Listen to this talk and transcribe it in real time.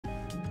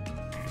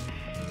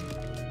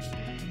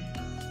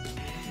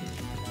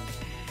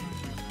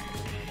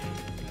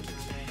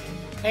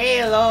Hey,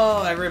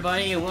 hello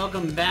everybody, and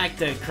welcome back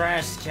to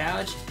Crash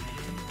Couch.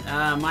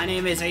 My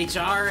name is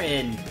HR,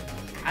 and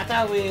I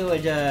thought we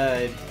would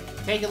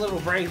take a little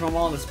break from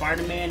all the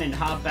Spider-Man and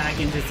hop back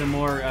into some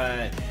more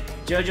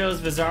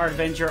JoJo's Bizarre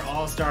Adventure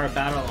All-Star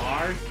Battle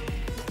R.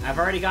 I've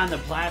already gotten the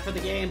plat for the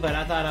game, but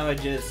I thought I would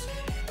just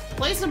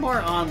play some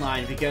more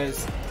online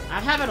because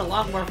I'm having a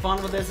lot more fun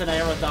with this than I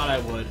ever thought I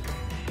would.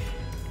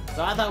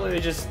 So I thought we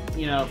would just,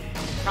 you know,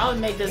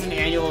 probably make this an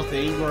annual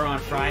thing where on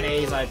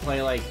Fridays I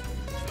play like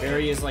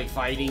various like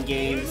fighting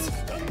games.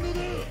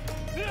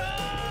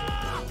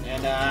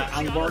 And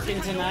I'm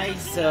working tonight,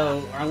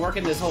 so I'm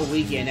working this whole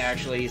weekend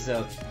actually,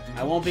 so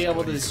I won't be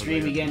able to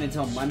stream again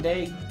until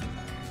Monday.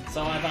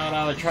 So I thought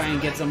I would try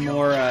and get some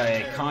more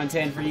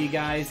content for you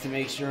guys to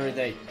make sure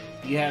that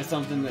you have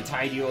something to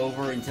tide you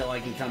over until I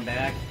can come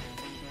back.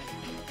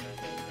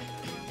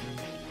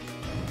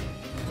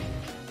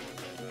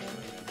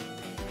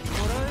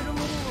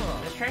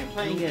 Let's try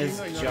playing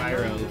as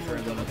Gyro for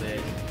a little bit.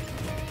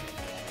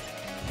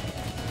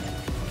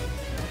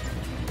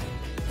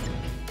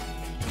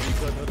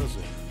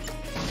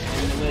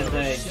 And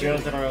with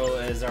Jotaro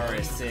as our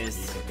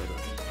assist.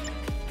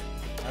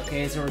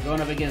 Okay, so we're going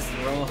up against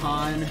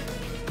Rohan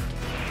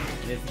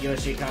with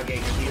Yoshikage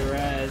Kira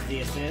as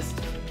the assist.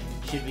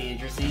 Should be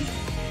interesting.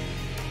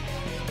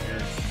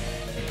 Or,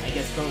 I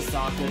guess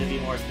Kosaka to be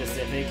more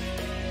specific.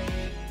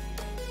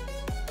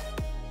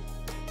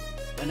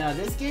 But no,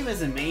 this game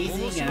is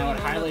amazing and I would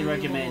highly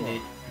recommend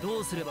it.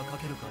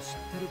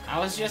 I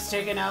was just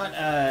checking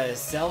out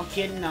Cell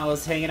Kitten. I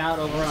was hanging out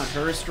over on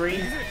her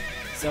stream.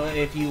 So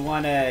if you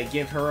want to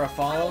give her a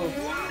follow,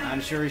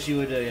 I'm sure she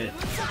would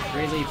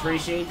greatly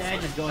appreciate that.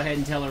 Just go ahead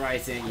and tell her I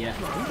sent you.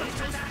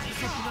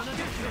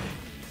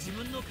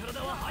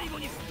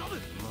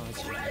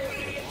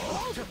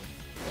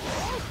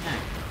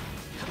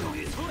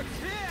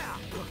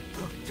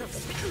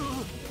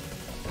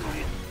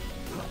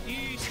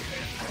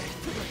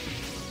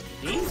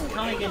 He's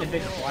kind of getting a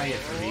bit quiet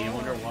for me. I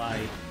wonder why.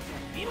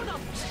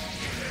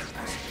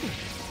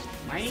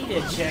 I need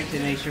to check to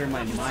make sure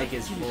my mic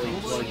is fully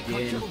plugged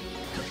in.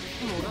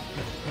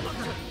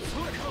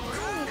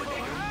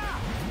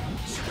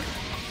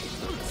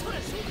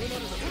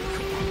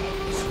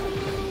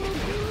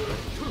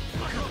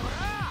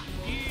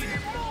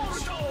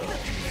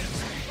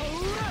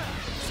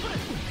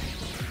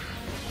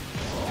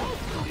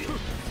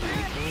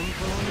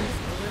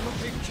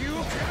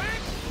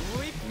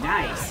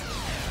 Nice.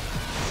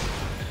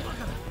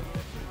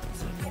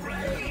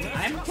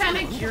 I'm kind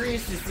of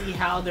curious to see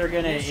how they're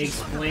gonna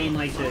explain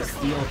like the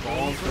steel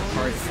balls for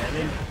part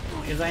 7,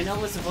 because I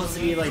know it's supposed to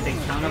be like the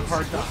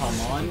counterpart to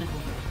Hamon,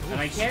 and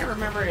I can't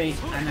remember. And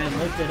I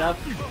looked it up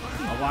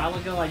a while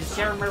ago. I just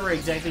can't remember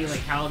exactly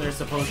like how they're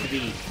supposed to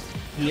be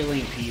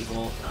healing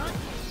people,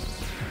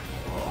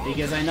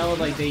 because I know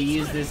like they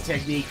use this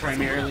technique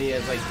primarily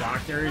as like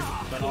doctors,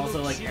 but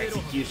also like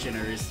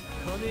executioners.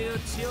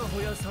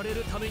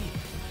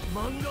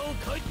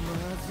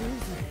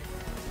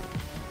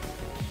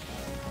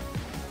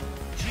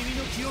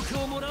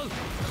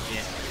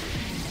 Yeah.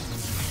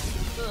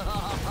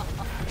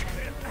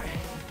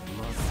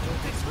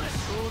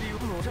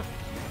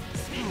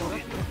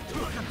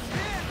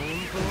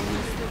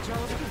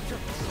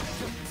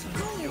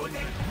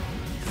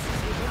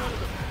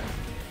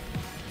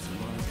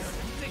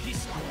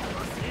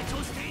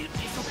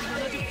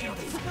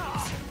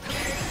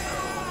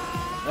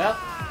 Well,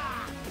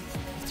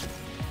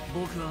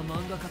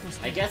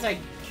 I guess I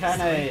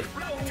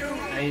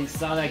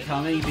saw that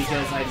coming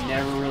because I've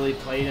never really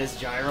played as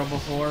Gyro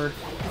before.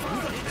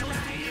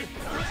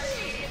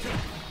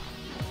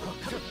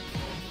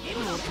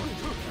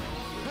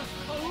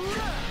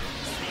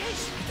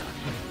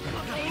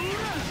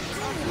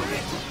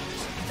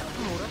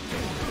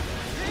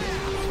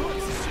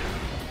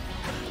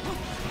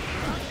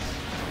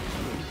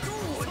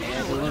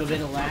 There's a little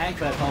bit of lag,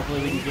 but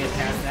hopefully we can get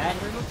past that.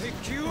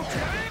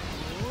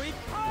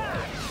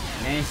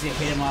 Managed to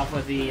hit him off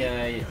with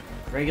the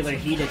regular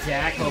heat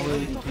attack. Hopefully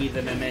we can keep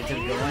the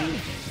momentum going.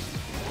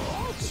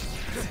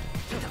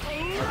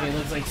 Okay,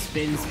 looks like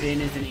spin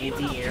is an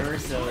anti-air,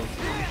 so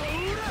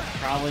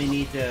probably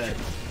need to...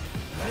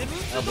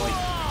 Oh boy.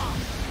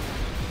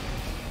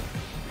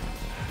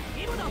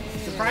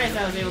 Surprised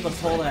I was able to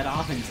pull that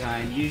off in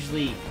time.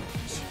 Usually...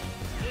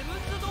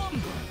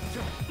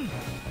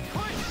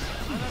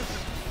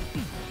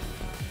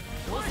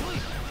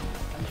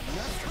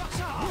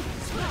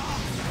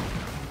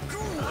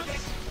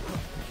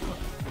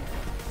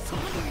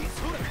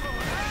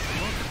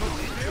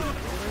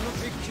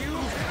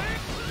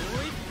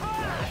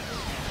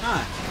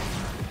 Huh.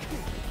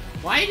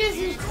 Why does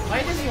he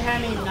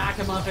have me knock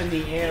him up in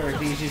the air if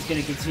he's just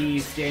gonna continue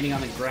standing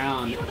on the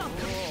ground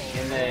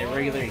in the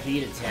regular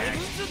heat attack?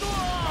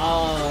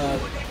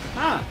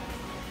 Huh.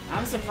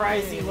 I'm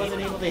surprised he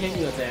wasn't able to hit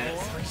you with that.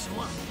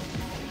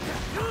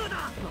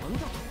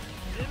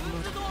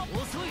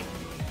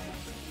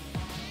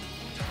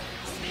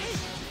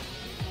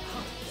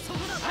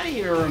 I don't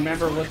even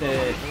remember what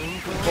the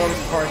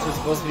performance parts were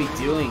supposed to be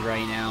doing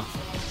right now.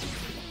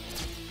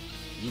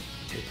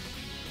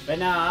 But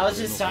no, I was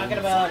just talking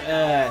about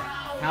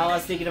how I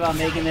was thinking about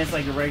making this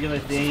like a regular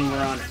thing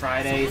where on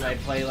Fridays I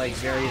play like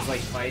various like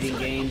fighting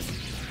games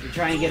to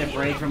try and get a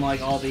break from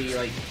like all the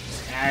like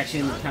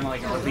action kind of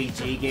like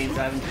RPG games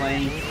I've been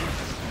playing,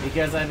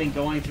 because I've been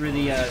going through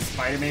the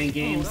Spider-Man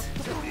games.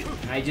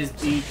 I just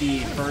beat the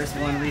first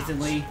one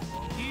recently,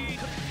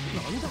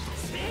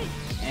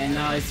 and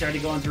I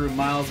started going through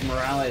Miles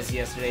Morales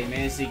yesterday.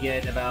 Managed to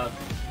get about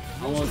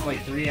almost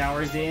like 3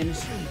 hours in,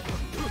 so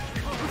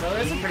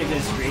that's a pretty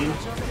good stream.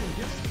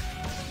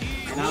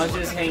 And I was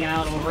just hanging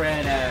out over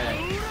at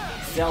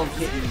Cell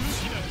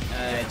Kitten's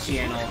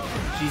channel.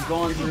 She's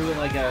going through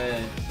like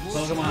a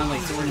Pokemon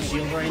like Sword and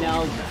Shield right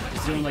now.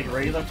 She's doing like a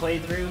regular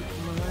playthrough.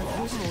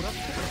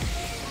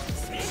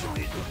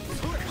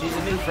 She's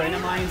a new friend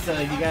of mine, so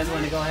if you guys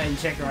want to go ahead and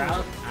check her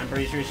out, I'm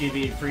pretty sure she'd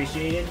be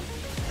appreciative.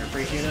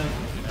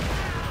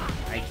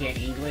 I can't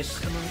English,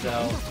 so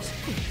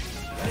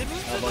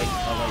I'll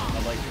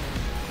like.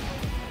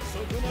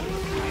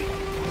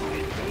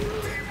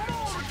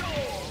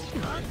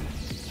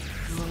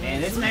 Man,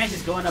 this match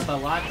is going up a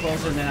lot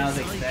closer than I was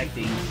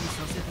expecting.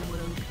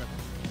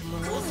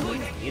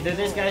 Either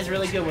this guy's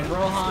really good with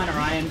Rohan, or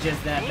I am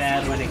just that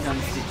bad when it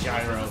comes to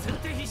Gyro.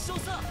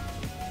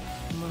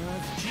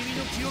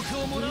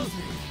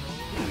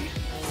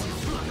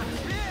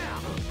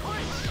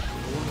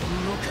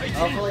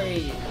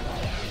 Hopefully...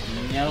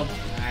 Nope.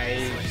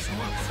 I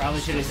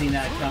probably should have seen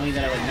that coming,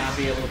 that I would not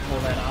be able to pull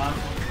that off.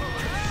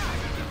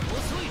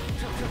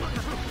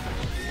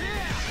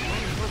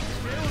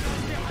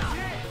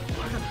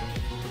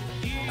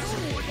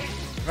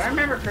 If I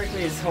remember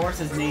correctly, his horse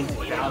is named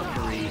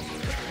Valkyrie,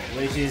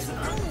 which is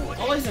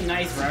always a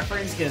nice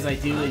reference because I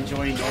do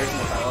enjoy Norse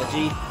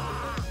mythology.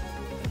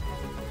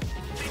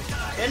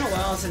 It's been a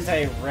while since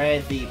I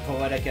read the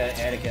Poetica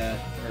Etica,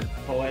 or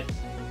Poet...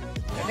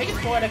 I think it's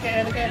Poetica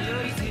Etica?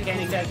 I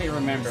can't exactly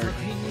remember.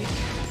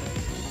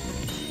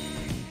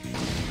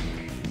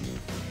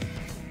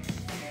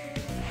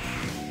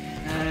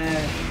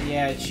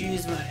 Yeah,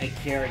 choose a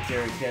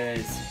character,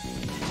 because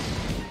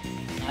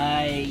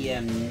I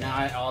am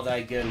not all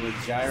that good with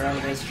Gyro.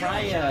 Let's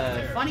try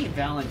Funny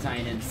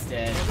Valentine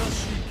instead.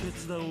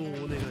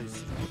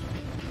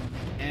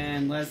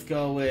 And let's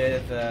go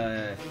with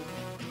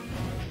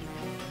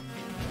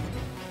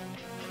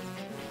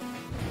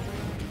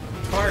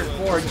Part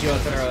 4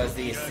 Jotaro as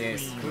the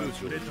assist.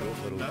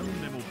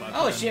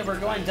 Oh shit, we're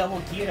going double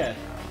Kira.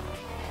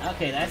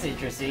 Okay, that's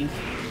interesting.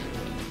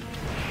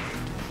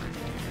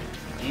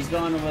 He's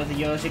going with the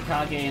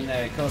Yoshikage and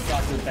the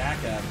Kosaku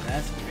backup.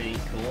 That's pretty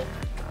cool.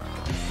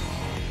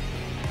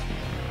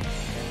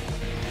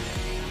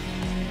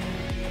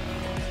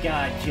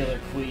 God, Killer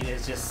Queen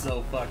is just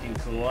so fucking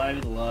cool. I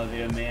love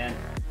him, man.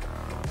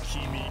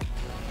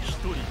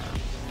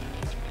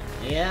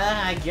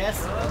 Yeah, I guess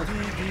so.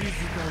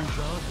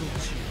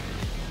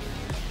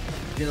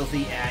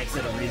 Filthy axe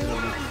at a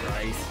reasonable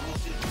price.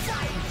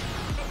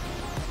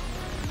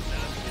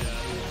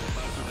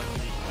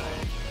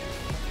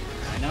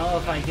 I know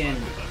if I can...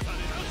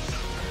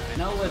 I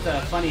know with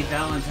a Funny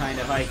Valentine,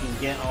 if I can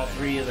get all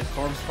 3 of the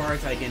corpse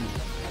parts, I can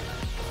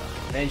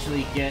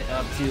eventually get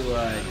up to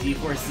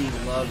D4C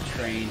Love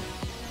Train.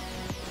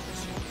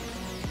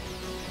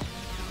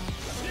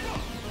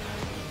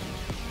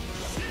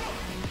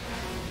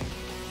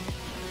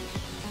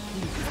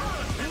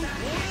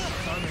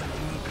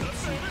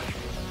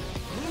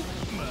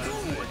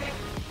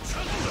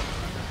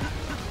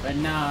 But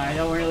no, I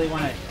don't really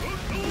want to...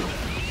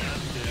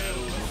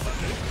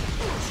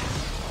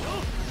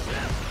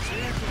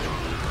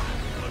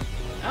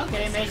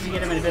 Okay, managed to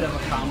get him in a bit of a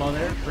combo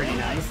there. Pretty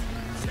nice.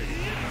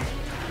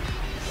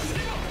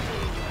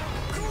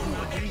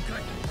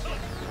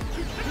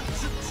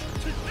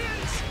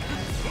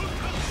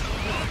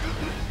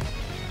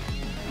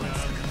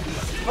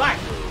 Fuck!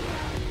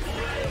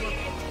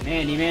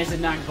 Man, he managed to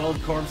knock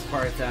both corpse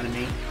parts out of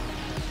me.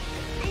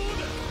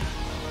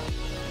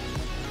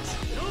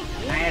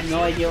 I have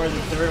no idea where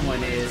the third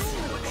one is.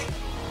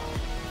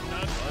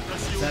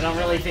 So I don't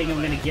really think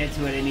I'm gonna get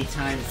to it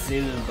anytime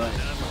soon, but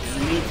in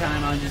the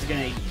meantime, I'm just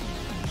gonna...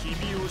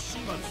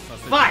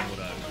 Fuck!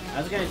 I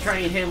was gonna try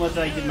and hit him with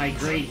like my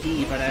Great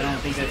Heat, but I don't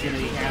think that's gonna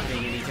be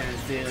happening anytime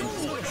soon.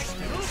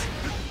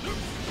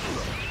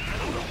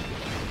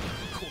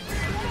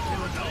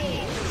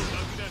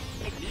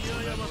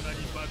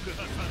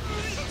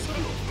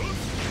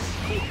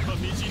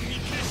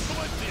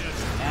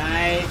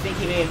 I think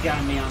he may have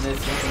gotten me on this.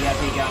 Yep,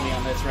 he got me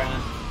on this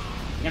round.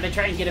 I'm gonna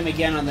try and get him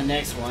again on the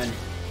next one.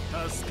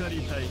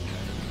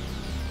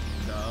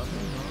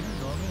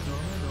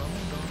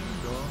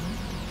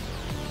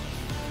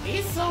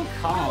 He's so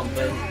calm,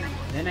 but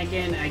then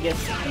again, I guess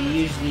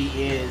he usually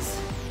is.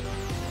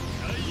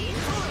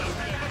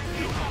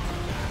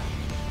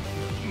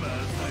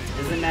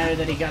 Doesn't matter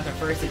that he got the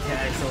first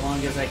attack, so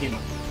long as I can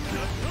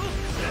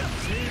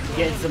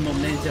get some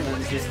momentum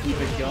and just keep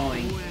it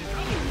going.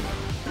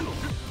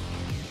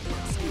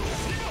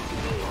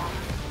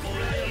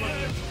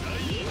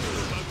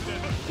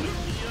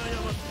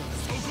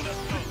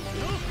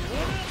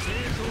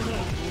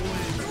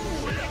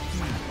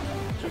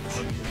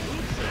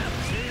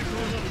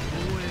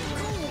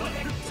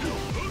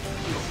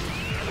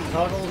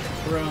 total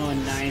prone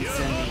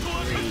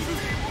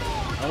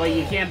 973. Oh wait,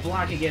 you can't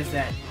block against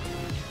that.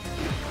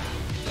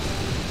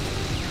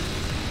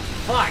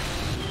 Fuck!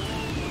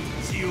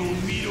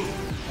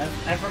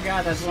 I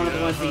forgot that's one of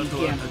the ones that you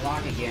can't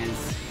block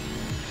against.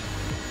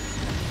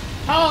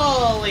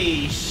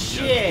 Holy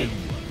shit!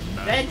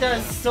 That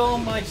does so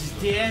much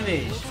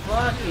damage!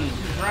 Fucking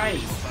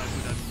Christ!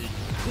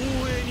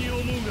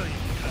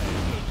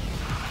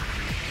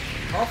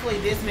 Hopefully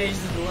this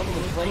manages to level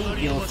the playing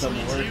field some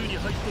more.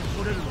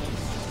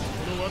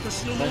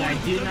 But I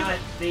do not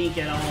think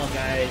at all,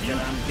 guys, that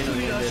I'm gonna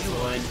win this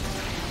one.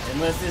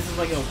 Unless this is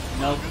like a...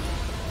 Nope.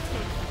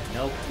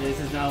 Nope, this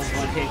is not a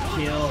one-hit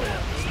kill.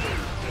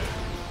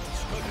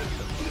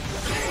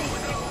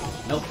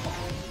 Nope.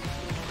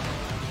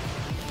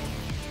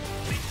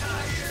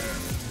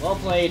 Well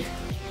played.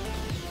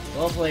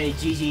 Well played,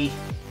 GG.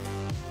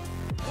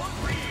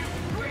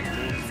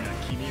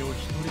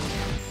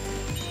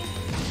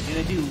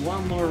 Gonna do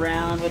one more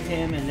round with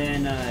him and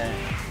then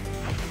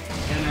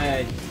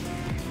gonna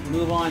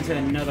move on to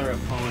another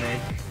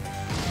opponent.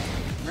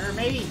 Or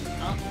maybe,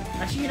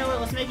 actually, you know what,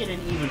 let's make it an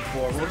even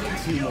 4. We'll do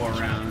 2 more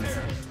rounds.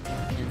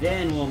 And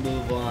then we'll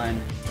move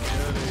on.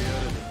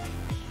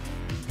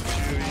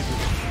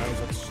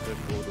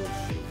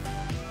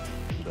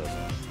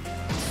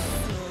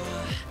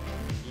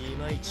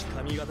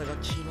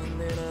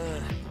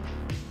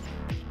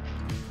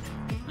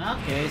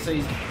 Okay, so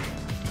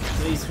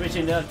he's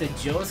switching up to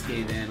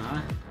Josuke then,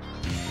 huh?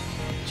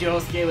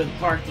 Josuke with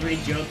Part 3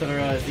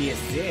 Jotaro as the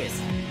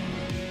assist.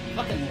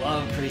 Fucking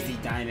love Crazy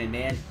Diamond,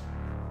 man.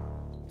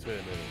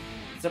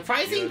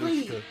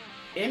 Surprisingly,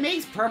 it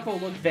makes purple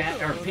look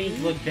bad, or pink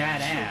look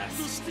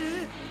badass.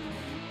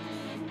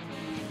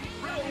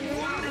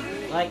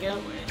 Like, if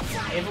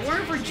it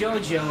weren't for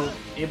JoJo,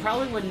 it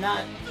probably would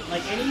not,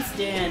 like any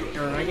stand,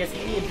 or I guess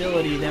any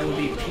ability that would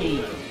be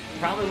pink,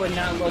 probably would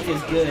not look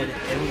as good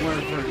if it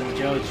weren't for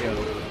JoJo.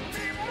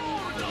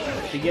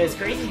 Because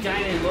Crazy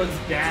Diamond looks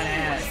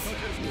badass,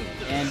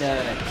 and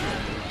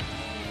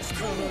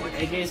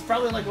it's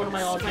probably like one of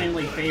my all-time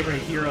like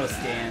favorite hero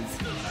stands.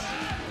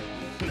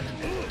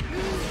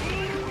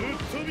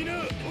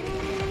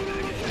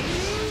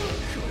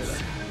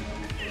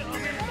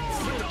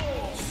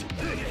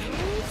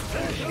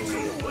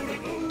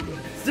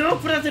 So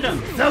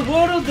Platinum, the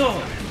world!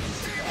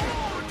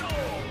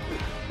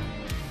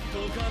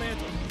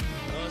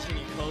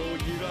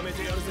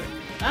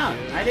 Oh,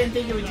 I didn't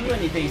think it would do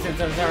anything since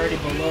I was already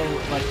below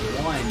like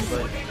 1,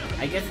 but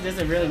I guess it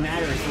doesn't really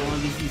matter so long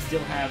as you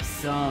still have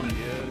some.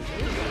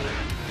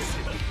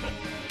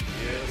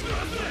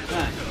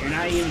 You're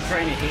not even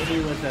trying to hit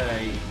me with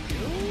a...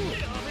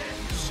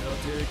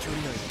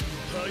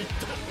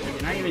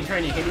 You're not even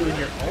trying to hit me with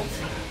your ult?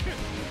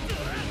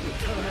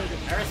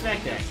 I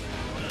respect that.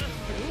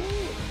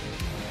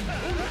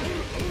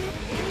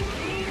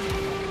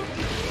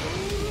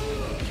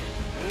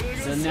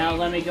 So now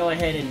let me go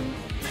ahead and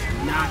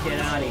knock it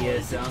out of you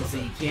some so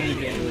you can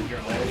get it with your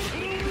ult.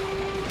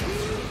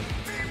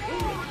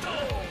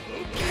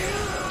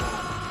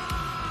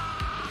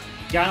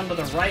 Got him with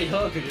a right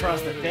hook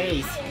across the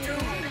face.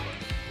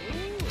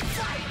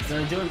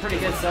 So doing pretty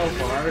good so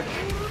far.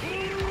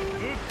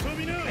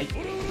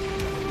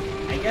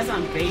 I guess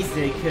I'm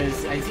basic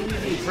because I seem to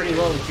be pretty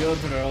low with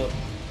Jotaro.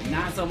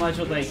 Not so much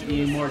with like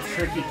the more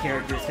tricky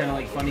characters, kind of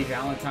like Funny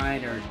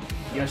Valentine or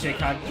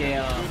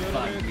Yoshikage.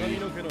 Fuck me.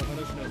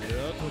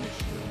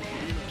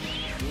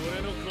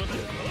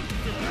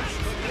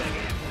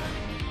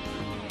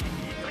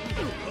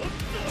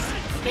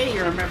 I can't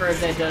even remember if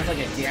that does like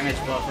a damage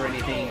buff or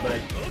anything,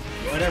 but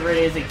whatever it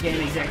is, it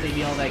can't exactly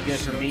be all that good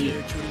for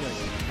me.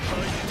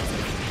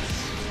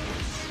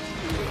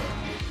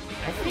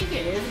 I think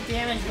it is a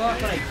damage buff,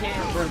 but I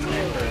can't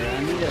remember.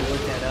 I need to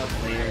look that up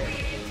later.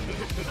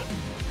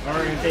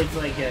 Or if it's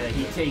like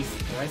he takes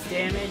less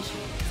damage.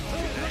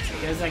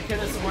 Because I could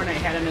have sworn I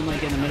had him in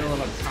like in the middle of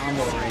a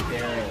combo right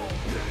there.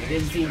 It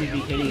didn't seem to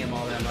be hitting him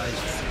all that much.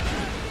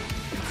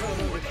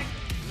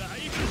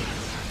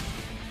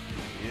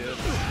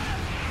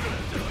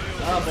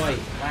 Oh boy,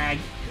 lag.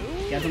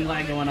 Got some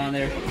lag going on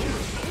there.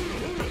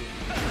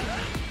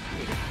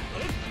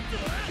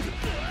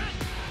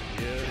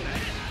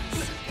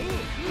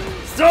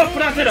 Stop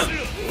Platinum!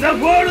 The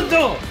world!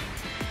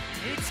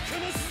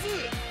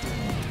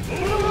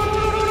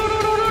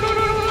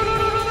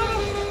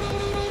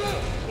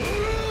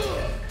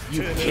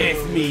 You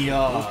pissed me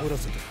off.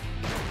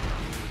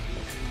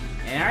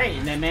 Alright,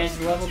 and then managed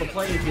to level the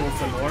playing field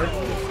some more.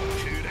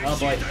 Oh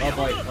boy, oh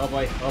boy, oh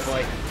boy, oh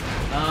boy.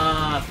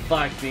 Ah,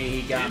 fuck me,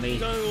 he got me.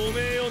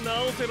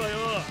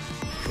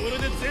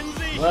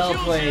 Well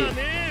played.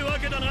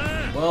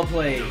 Well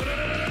played.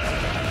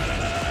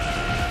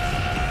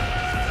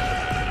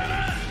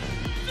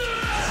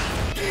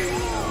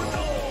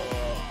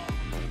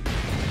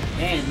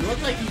 Man, it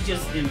looked like he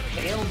just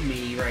impaled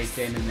me right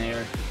then and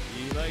there.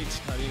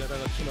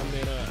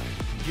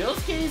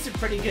 Josuke is a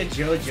pretty good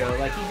JoJo,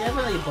 like he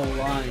definitely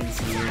belongs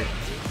here.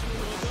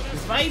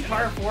 Despite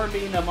part 4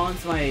 being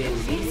amongst my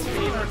least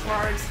favorite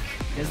parts,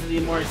 because of the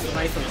more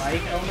slice of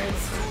life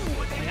elements,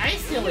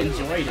 still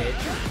enjoyed it.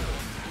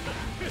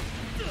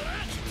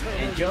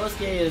 And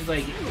Josuke is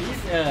like,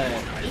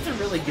 he's a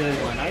really good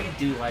one. I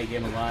do like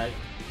him a lot.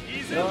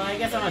 So I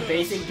guess I'm a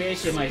basic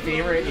bitch, and my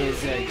favorite is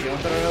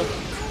Jotaro.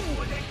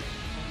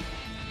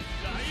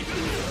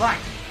 Fuck!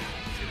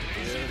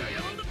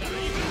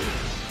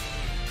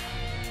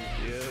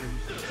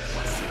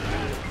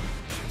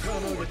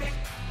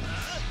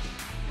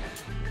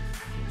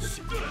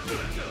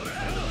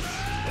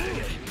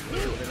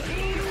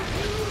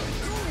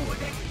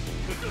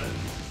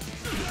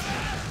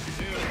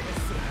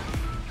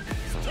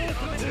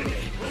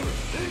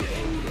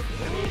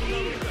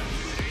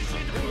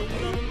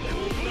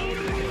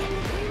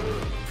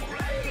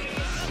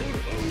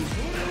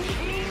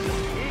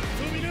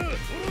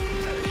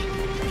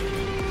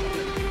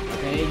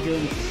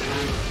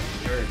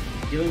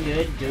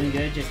 Doing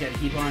good. Just gotta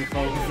keep on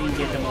focusing,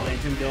 get the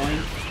momentum going.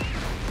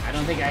 I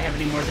don't think I have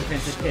any more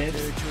defensive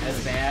tips.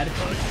 As bad.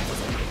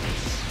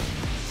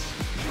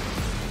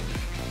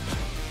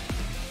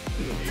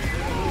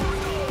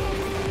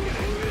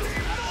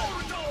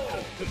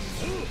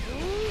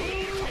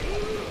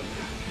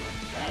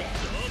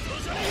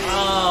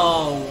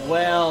 Oh,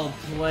 well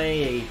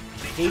played.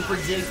 He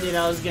predicted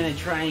I was gonna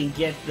try and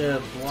get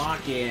the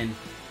block in.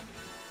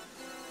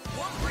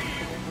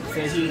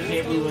 Says he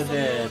hit me with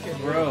a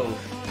throw.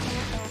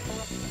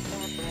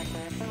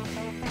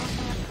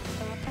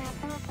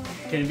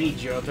 Can it be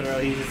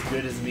Jotaro? He's as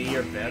good as me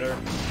or better.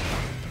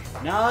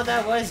 No,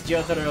 that was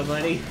Jotaro,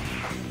 buddy.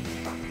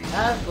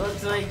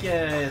 Looks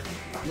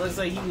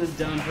like he was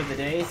done for the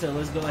day. So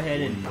let's go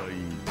ahead and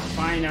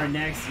find our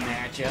next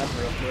matchup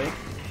real quick.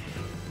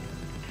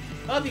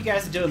 Hope you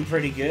guys are doing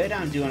pretty good.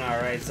 I'm doing all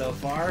right so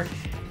far.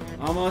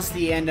 Almost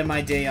the end of my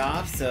day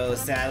off, so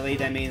sadly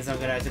that means I'm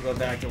gonna have to go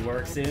back to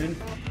work soon.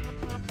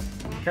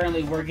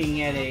 Currently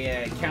working at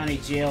a county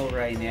jail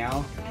right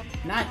now.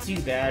 Not too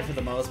bad for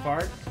the most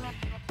part.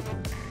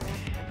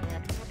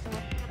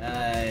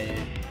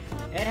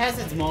 It has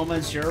its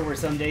moments, sure, where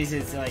some days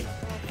it's like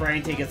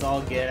frantic as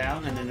all get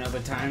out, and then other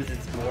times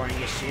it's boring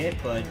as shit,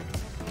 but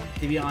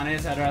to be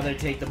honest, I'd rather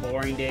take the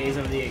boring days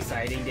over the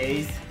exciting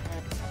days.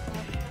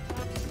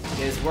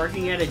 Because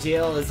working at a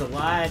jail is a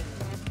lot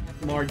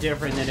more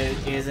different than it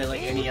is at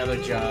like any other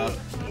job.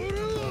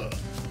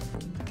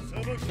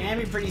 Can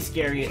be pretty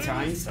scary at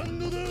times.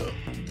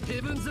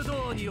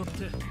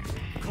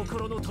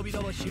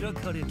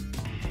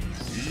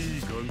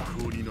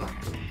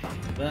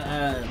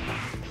 But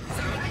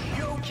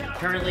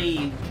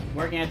currently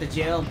working at the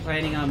jail and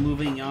planning on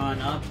moving on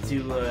up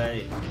to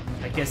a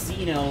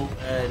casino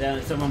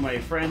that some of my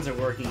friends are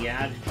working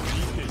at.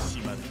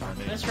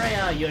 Let's try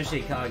out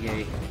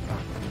Yoshikage.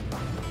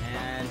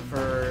 And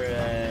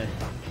for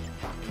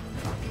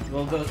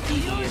we'll go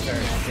easy as our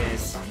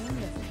assist.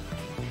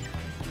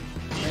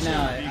 And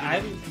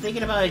I'm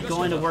thinking about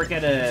going to work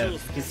at a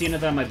casino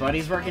that my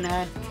buddy's working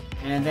at,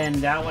 and then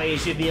that way it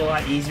should be a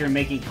lot easier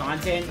making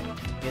content,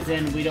 because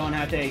then we don't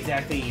have to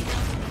exactly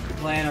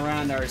plan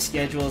around our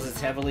schedules as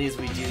heavily as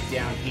we do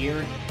down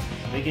here.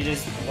 We can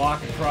just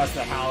walk across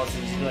the house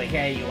and just be like,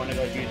 hey, you want to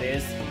go do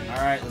this?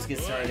 Alright, let's get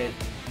started.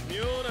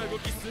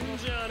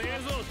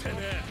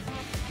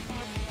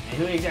 And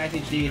who exactly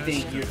do you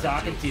think you're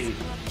talking to?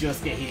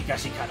 Josuke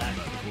Hidekashi Kana.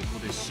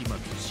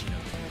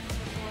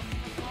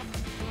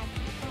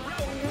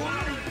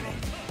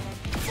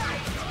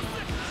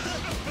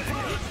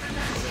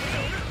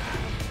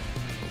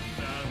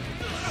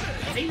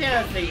 I think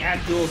that's the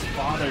Abdul's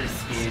father's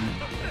skin.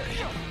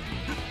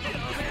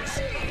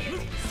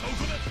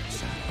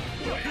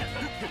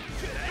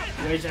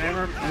 Which I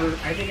remember,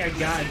 I think I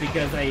got it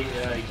because I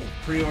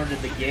pre-ordered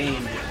the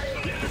game.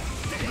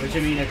 Which, I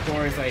mean, of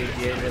course I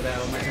did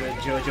without how much of a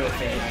JoJo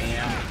fan I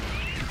am.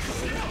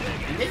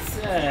 And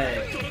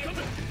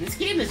this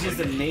game is just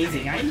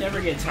amazing. I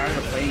never get tired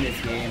of playing this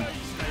game.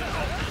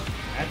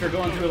 After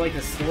going through like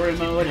the story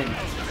mode and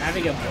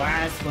having a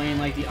blast playing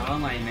like the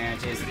online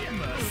matches.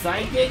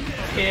 Psychic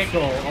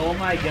Pickle, oh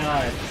my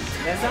god.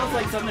 That sounds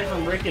like something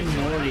from Rick and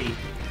Morty.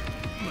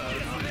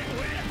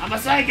 I'm a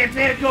Psychic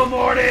Pickle,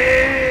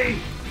 Morty!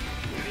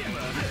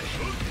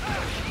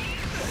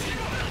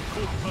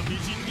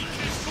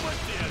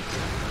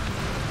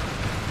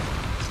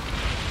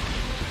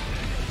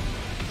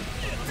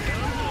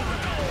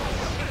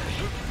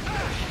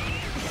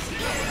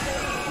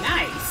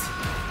 Nice!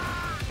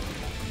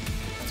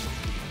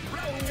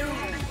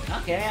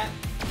 Okay,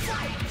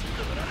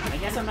 I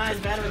guess I'm not as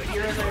bad of a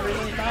hero as I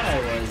originally thought I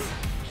was.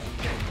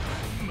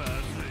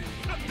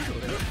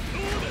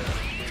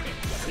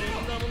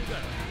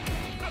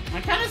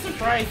 I'm kind of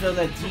surprised though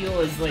that Teal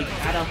is like,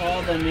 out of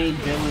all the main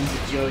villains of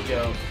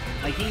JoJo,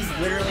 like he's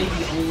literally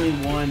the only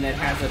one that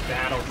has a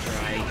battle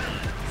cry.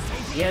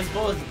 He has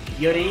both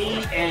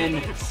Yuri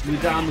and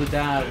Muda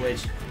Muda,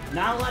 which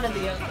not a lot of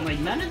the like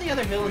none of the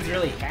other villains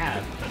really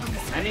have.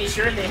 I mean,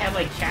 sure they have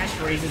like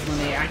catchphrases when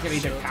they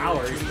activate their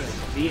powers.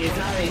 It's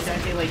not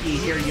exactly like you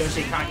hear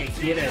Yoshikage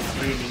Kira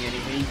screaming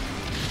anything.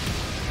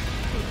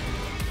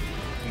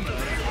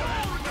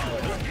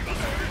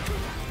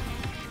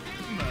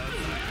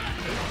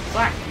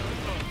 Fuck!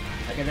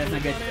 Okay, Okay, that's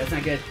not good. That's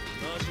not good.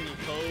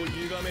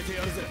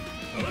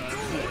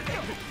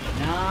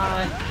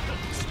 Nah.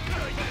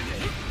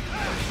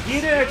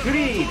 Get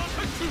clean.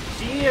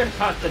 Sheer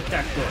hot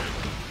detector.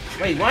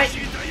 Wait, what?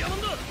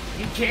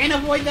 You can't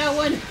avoid that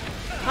one?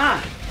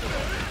 Huh.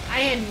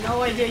 I had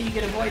no idea you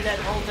could avoid that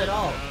ult at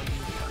all.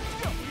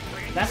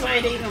 That's why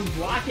I didn't even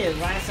block it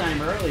last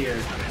time earlier.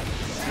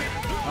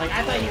 Like,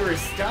 I thought you were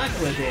stuck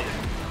with it.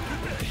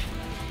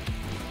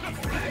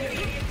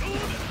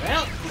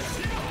 Well,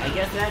 I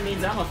guess that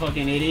means I'm a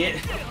fucking idiot.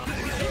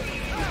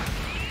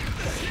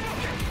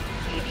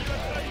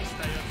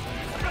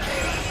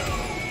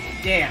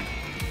 Damn.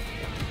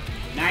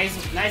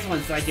 Nice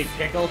one, Psychic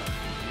Pickle.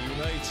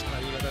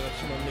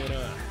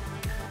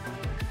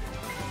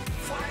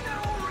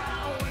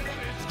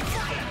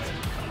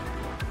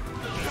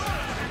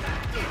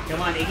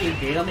 Come on, Iggy,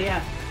 bail me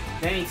up.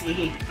 Thanks,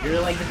 Iggy.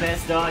 You're like the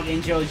best dog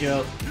in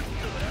JoJo.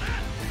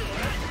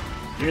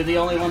 You're the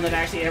only one that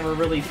actually ever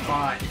really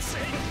fought.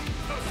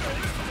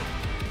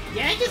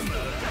 Yeah,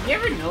 you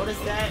ever notice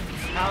that?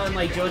 How in,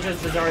 like,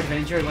 JoJo's Bizarre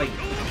Adventure, like,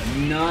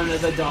 none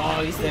of the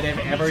dogs that have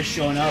ever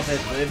shown up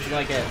have lived,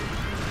 like, a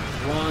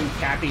long,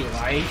 happy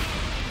life?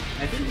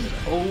 I think the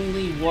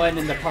only one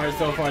in the part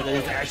so far that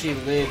has actually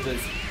lived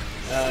is,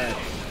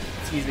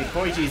 excuse me,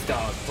 Koichi's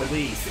dog,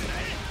 Police.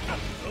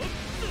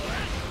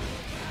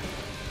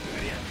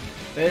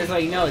 But it's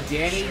like, no,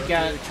 Danny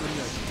got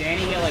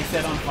like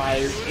set on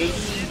fire.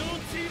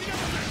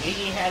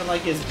 Iggy had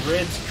like his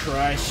ribs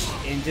crushed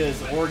into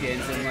his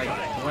organs and like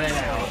bled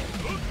out.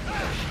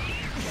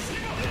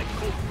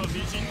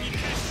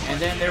 And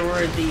then there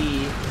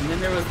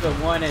was the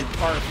one in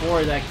part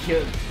 4 that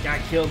got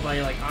killed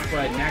by like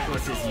Aqua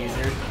Necklace's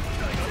user,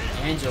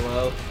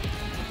 Angelo.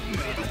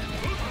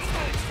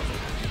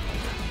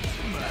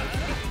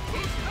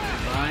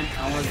 Come on,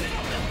 almost.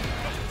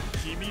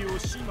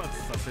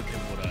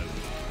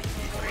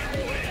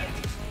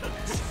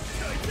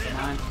 Come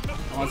on,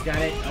 almost got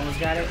it, almost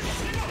got it.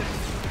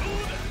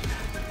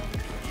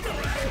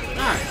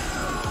 Alright.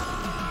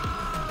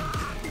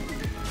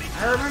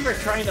 I remember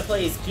trying to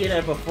play as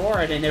Kira before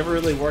and it never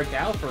really worked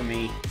out for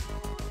me.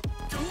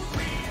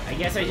 I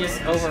guess I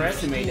just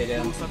overestimated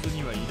him.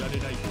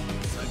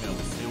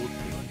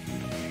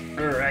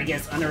 Or I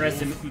guess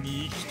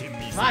underestimated.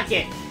 Fuck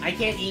it! I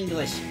can't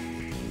English.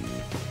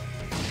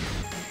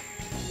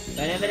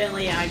 But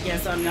evidently, I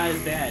guess I'm not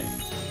as bad.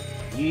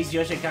 Use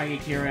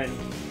Yoshikage Kira and...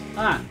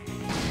 Huh.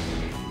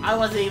 I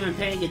wasn't even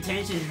paying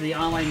attention to the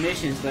online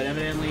missions, but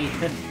evidently...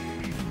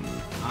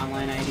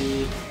 Online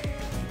ID...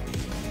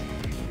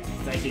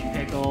 Psychic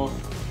Pickle...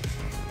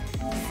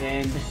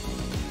 Send...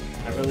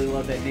 I really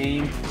love that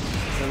name.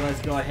 So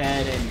let's go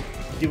ahead and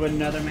do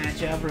another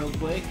matchup real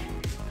quick.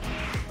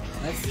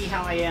 Let's see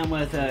how I am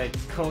with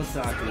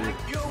Kosaku.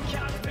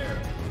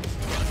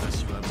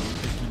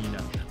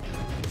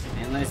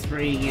 And let's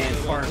bring in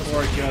part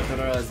 4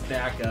 Jotaro's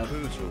backup.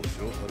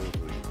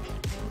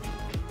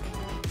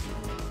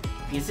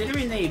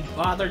 Considering they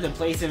bothered to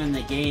place him in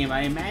the game,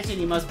 I imagine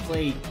he must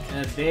play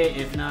a bit,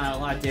 if not a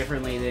lot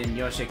differently than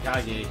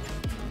Yoshikage.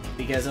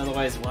 Because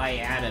otherwise, why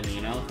add him,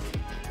 you know?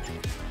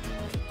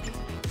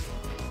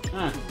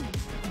 Huh.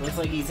 Looks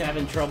like he's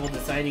having trouble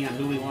deciding on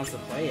who he wants to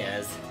play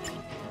as.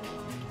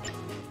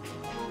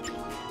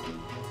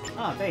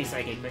 Oh, thanks,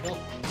 Psychic Pickle.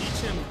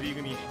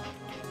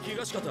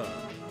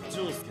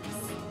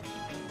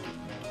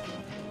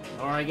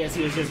 Or I guess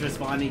he was just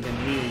responding to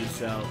me,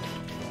 so...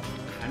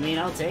 I mean,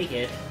 I'll take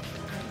it.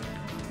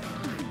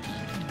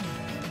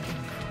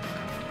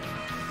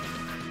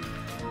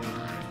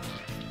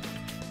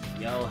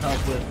 Yo,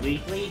 help with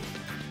weekly?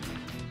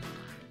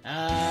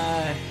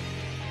 I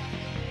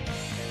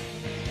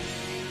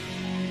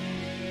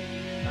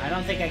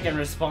don't think I can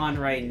respond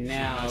right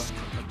now.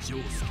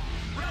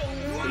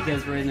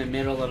 Because we're in the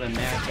middle of a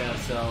matchup,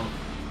 so...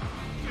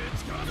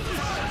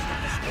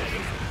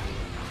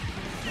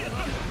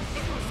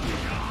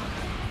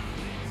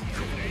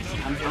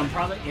 I'm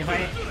probably...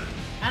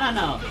 I don't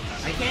know.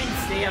 I can't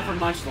stay up for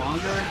much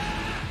longer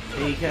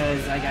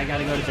because I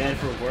gotta go to bed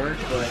for work,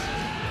 but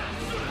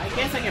I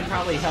guess I can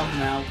probably help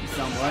him out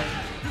somewhat.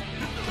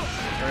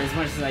 Or as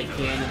much as I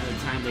can in the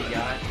time we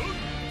got.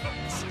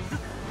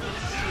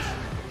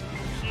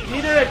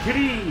 Get it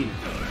clean!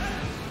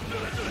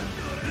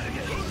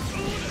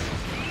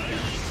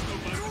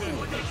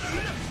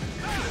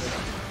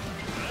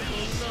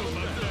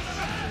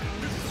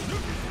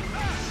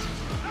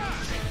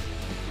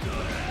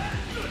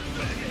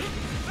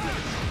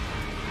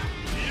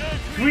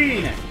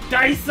 Queen!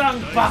 Daisang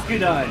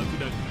Bakudan!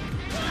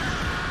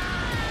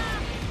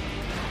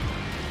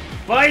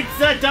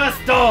 Baitza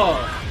Dusto!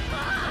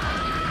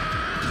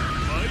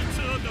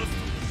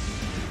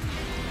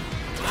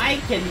 I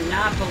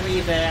cannot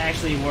believe that it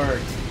actually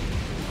worked.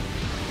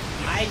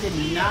 I did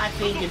not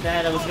think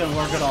that it was going to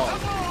work at all.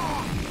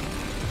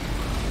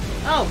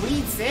 Oh,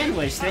 Weed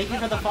Sandwich, thank you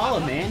for the follow,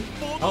 man.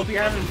 Hope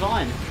you're having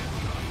fun.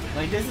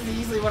 Like, this is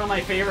easily one of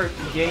my favorite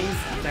games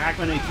back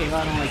when it came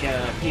out on, like,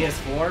 a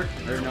PS4,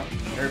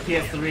 or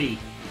PS3.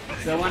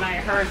 So when I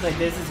heard that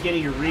this is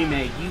getting a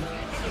remake,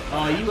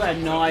 Oh, you have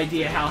no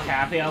idea how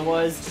happy I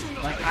was.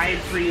 Like, I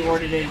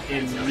pre-ordered it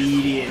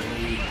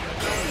immediately.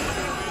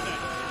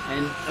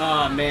 And,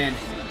 oh man.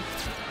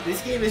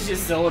 This game is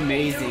just so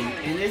amazing.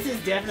 And this is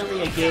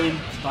definitely a game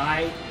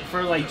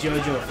for like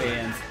JoJo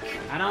fans.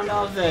 I don't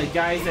know if the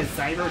guys at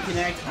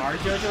CyberConnect are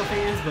JoJo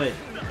fans, but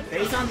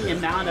based on the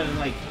amount of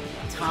like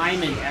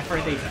time and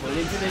effort they put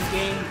into this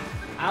game,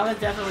 I would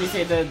definitely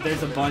say that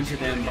there's a bunch of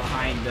them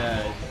behind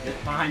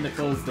the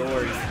closed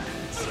doors.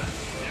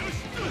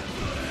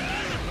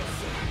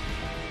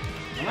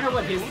 I wonder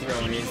what his throw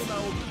is.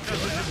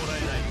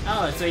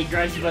 Oh, so he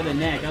grabs you by the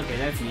neck. Okay,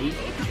 that's neat.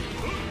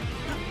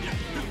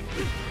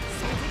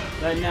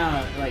 But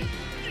no, like,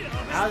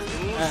 I was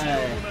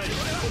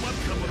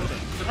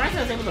surprised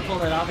I was able to pull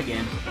that off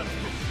again.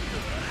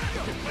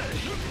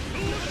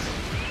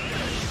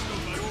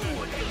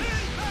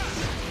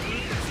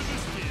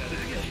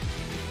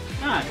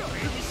 Huh.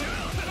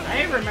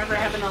 I remember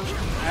having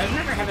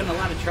a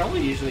lot of trouble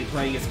usually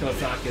playing as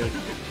Kosaku.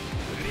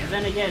 But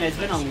then again, it's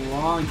been a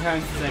long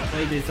time since I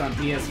played this on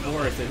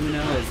PS4, so who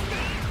knows?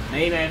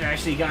 Maybe I've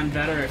actually gotten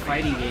better at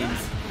fighting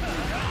games.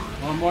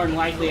 Or more than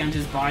likely, I'm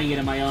just buying it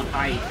at my own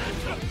height.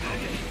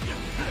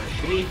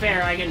 To be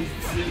fair, I can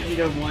see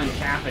either one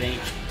happening.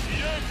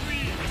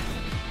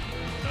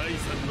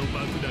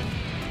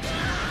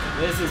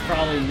 This is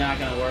probably not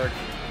gonna work.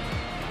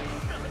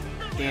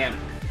 Damn.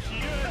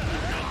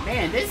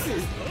 Man,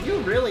 you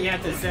really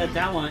have to set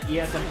that one, you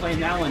have to plan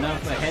that one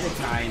up ahead of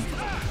time.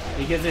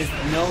 Because there's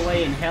no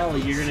way in hell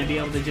you're gonna be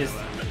able to just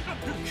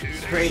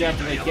straight up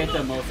like get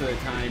them most of the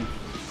time.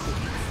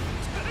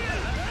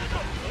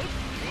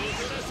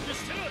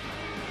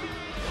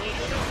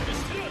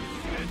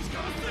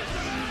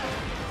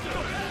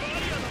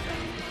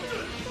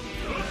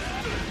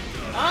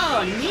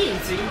 Oh,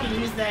 neat! So you can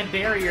use that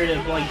barrier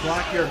to like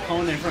block your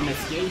opponent from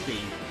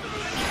escaping.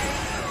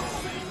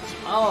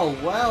 Oh,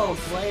 well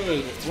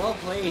played. Well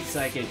played,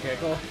 Psychic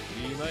Pickle.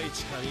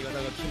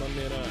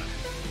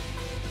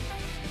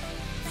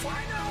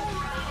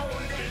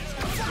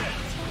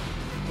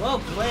 Well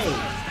played.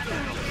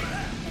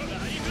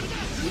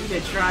 Need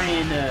to try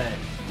and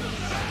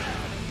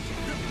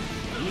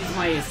use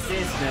my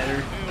assist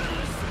better.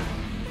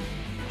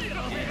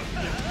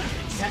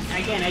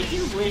 Again, I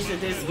do wish that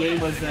this game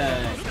was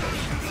a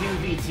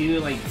 2v2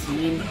 like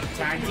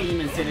tag team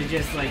instead of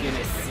just like an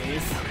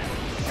assist.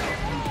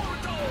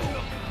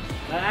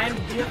 But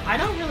I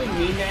don't really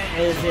mean that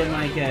as in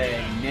like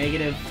a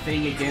negative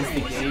thing against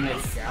the game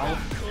itself.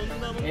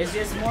 It's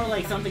just more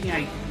like something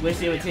I wish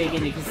they would take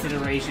into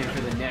consideration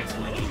for the next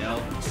one, you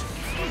know?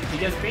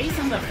 Because based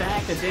on the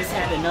fact that this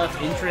had enough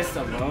interest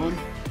alone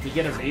to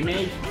get a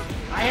remake,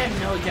 I have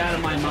no doubt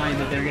in my mind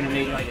that they're gonna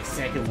make like a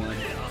second one.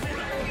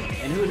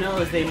 And who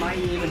knows, they might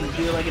even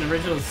do like an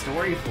original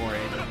story for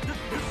it.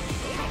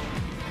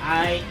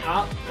 I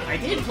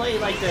did play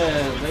like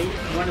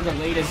one of the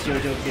latest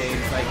JoJo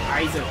games, like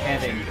Eyes of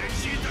Heaven.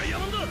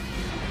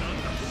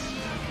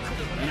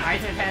 And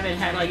Eyes of Heaven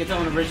had like its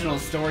own original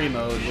story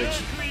mode,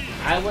 which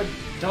I would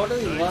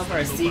totally love for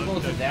a sequel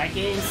to that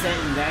game set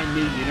in that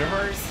new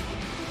universe.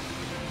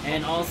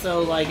 And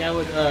also, like, I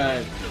would,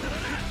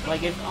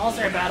 like if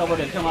All-Star Battle were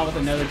to come out with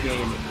another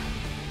game,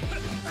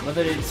 with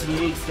its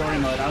unique story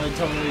mode, I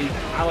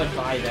would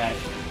buy that.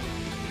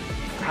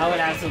 I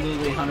would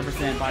absolutely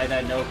 100% buy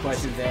that, no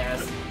questions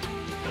asked.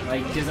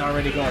 Like, just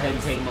already go ahead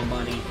and take my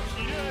money.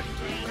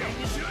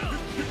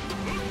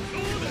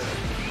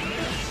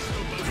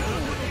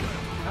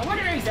 I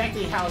wonder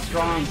exactly how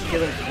strong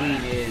Killer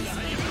Queen is.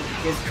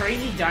 Because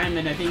Crazy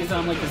Diamond, I think, is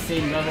on like the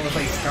same level as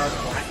like Star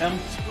Platinum.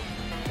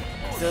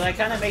 So that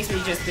kind of makes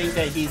me just think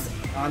that he's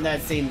on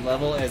that same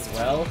level as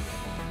well.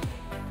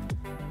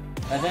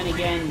 But then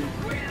again,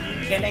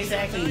 can't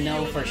exactly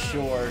know for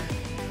sure.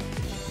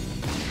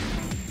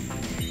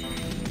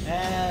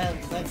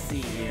 Let's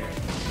see here.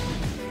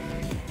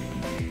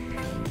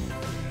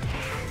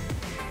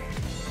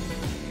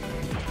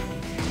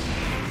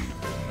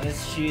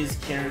 Let's choose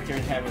character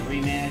and have a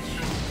rematch.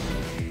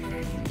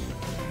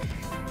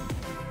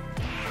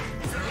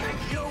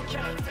 Select your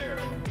character.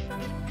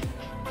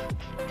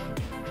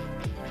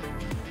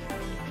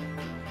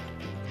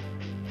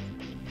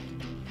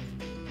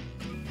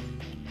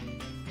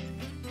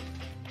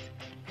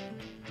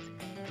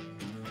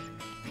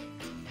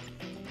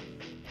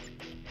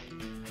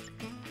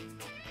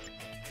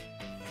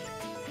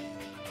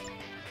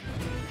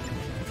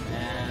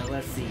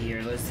 Let's see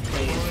here. Let's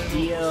play as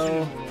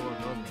Dio.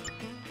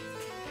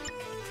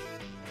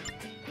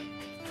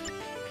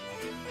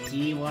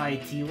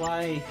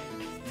 T-Y-T-Y?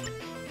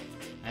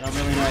 I don't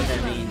really know what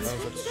that means.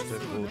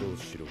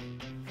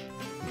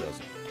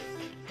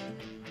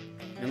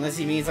 Unless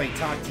he means like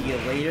talk to you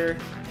later.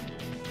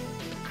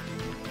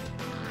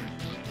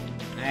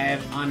 I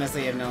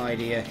honestly have no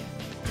idea.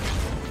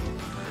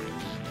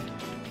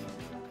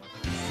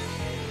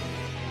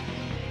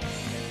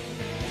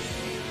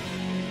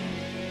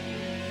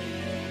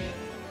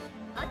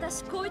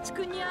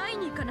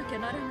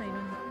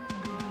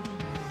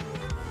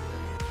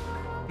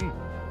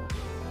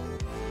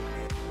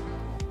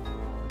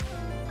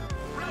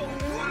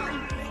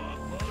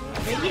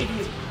 maybe if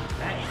you...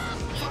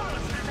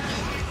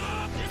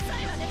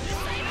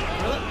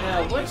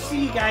 Which do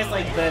you guys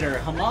like better,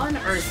 Hamon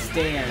or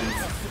Stans?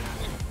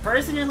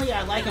 Personally,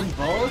 I like them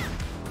both,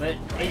 but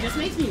it just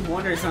makes me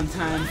wonder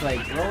sometimes, like,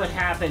 what would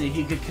happen if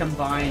you could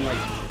combine, like,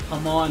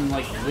 Hamon,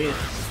 like, with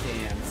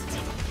Stans?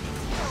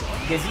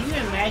 Because you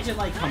can imagine,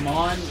 like,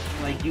 Hamon,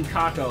 like,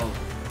 Yukako,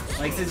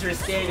 like, since her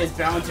stand is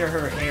bound to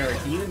her hair,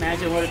 can you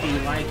imagine what it'd be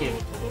like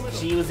if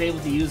she was able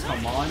to use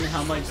Hamon,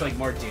 how much, like,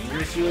 more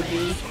dangerous she would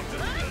be?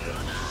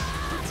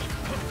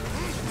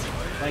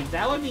 Like,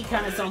 that would be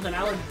kind of something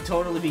I would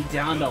totally be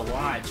down to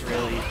watch,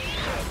 really.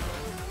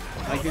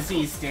 Like, to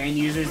see stand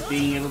users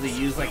being able to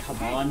use, like,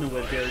 Hamon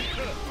with their,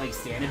 like,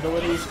 stand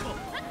abilities.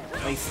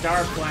 Like,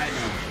 Star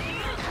Platinum.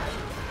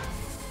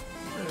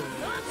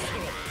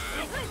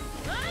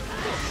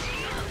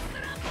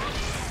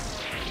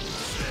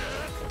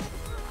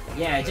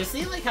 Yeah, just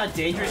see, like, how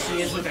dangerous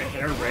she is with her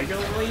hair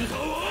regularly.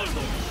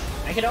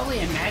 I can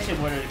only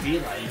imagine what it would be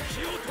like.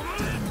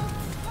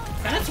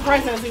 Kind of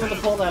surprised I was able to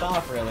pull that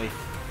off, really.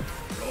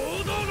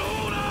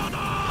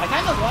 I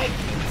kind of like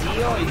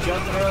Dio and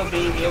Jotaro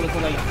being able to,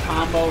 like,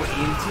 combo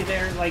into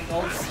their, like,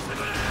 ults.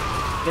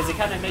 Because it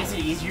kind of makes it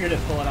easier to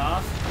pull it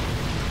off.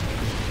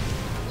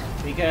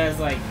 Because,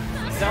 like,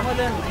 some of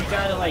them you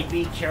gotta, like,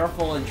 be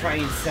careful and try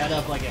and set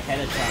up, like,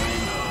 ahead of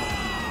time.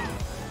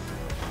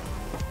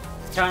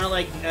 Kind of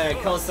like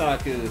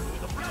Kosaku.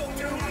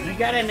 You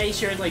gotta make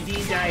sure, like,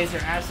 these guys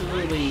are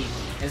absolutely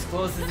as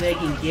close as they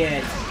can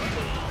get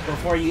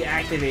before you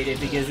activate it,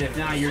 because if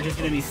not, you're just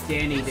gonna be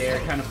standing there,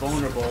 kind of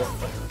vulnerable.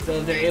 So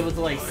if they're able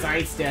to, like,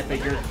 sidestep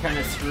it, you're kind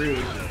of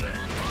screwed.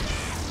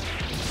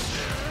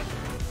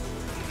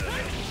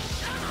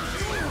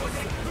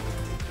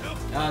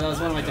 Oh, that was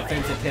one of my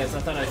defensive hits.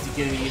 I thought I was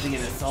gonna be using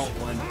an assault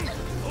one.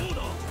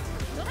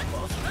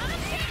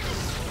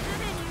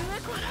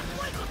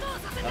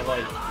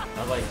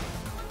 I'm like,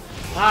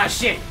 ah,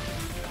 shit!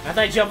 I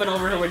thought jumping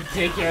over her would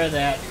take care of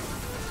that.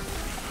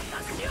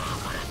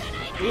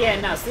 Yeah,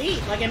 now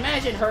see, like,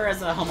 imagine her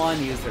as a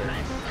Hamon user.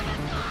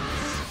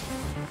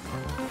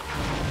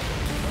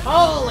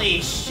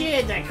 Holy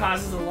shit, that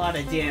causes a lot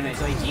of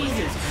damage. Like,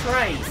 Jesus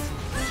Christ.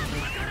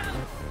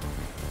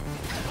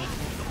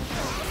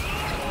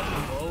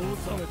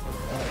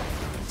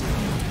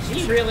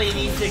 She really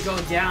needs to go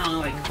down,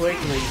 like,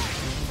 quickly.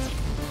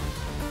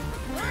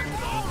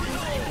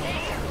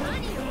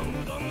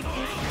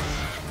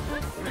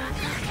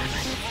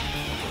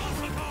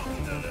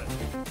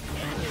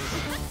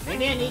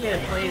 Maybe I need to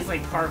play as,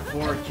 like, part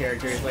 4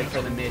 characters, like,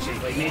 for the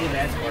missions. Like, maybe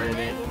that's part of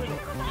it.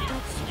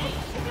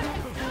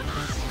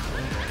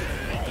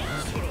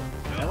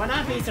 I would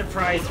not be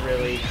surprised,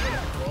 really.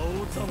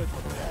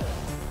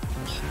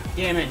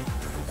 Damn it. I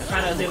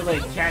thought I was able to,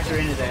 like, catch her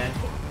into that.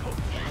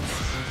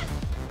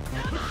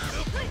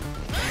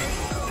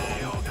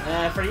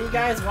 For you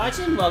guys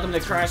watching, welcome to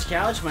Crash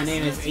Couch. My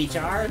name is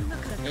HR,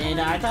 and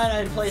I thought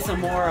I'd play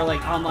some more,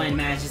 like, online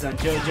matches on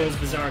JoJo's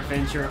Bizarre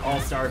Adventure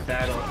All-Star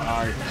Battle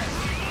Art.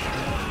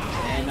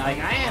 And, like,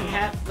 I am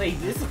like,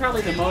 this is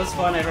probably the most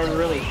fun I've ever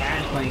really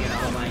had playing an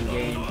online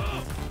game.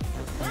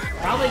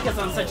 Probably because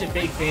I'm such a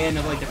big fan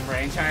of, like, the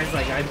franchise.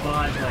 Like, I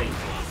bought, like,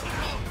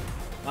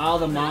 all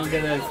the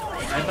manga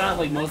I bought,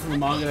 like, most of the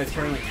manga that's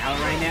currently out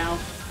right now.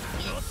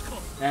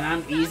 And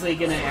I'm easily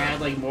gonna add,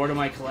 like, more to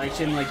my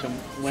collection, like,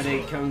 when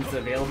it comes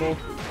available.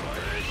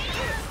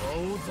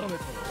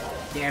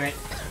 Damn it.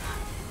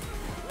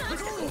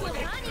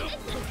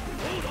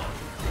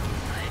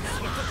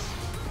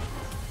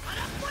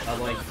 Oh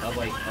boy, oh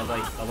boy, oh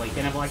boy, oh boy.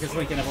 Can I block this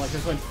one? Can I block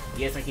this one?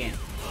 Yes, I can.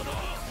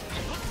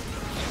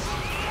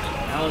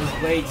 That was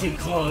way too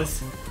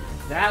close.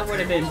 That would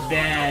have been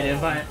bad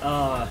if I,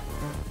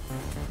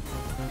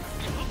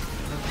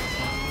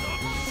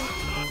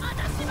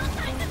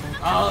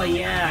 Oh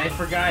yeah, I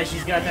forgot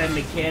she's got that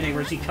mechanic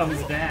where she comes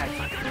back.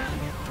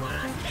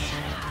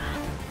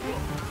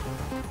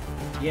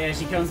 Yeah,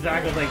 she comes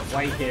back with, like,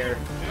 white hair.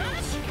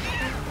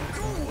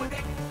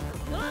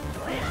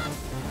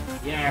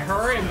 Yeah,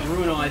 her and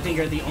Bruno, I think,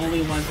 are the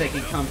only ones that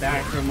can come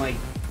back from, like,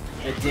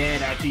 the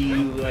dead after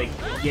you, like,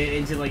 get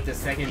into, like, the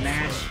second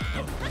match.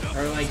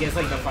 Or, like, I guess,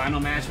 like, the final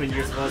match when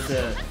you're supposed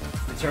to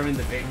determine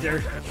the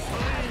victor.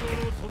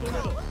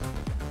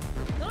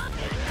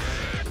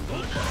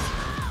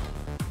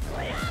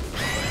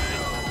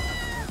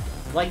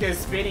 Like the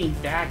spinning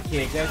back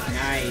kick, that's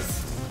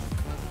nice.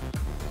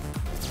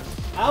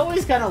 I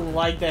always kind of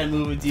like that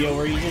move with Dio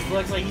where he just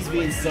looks like he's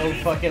being so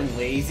fucking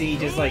lazy,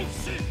 just like,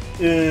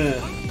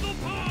 ugh.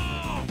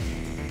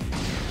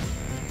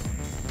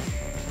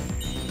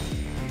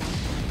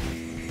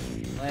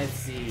 Let's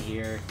see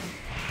here.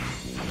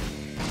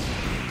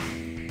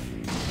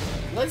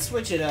 Let's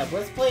switch it up.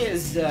 Let's play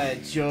as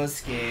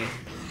Josuke.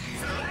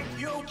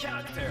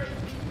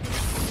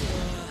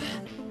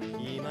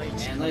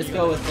 And let's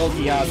go with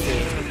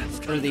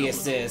Okiyasu for the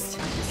assist.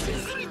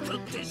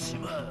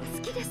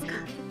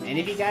 And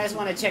if you guys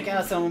want to check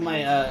out some of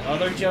my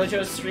other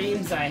JoJo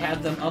streams, I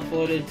have them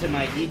uploaded to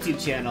my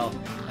YouTube channel,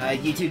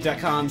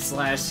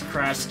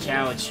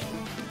 youtube.com/crashcouch.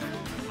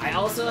 I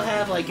also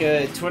have like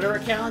a Twitter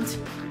account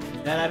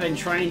that I've been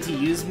trying to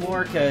use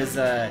more because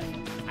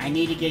I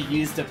need to get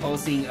used to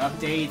posting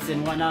updates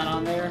and whatnot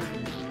on there.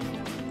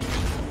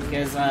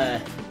 Because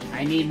I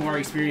need more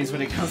experience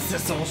when it comes to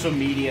social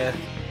media.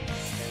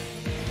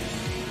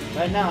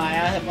 But no, I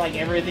have like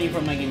everything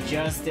from like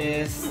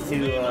Injustice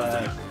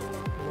to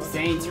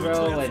Saints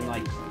Row and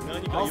like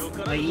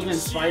even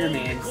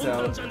Spider-Man,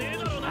 so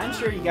I'm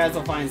sure you guys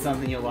will find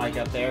something you'll like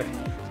up there.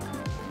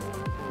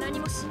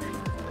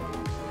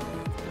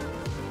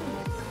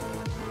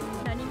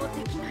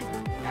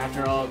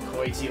 After all,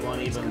 Koichi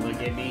won't even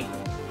look at me.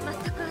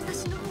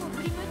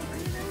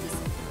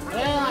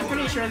 Well, I'm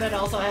pretty sure that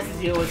also has to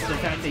deal with the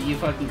fact that you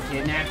fucking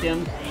kidnapped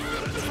him.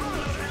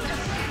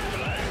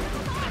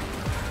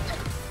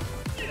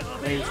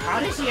 Wait, how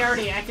did she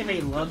already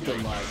activate Love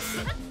Deluxe?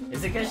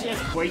 Is it because she has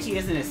Koichi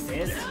as an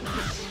assist?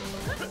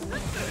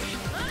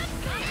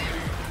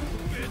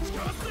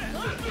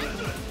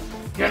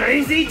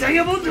 Crazy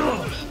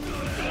Diamondo!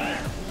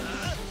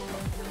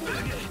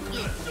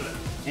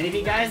 And if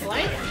you guys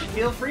like,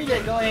 feel free to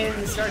go ahead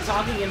and start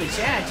talking in the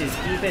chat. Just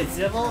keep it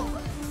civil.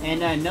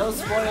 And no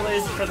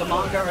spoilers for the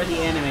manga or the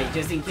anime,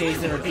 just in case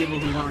there are people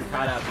who aren't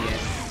caught up yet.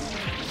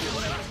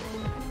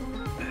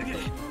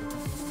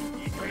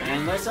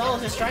 And let's all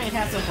just try and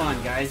have some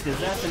fun, guys, because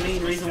that's the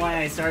main reason why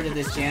I started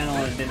this channel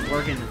and been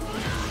working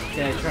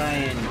to try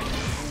and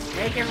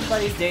make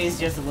everybody's days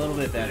just a little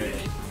bit better.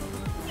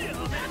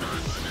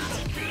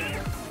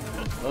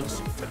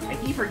 Oops. I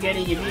keep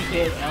forgetting if you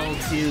hit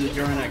L2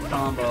 during a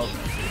combo,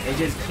 it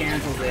just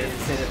cancels it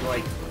instead of,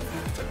 like,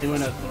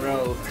 doing a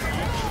throw.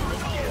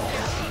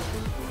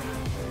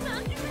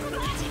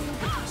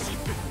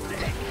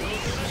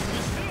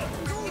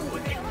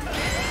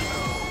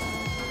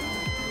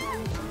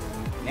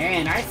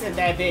 Man, I sent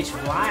that bitch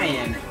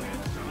flying.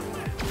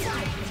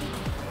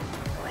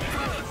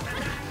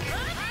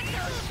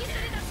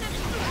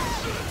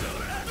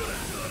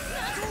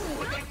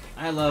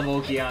 I love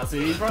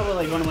Okiasu. He's probably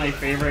like one of my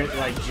favorite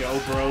like Joe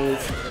Bros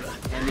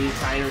in the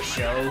entire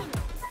show.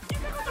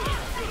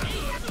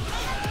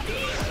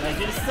 Like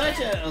he's such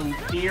a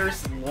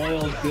fierce,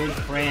 loyal, good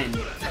friend,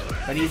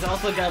 but he's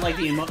also got like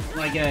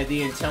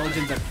the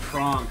intelligence of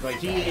Kronk. Like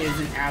he is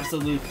an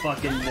absolute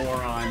fucking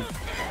moron,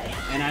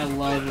 and I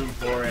love him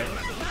for it.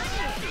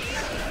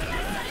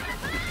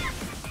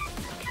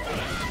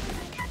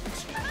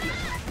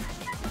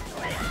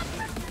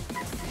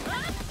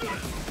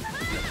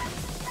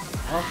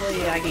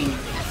 Hopefully I can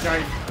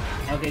start...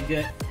 Okay,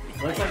 good.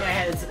 Looks like I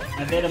had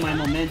a bit of my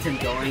momentum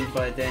going,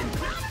 but then...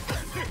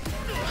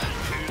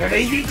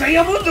 Crazy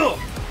Diamondo!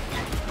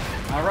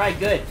 Alright,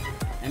 good.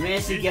 I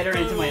managed to get her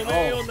into my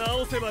ult.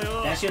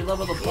 That should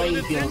level the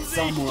playing field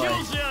somewhat.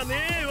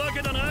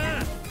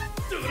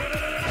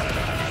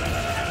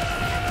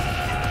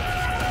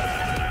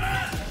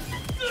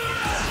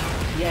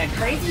 Yeah,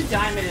 Crazy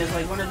Diamond is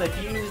like one of the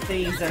few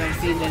things that I've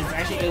seen that is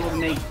actually able to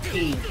make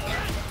pink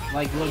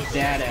like look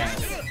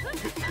badass.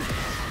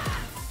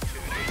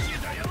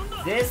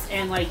 This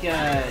and like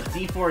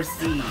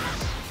D4C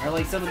are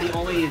like some of the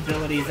only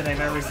abilities that I've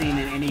ever seen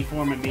in any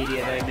form of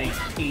media that makes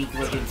pink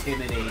look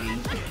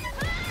intimidating.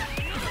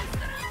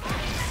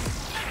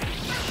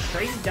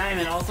 Crazy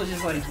Diamond also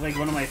just like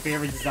one of my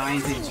favorite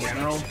designs in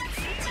general.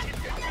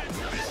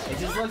 It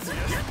just looks,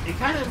 it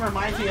kind of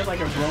reminds me of like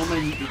a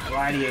Roman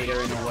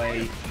gladiator in a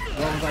way.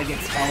 Where with like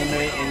its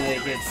helmet and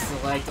like its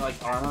select like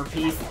armor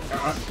piece.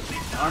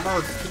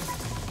 Armor.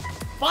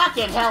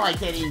 Fucking hell, I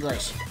can't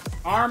English.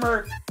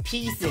 Armor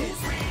pieces.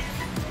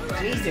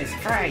 Jesus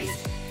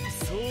Christ.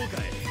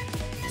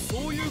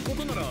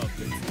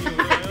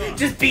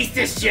 Just beat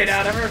this shit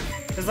out of her.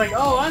 It's like,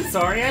 oh, I'm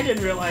sorry, I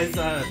didn't realize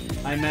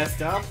I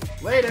messed up.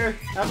 Later,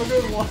 have a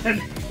good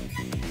one.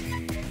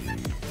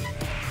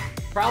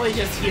 Probably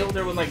just healed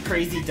her with like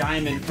Crazy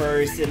Diamond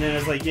first, and then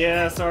it's like,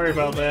 yeah, sorry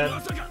about that.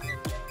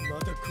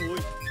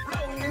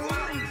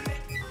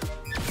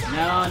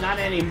 No, not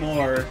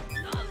anymore.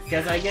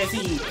 Because I guess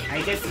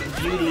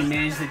Beauty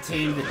managed to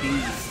tame the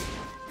beast.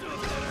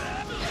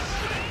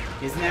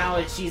 Because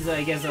now she's,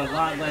 I guess, a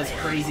lot less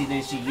crazy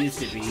than she used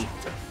to be.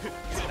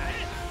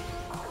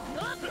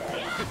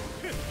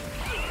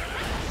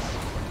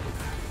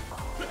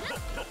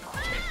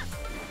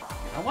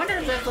 I wonder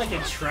if that's like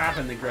a trap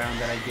in the ground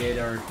that I did,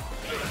 or...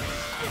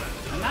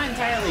 I'm not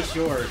entirely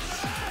sure.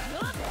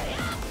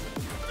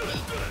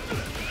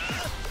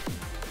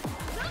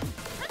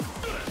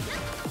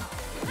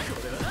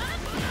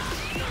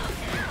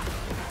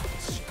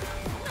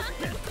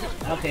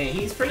 Okay,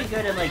 he's pretty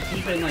good at like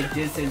keeping like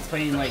distance,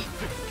 playing like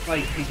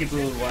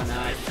peekaboo and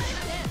whatnot.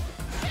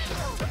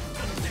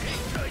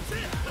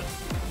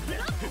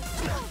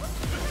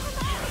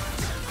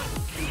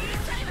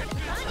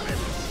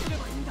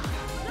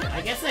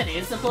 I guess that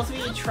is supposed to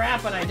be a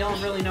trap, but I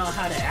don't really know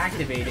how to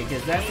activate it,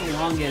 because that's the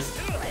longest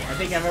I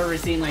think I've ever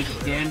seen like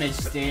damage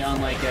stay on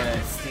like a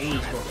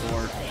stage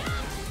before.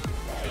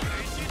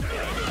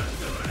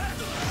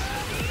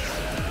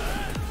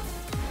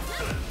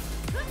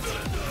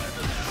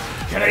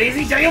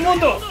 Crazy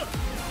Diamondo!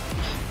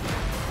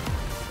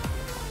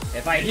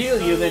 If I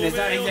heal you, then it's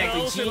not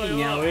exactly cheating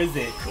now, is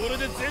it?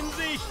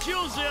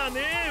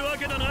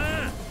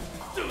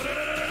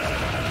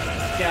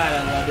 God,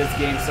 I love this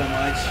game so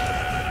much.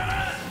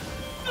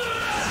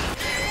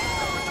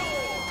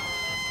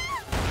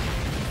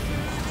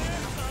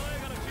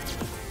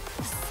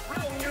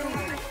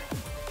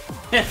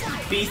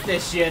 Beats the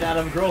shit out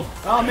of Girl.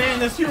 Oh man,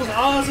 this feels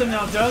awesome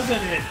now, doesn't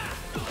it?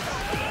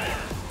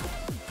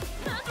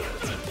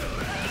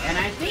 And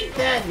I think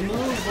that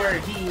move where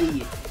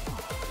he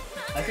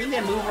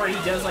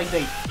does like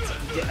the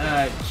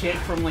kick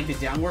from like the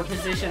downward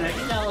position, I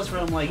think that was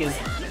from like his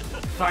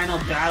final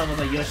battle with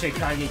like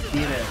Yoshikage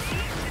Kira.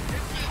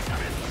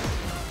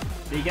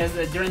 Because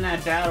during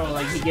that battle,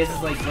 like he gets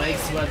his like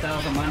legs swept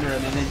out from under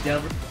him and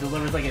then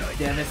delivers like a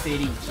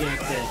devastating kick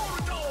to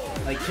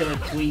like Killer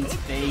Queen's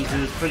face. It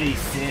was pretty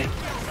sick.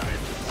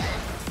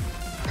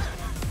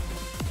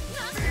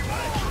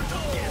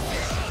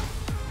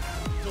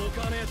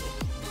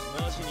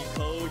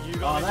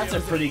 Oh, that's a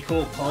pretty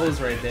cool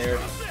pose right there.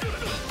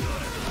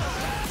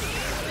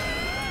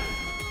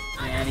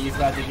 And he's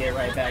about to get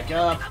right back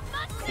up,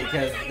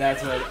 because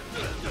that's what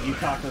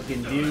Yukako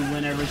can do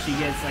whenever she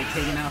gets like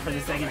taken out for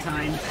the second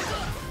time.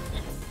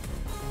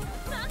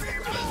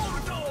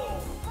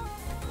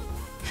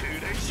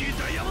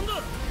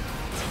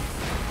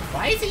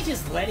 Why is he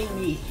just letting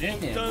me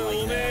hit him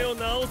like that?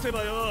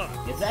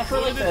 Is that for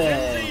like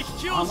the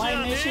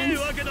online missions?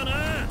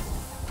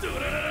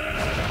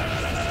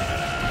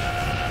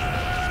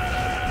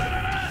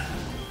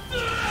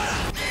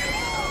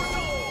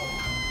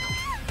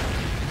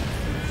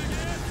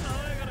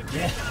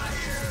 Yeah.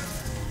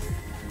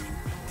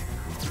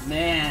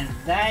 Man,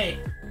 that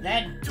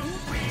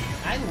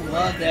I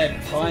love that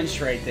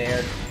punch right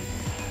there.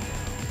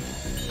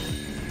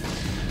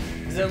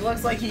 Cause it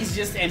looks like he's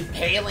just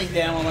impaling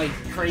them on like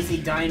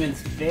Crazy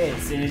Diamond's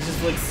fists, and it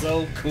just looks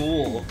so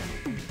cool.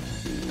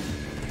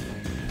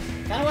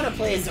 I want to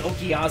play as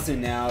Okuyasu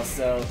now,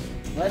 so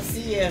let's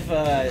see if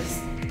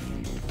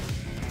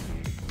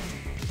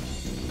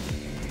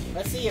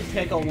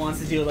Pickle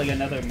wants to do like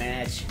another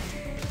match.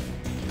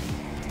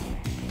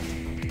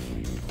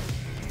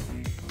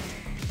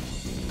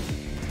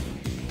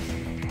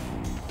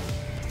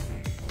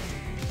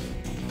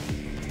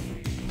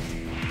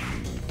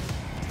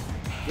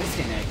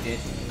 Disconnected.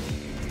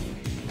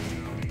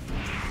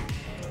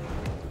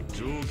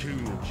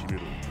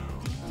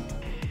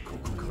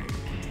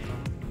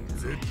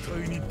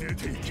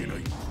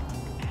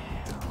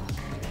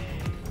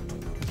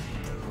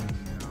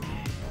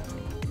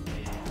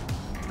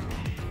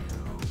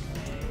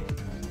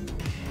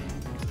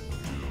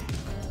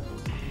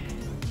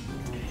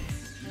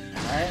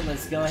 Alright,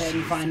 let's go ahead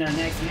and find our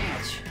next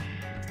match.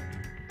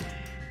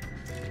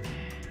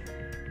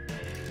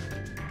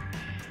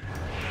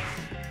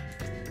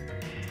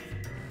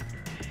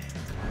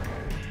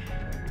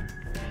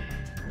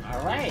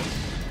 Alright.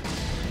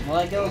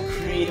 Lego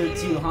Creator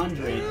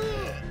 200.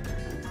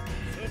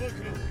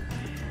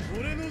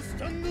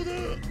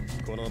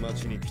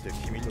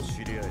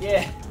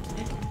 Yeah.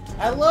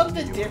 I love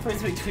the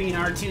difference between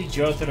our two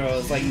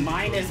Jotaros. Like,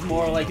 mine is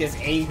more like this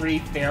angry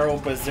feral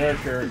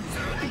berserker.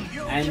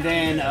 And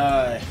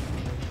then,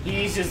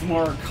 he's just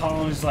more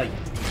calm, just like,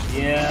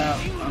 yeah,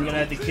 I'm gonna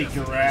have to kick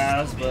your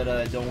ass, but,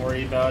 don't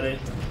worry about it.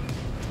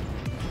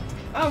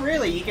 Oh,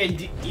 really? You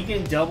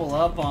can double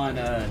up on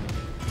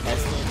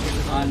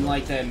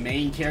like the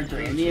main character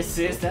and the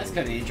assist. That's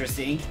kind of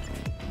interesting.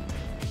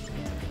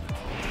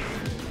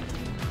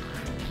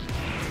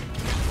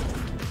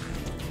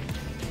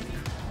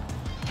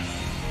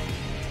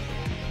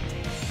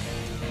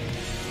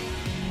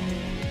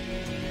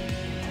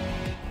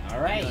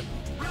 All right,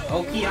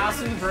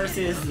 Okuyasu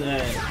versus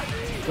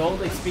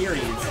Gold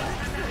Experience.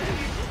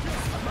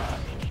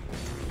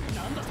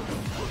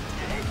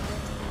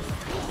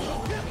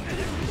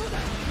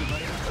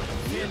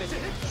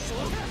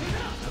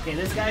 Okay,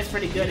 this guy's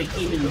pretty good at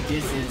keeping the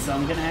distance, so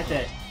I'm gonna have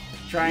to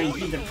try and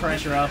keep the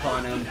pressure up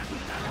on him.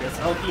 Because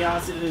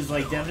Okuyasu is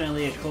like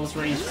definitely a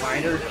close-range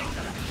fighter.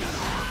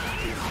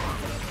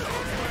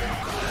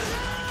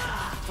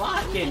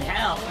 Fucking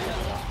hell!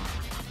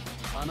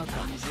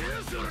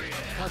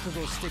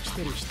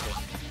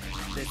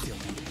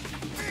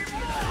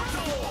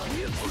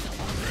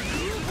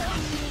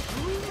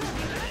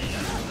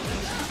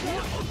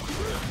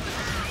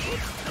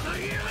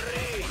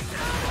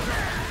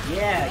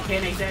 Yeah,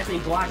 can't exactly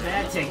block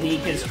that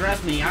technique, because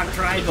trust me, I've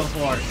tried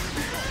before.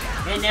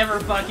 It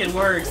never fucking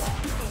works.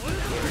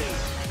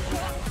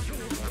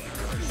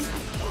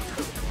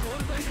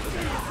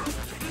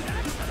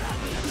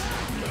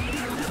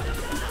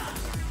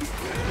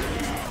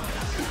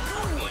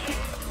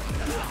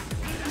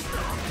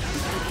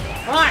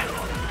 Fuck!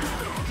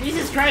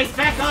 Jesus Christ,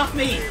 back off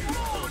me!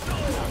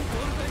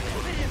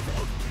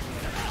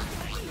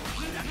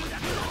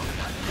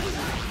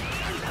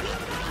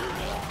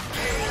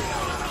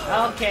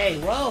 Okay,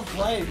 well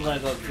played,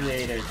 Lego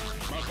Creator.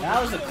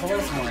 That was a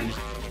close one.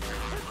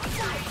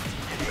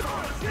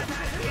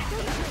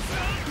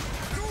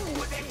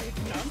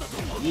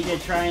 need to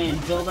try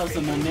and build up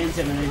some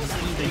momentum and then just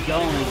keep it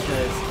going,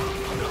 because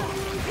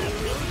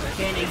I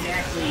can't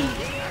exactly...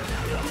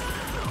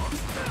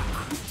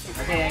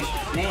 Okay,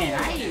 man,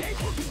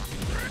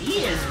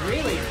 he is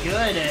really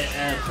good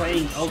at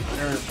playing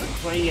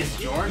as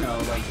Giorno,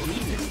 like,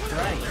 Jesus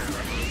Christ.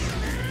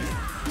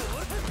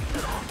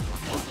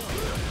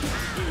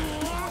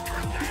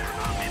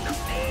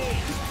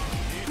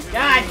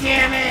 God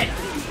damn it!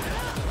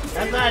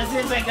 I thought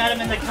since I got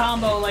him in the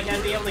combo, like,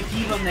 I'd be able to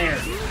keep him there.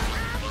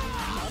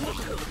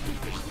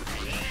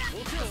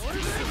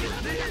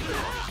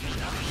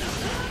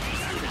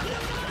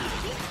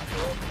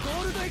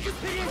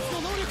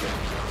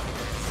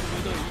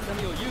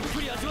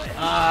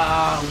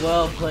 Ah,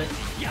 well played.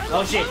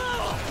 Oh shit.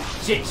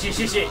 Shit.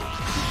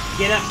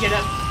 Get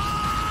up.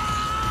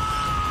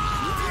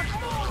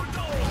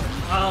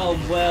 Oh,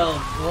 well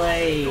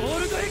played.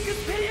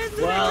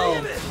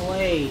 Well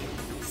played.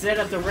 Set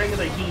up the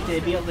regular heat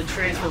to be able to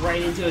transfer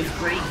right into his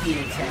great heat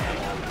attack.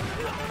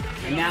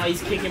 And now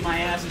he's kicking my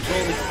ass with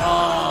golden.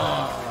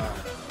 Oh.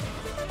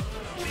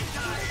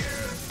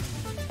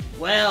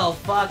 Well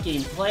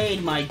fucking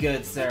played, my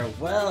good sir.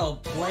 Well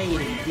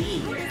played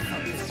indeed.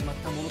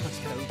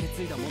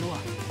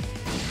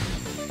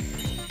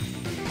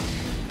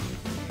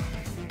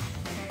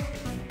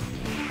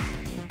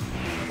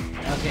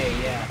 Okay,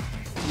 yeah.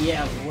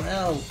 Yeah,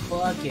 well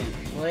fucking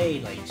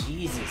played, like,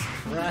 Jesus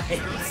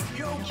Christ.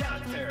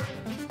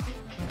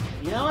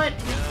 You know what?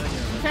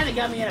 You kinda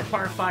got me in a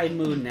part 5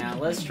 mood now.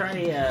 Let's try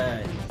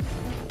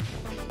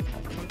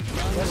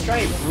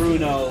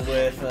Bruno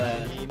with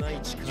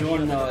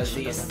Giorno as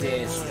the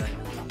assist.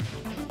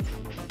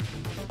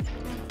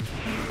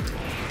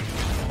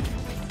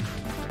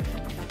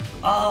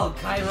 Oh,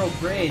 Cairo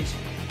Bridge.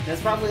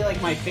 That's probably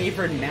like my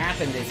favorite map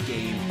in this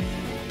game.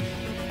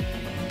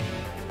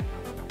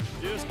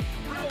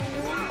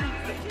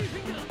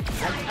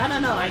 I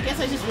don't know, I guess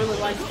I just really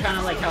like kind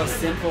of like how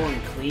simple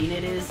and clean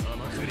it is.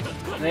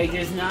 Like,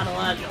 there's not a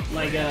lot,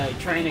 like,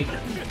 trying to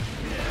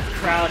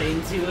crowd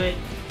into it.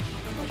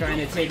 Trying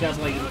to take up,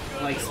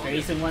 like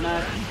space and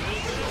whatnot.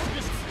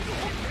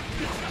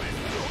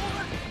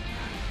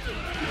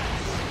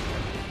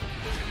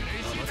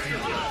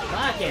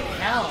 Fucking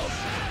hell.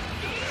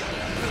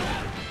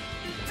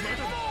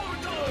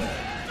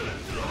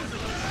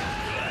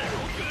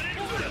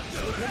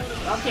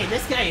 Okay,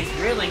 this guy is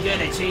really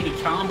good at chaining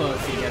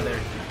combos together.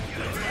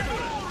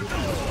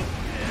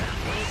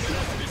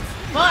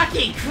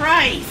 Fucking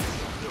Christ!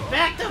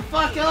 Back the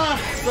fuck up,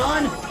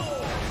 son!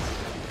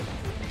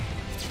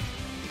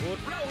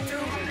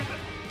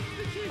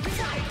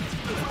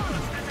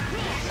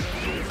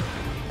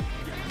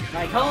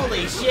 Like,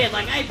 holy shit,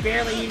 like, I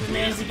barely even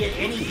managed to get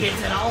any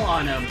hits at all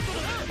on him.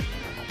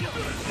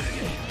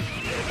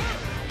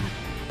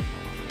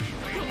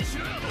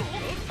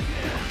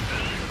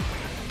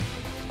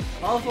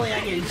 Hopefully I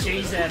can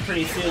change that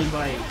pretty soon,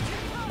 but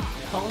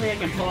hopefully I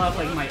can pull off,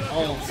 like, my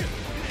ult.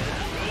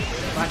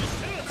 Fuck.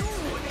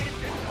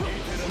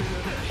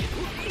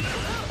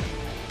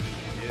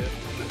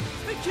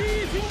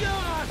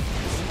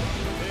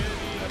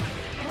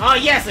 Oh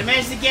yes, I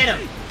managed to get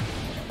him!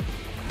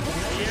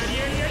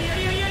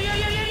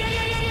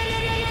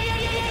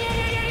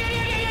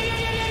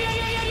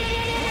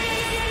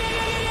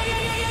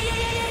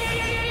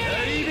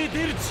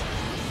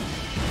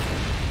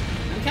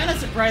 I'm kind of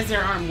surprised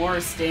there aren't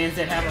more stands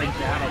that have, like,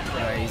 battle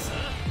cries.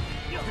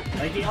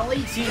 Like, the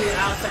only two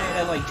outside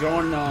of, like,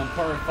 Giorno and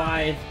Part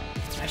 5...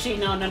 Actually,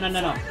 no.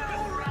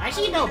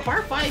 Actually, no,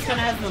 Part 5 kind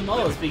of has the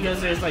most, because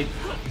there's, like,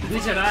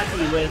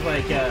 Gujarati with,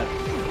 like,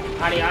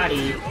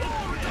 Ari,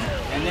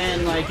 and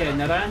then, like,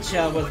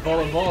 Narancia with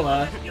Vola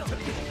Vola,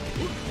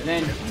 and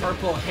then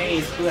Purple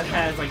Haze, who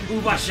has, like,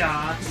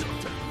 Ubasha,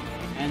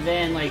 and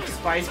then, like,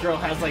 Spice Girl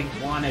has, like,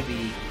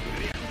 Wannabe.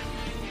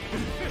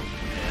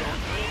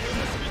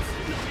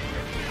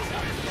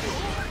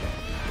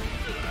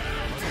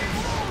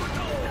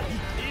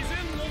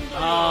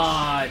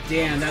 Ah, oh,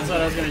 damn, that's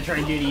what I was gonna try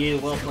and do to you.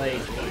 Well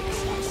played.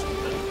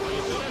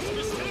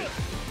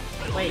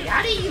 Wait,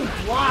 how do you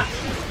block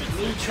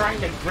me trying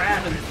to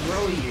grab and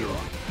throw you?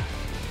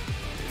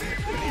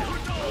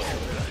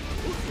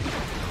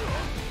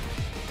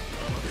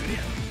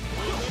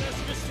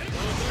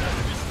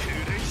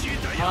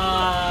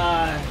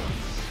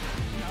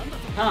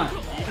 Huh.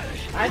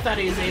 I thought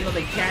he was able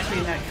to catch me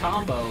in that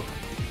combo.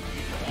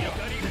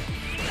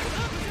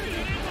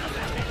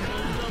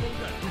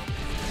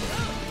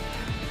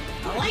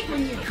 I like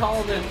when you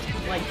call them,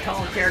 like,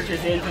 call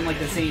characters in from, like,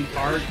 the same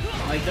part.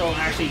 Like, they'll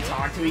actually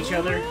talk to each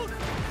other.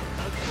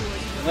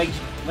 Like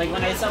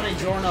when I summoned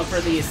Giorno for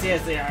the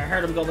assist, I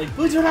heard him go, like,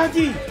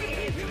 Gujarati!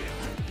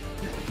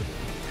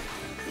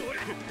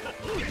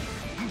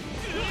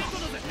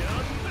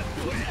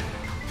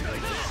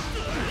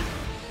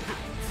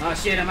 Oh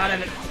shit, I'm out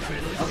of it.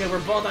 Okay, we're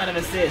both out of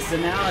assists, so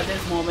now at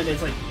this moment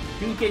it's like,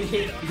 who can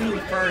hit who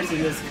first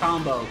in this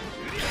combo?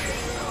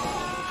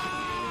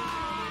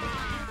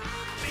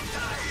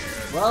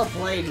 Well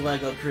played,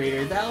 LEGO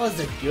creator. That was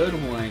a good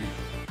one.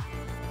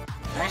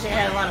 Actually,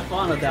 I had a lot of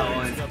fun with that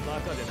one.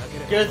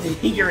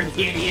 Just, you're an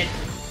idiot.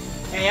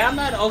 Hey, I'm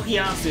not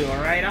Okuyasu,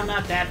 alright? I'm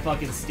not that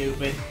fucking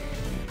stupid.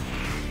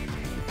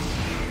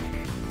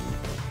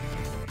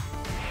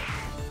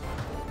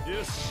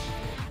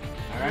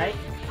 Alright.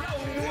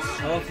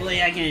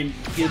 Hopefully I can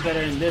do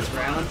better in this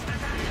round.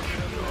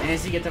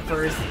 Managed to get the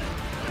first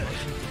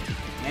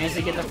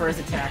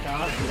attack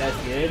off, so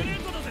that's good.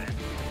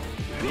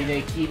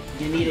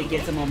 You need to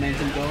get some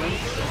momentum going.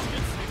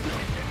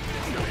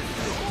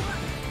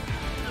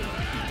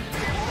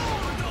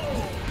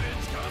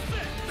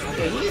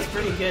 Okay, he's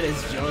pretty good as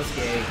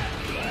Josuke.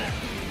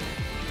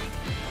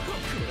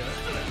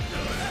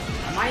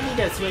 I might need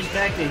to switch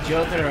back to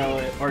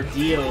Jotaro or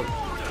Dio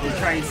to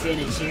try and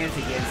stand a chance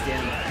against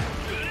him.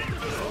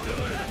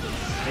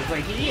 It's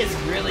like, he is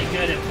really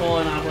good at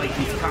pulling off like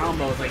these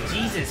combos, like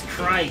Jesus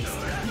Christ.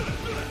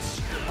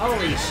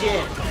 Holy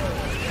shit.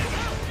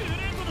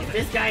 If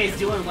this guy is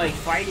doing like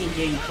fighting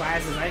game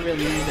classes, I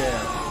really need to...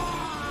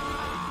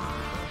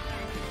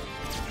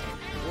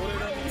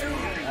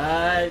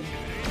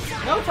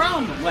 no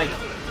problem. Like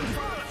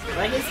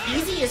it's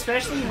easy,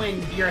 especially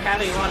when you're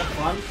having a lot of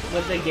fun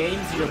with the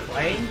games you're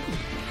playing.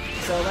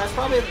 So that's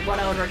probably what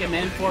I would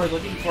recommend for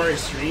looking for a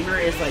streamer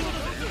is like,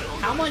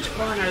 how much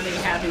fun are they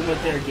having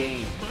with their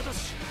game?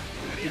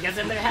 Because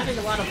if they're having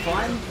a lot of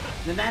fun,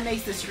 then that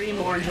makes the stream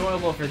more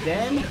enjoyable for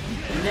them,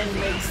 and then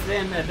makes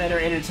them a better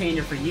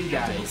entertainer for you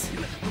guys.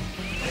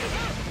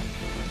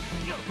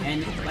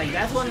 And like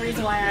that's one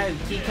reason why I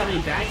keep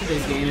coming back to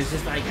this game, is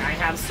just like I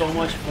have so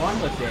much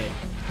fun with it.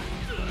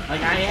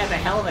 Like, I have a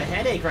hell of a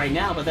headache right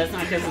now, but that's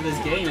not because of this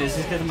game, it's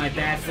just because of my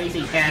bad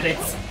sleeping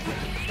habits.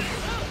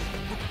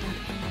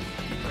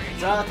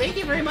 So, thank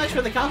you very much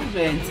for the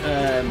compliment,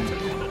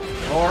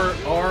 or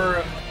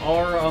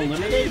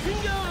Unlimited?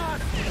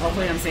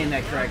 Hopefully I'm saying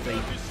that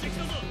correctly.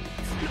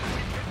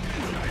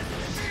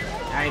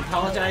 I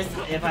apologize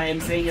if I am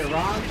saying it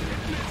wrong.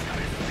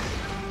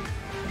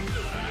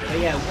 But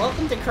yeah,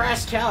 welcome to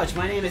Crash Couch.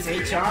 My name is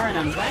HR, and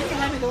I'm glad you're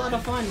having a lot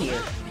of fun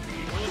here.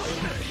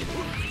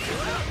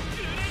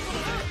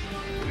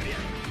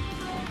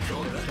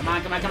 Come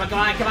on, come on, come on, come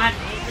on, come on!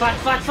 Fuck,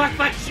 fuck, fuck,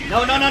 fuck!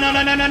 No, no, no, no,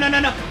 no, no, no, no, no,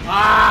 no!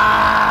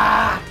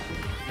 Ah!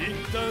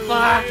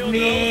 Fuck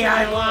me!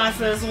 I lost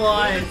this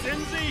one!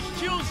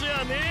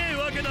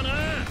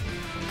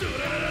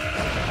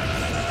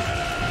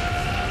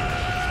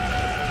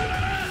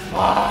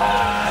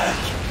 Fuck!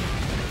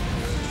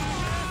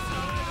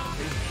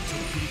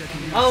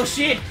 Oh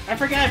shit! I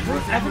forgot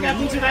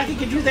Mitsubaki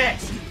can do that!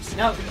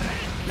 No!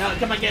 No,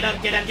 come on, get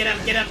up, get up, get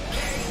up, get up!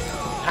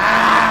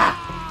 Ah!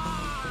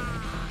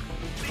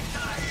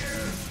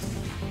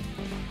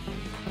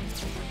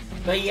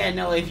 But yeah,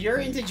 no, if you're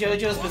into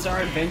JoJo's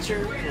Bizarre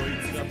Adventure,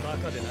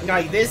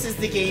 like, this is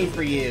the game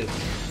for you.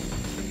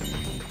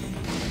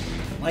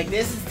 Like,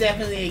 this is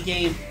definitely a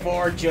game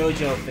for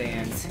JoJo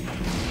fans.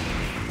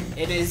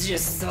 It is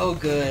just so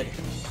good.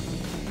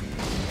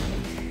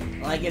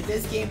 Like, if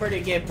this game were to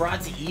get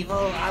brought to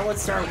Evo, I would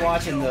start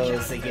watching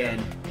those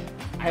again.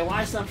 I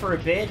watched them for a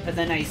bit, but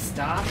then I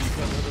stopped.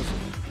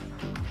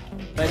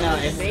 But no,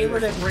 if they were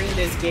to bring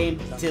this game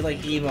to, like,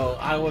 Evo,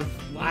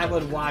 I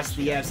would watch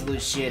the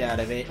absolute shit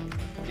out of it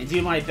and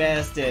do my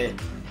best to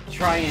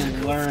try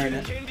and learn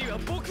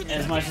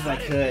as much as I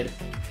could.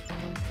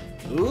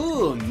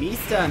 Ooh,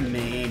 Mista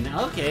main.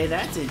 Okay,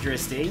 that's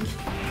interesting.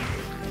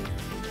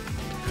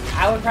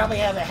 I would probably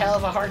have a hell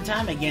of a hard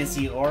time against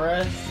you,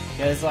 Aura,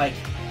 because, like,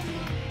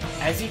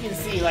 as you can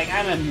see, like,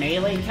 I'm a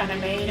melee kind of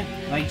main,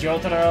 like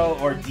Jotaro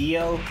or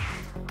Dio,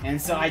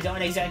 and so I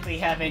don't exactly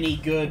have any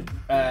good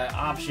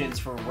options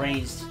for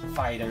ranged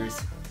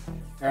fighters.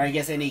 Or I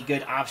guess any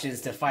good options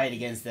to fight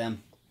against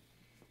them.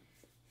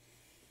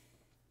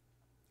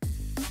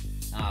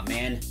 Aw,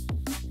 man.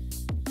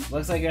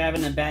 Looks like you're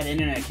having a bad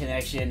internet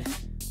connection.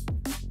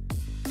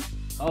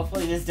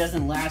 Hopefully this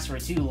doesn't last for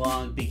too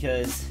long,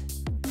 because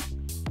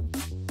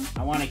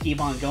I want to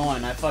keep on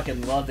going. I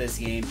fucking love this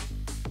game.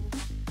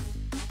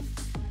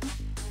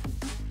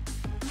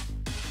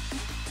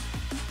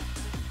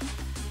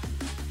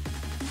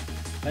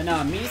 But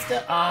no,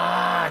 Mista...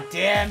 Ah,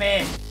 damn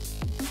it!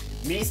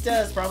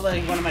 Mista is probably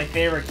like one of my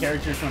favorite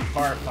characters from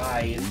Part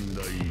 5.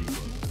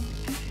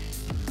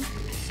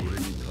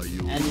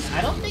 And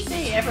I don't think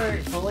they ever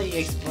fully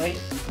explain...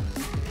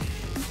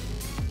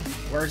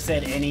 Works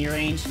at any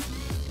range.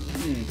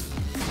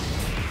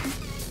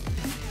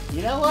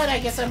 You know what? I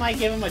guess I might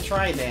give him a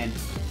try then.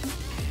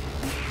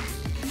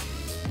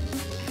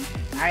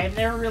 I've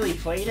never really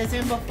played as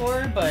him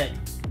before, but...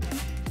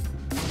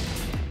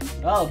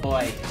 Oh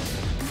boy.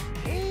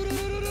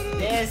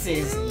 This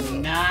is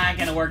not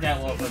gonna work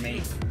out well for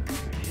me.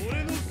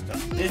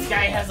 This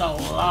guy has a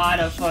lot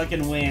of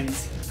fucking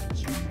wins.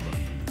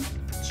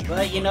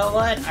 But you know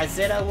what? I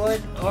said I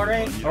would,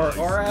 Aura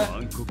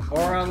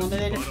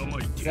Limited.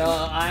 So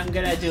I'm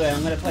gonna do it.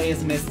 I'm gonna play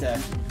as Mista.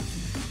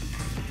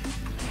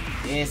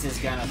 This is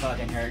gonna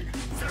fucking hurt.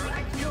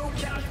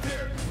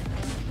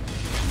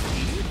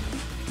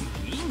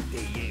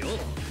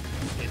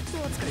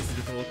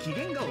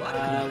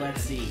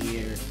 Let's see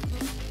here.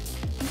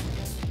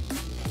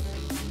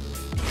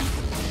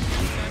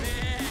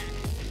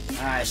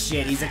 Ah,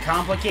 shit, he's a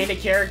complicated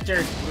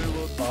character.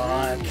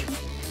 Fuck.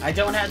 I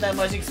don't have that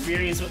much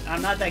experience.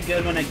 I'm not that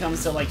good when it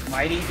comes to, like,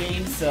 fighting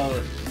games,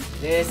 so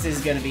this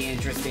is gonna be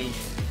interesting.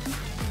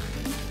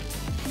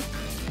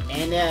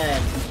 And,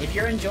 if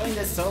you're enjoying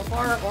this so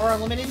far, or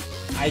Unlimited,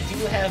 I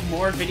do have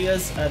more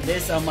videos of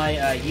this on my,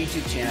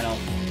 YouTube channel.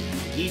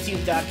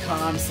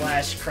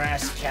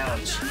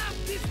 youtube.com/crashcouch.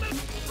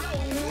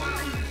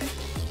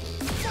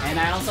 And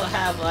I also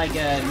have, like,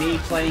 me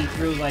playing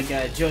through, like,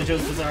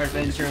 JoJo's Bizarre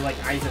Adventure, like,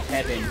 Eyes of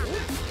Heaven.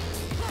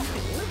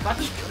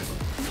 Fuck it.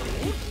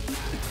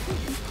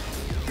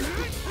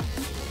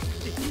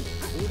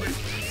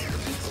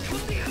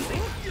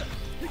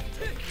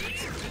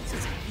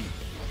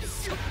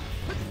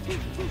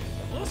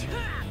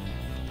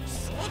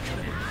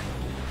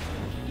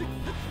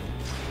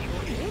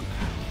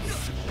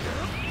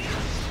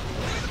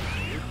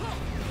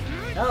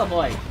 Oh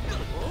boy.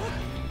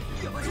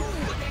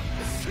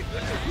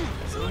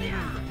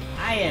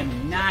 I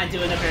am not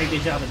doing a very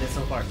good job of this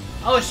so far.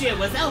 Oh shit,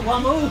 was that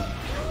one move?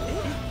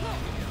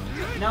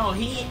 No,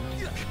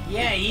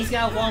 yeah, he's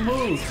got one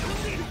move.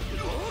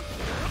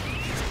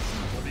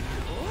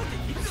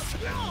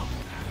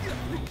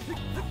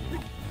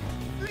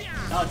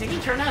 Oh, did he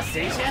turn out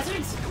stage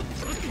hazards?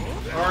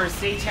 Or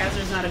stage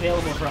hazards not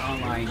available for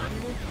online?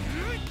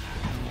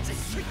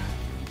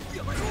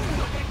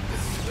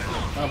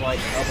 Oh boy,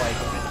 oh boy.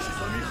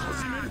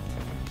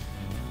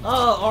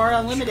 Oh, or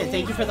Unlimited,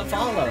 thank you for the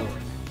follow.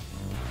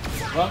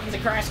 Welcome to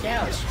Crash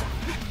Couch.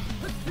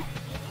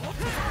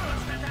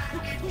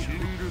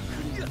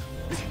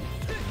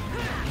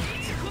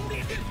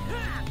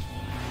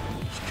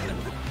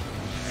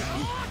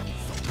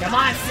 Come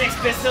on, Six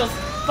Pistols!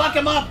 Fuck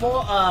him up,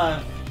 boy!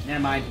 Never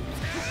mind.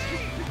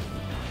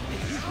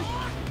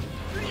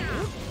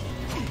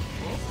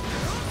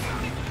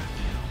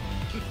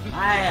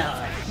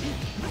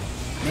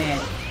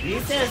 Man,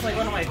 Lisa is like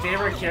one of my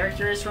favorite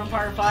characters from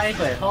Part 5,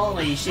 but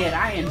holy shit,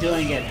 I am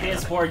doing a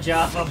piss poor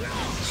job of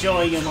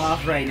showing him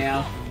off right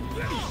now.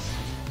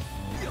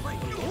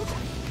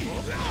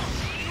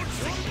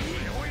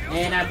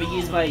 And I've been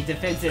using my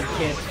defensive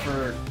kit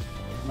for,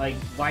 like,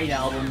 White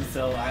Album,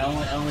 so I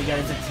only got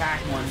his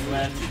attack ones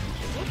left.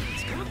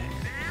 Come on.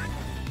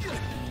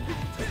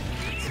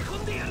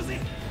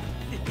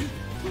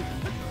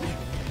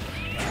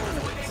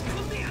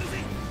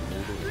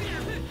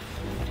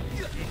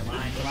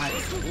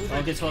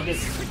 Focus, focus.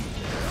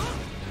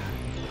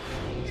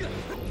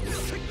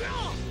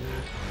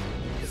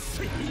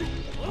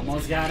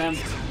 Almost got him.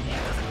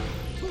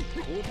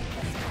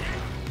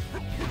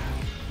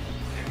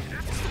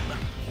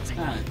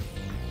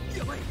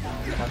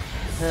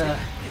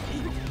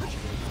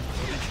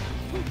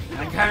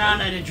 I'm kinda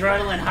on an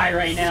adrenaline high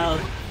right now.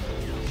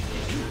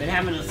 Been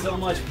having so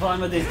much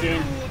fun with this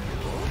game.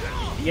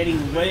 I'm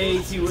getting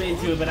way too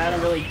into it, but I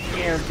don't really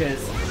care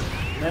because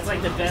that's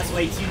like the best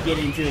way to get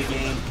into a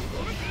game.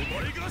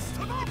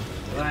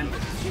 Come on.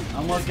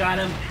 Almost got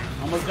him.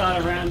 Almost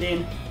got a round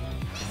in.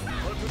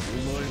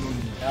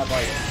 Oh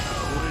boy.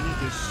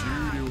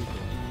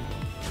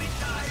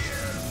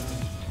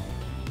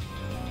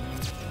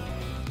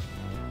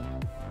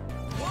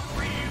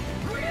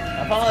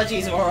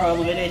 Apologies, Aura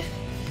Limited.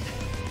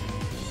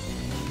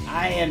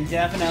 I am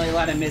definitely a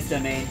lot of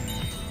misdomain.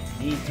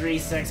 Need 3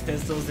 Sex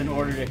Pistols in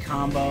order to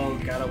combo.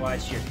 Gotta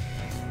watch your...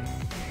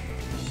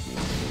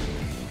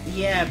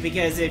 Yeah,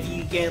 because if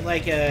you get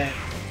like a...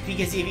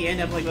 Because if you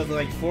end up like with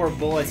like 4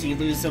 bullets, you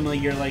lose some of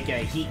your like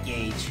heat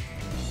gauge.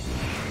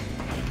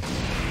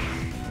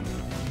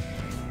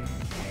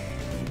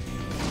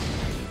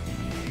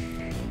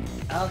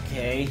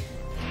 Okay.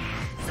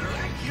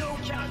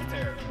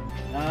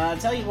 I'll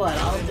tell you what,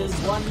 I'll do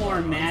one more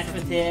match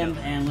with him,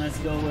 and let's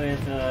go with,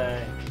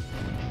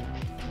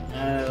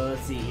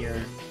 let's see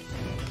here.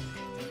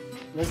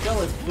 Let's go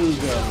with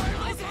Fugo.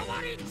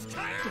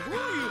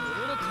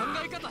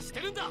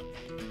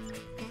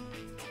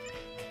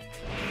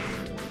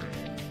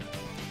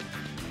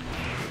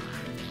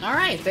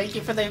 Alright, thank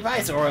you for the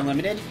advice, Aura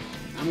Limited.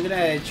 I'm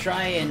gonna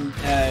try and,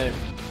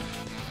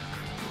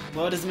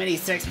 load as many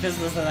Sex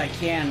Pistols as I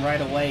can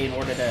right away in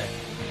order to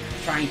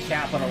try and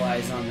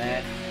capitalize on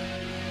that.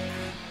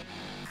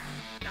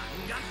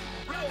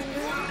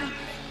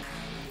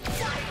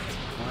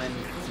 1,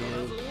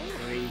 2,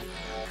 3.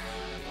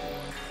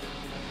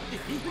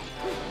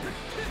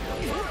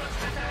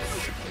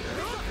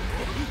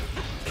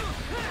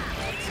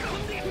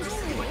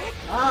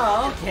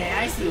 Oh, okay,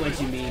 I see what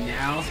you mean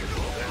now.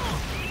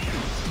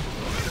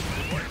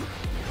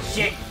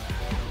 Shit.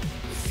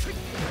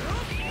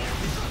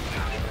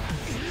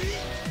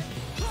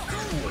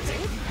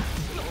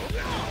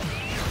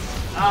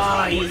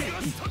 Oh,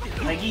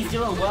 he's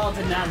doing well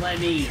to not let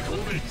me...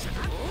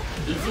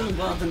 He's doing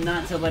well to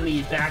not to let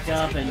me back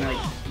up and, like,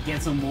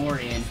 get some more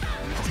in.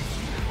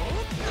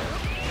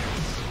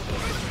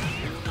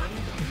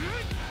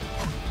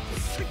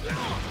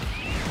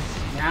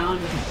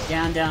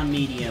 Down,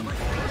 medium.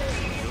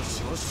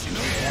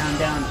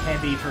 Down,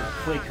 heavy for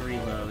quick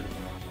reload.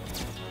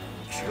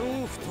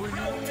 Come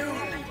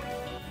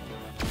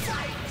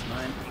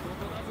on.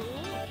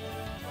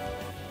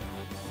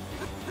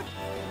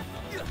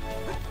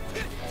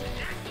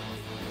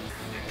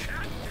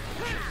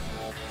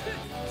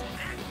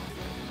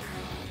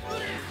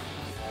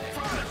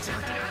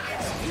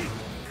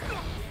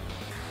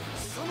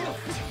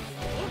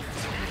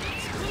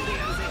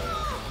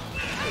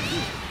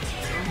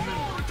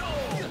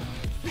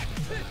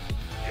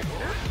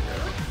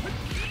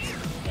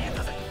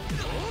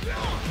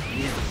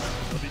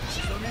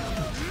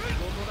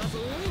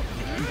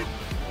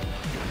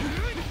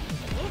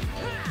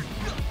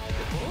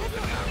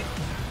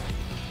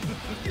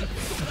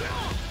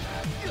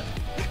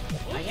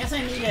 I guess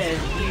I need to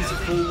use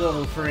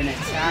Fugo for an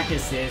attack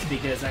assist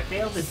because I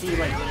failed to see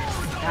like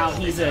how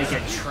he's like a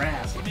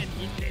trap.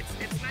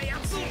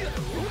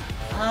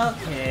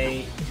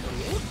 Okay.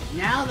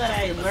 Now that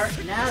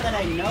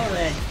I know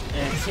that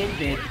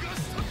tidbit,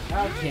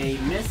 okay,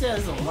 Mista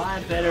is a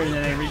lot better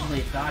than I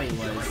originally thought he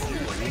was.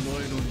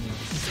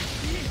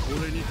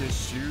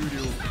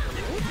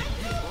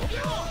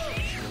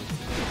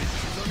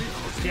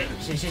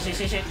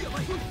 Shit.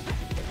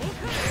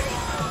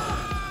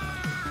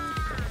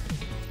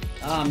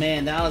 Oh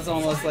man, that was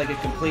almost like a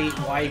complete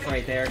wipe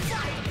right there.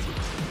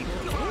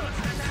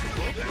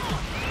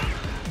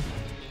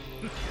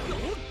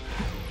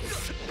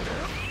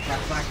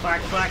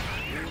 Fuck.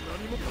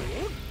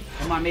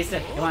 Come on,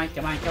 Mista. Come on.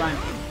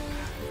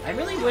 I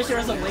really wish there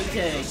was a way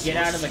to get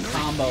out of the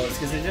combos,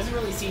 because it doesn't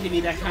really seem to be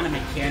that kind of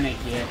mechanic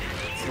yet.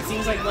 It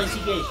seems like once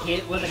you get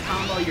hit with a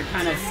combo, you're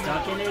kind of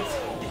stuck in it.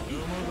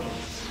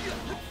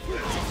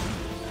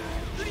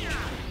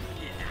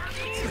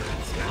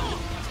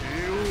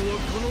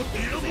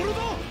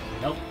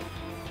 Nope.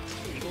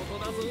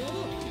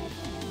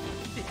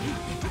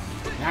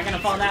 Not gonna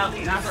fall now.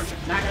 Not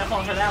gonna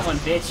fall for that one,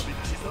 bitch.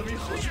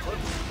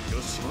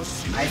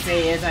 I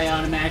say as I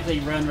automatically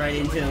run right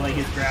into like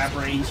his grab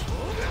range.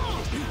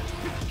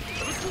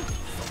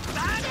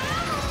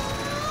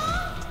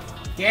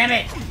 Damn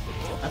it!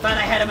 I thought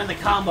I had him in the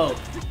combo.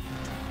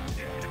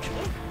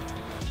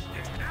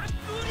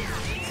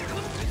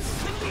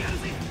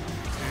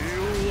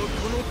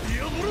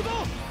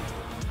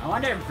 I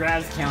wonder if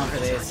grabs count for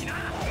this.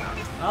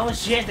 Oh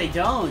shit, they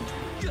don't!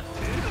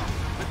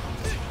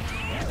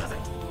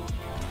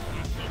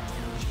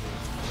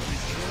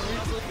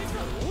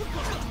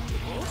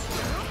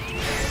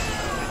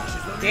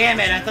 Damn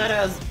it, I thought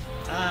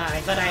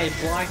I had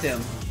blocked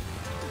him.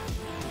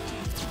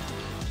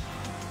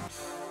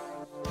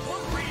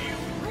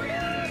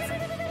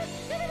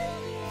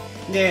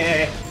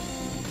 Yeah.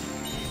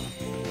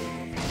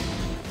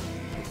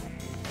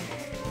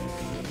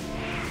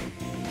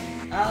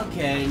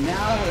 Okay,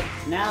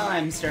 now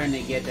I'm starting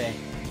to get that.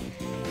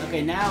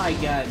 Okay, now I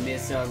got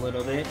Mista a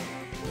little bit.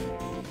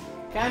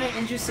 Kinda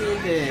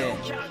interested to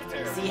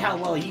see how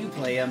well you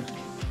play him.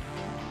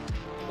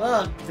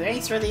 Well,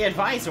 thanks for the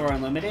advice, Or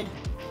Unlimited.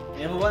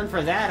 If it wasn't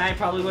for that, I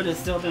probably would have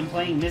still been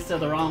playing Mista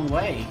the wrong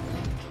way.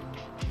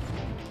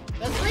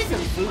 Let's play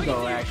some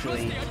Fugo,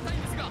 actually.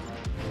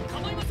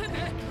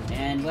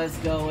 And let's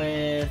go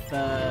with,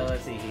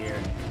 let's see here.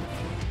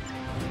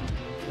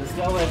 Let's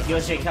go with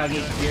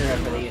Yoshikage Kira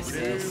for the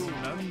assist.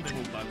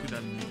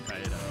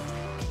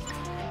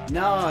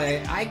 No,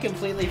 I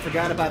completely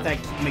forgot about that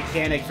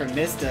mechanic from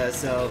Mista,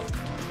 so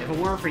if it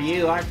weren't for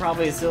you, I'd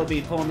probably still be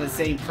pulling the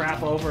same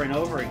crap over and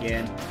over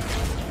again.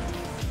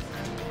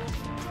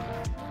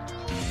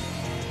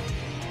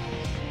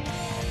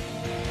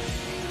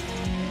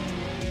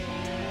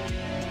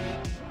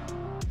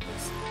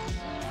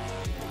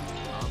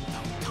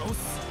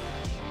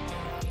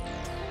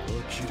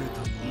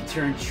 You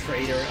turned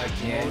traitor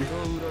again.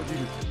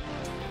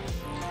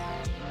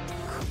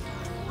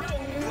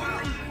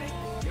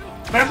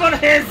 Purple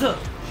hands up!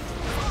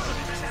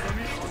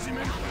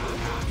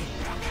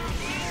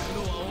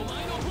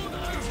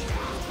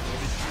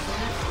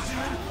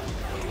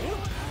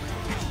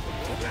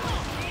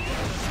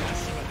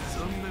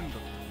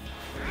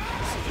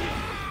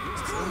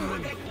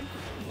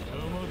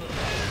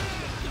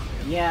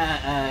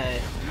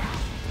 Yeah,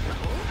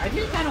 I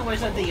do kind of wish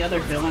that the other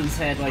villains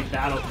had, like,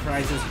 battle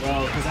cries as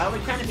well, because I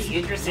would kind of be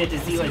interested to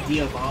see what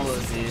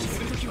Diabolos is.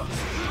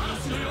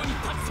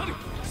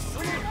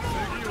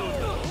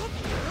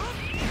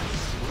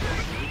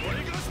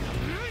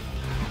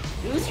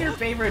 Who's your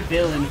favorite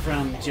villain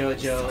from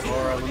JoJo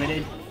or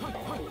Unlimited?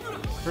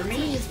 For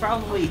me, it's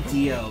probably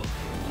Dio.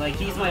 Like,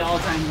 he's my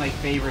all-time, like,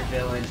 favorite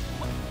villain.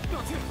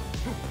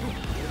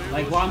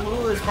 Like,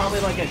 Wamu is probably,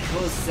 like, a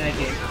close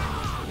second.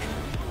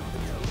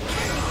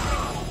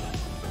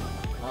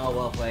 Oh,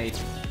 well played.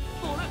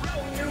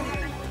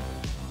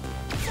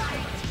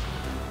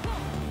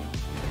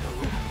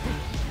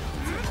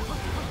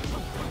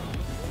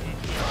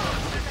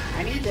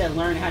 I need to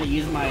learn how to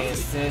use my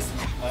assist,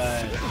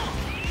 I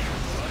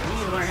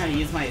need to learn how to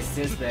use my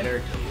assist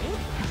better.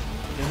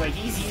 Because, like,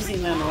 he's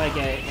using them, like,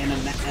 in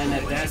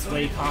the best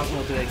way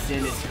possible to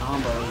extend his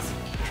combos.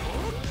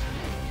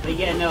 But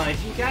yeah, no,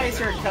 if you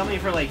guys are coming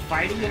for, like,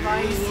 fighting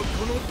advice,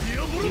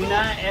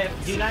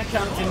 do not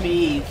come to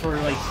me for,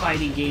 like,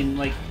 fighting game,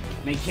 like,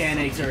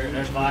 mechanics or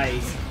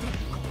advice.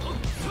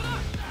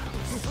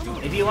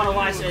 If you want to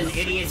watch an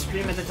idiot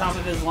scream at the top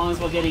of his lungs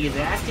while getting his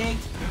ass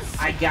kicked,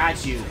 I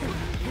got you.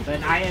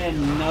 But I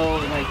am no,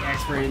 like,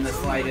 expert in the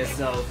slightest,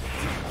 so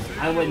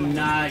I would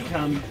not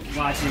come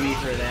watching me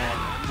for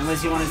that.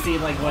 Unless you want to see,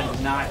 like,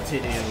 what not to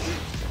do.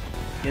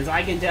 Because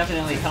I can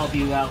definitely help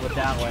you out with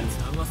that one.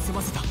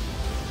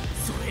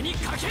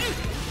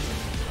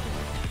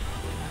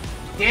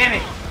 Damn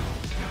it!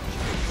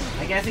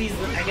 I guess he's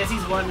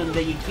one of them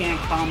that you can't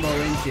combo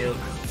into.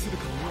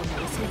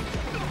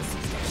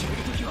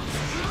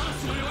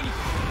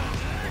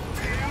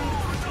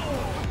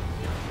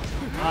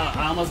 Oh,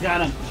 I almost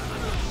got him.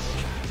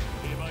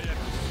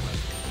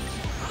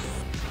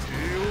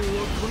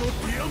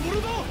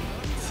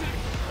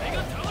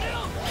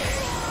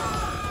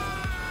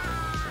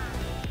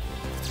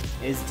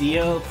 Is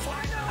Dio?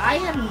 I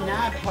am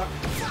not.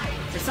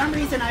 For some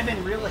reason, I've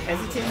been real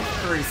hesitant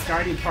for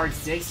starting part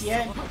 6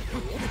 yet.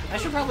 I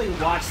should probably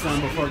watch some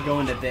before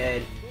going to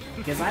bed,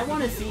 because I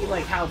want to see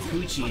like how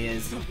Poochie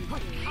is.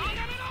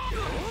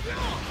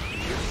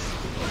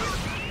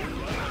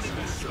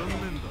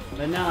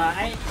 But no,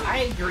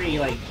 I agree.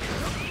 Like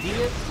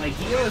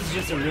Dio is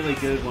just a really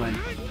good one.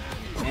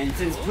 And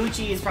since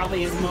Poochie is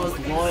probably his most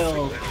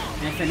loyal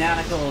and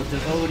fanatical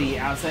devotee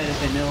outside of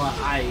Vanilla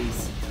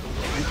Ice,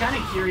 I'm kind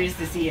of curious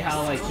to see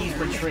how like he's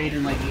portrayed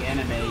in like the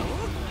anime.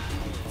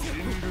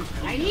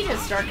 I need to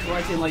start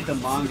collecting like the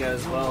manga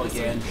as well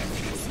again,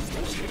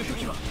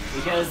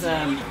 because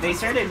they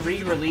started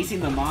re-releasing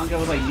the manga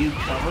with like new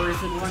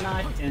covers and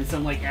whatnot, and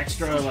some like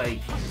extra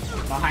like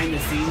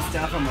behind-the-scenes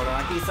stuff on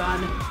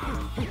Muraki-san.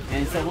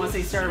 And so once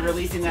they started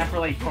releasing that for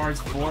like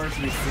parts 4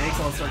 through 6,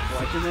 I'll start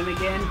collecting them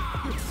again.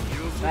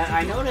 But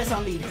I noticed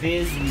on the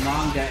Viz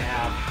manga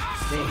app,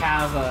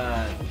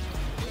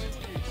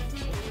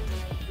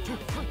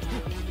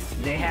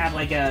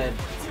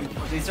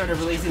 they started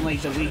releasing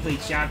like the weekly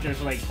chapters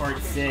for like part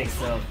 6,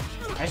 so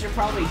I should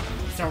probably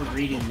start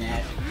reading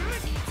that.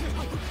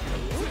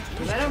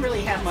 Because I don't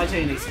really have much of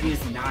an excuse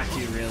not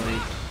to, really.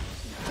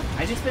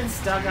 I just been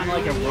stuck on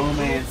like a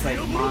romance like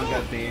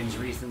manga binge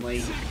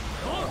recently.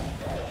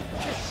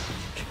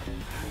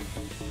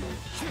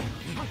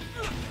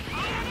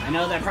 I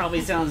know that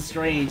probably sounds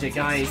strange, a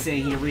guy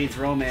saying he reads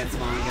romance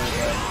manga,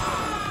 but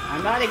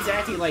I'm not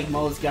exactly like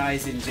most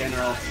guys in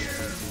general.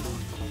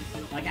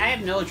 Like, I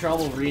have no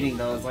trouble reading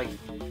those, like,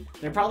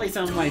 they're probably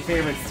some of my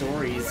favorite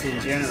stories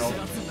in general.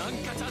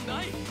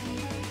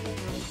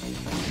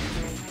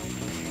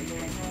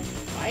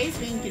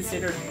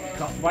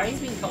 Why is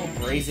being called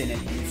brazen an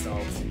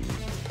insult?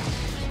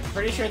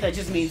 Pretty sure that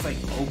just means, like,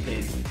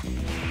 open.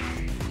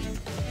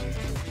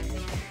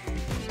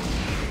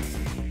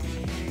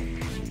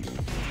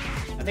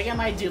 I think I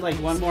might do, like,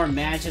 one more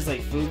match as,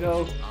 like,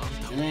 Fugo,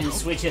 and then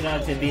switch it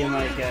up to being,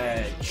 like,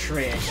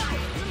 Trish.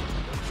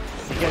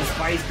 Because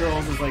Spice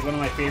Girls is like one of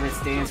my favorite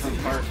stands from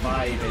part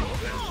 5,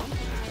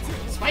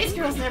 and Spice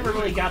Girls never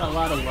really got a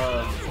lot of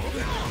love.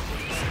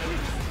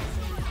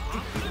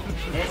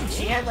 And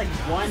she had like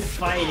one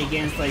fight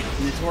against like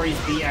Notorious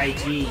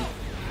B.I.G.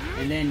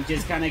 and then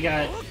just kind of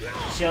got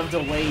shoved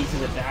away to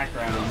the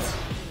background.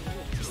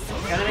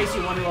 Kind of makes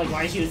you wonder like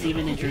why she was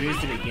even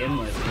introduced to begin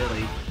with,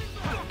 really.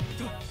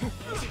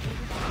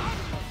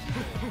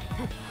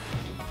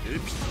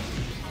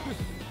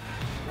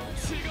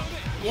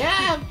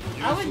 Yeah,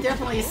 I would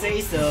definitely say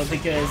so,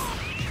 because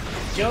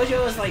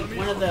JoJo is like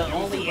one of the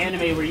only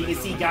anime where you can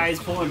see guys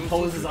pulling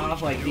poses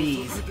off like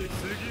these,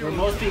 where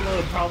most people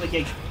would probably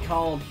get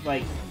called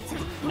like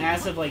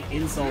massive like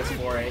insults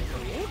for it,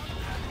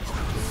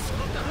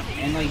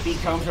 and like be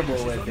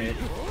comfortable with it.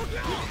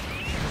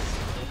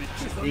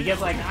 Because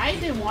like I've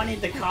been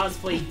wanting to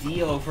cosplay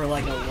Dio for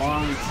like a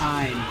long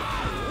time,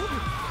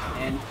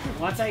 and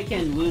once I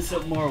can lose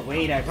up more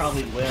weight, I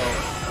probably will.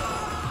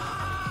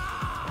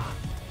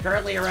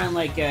 Currently around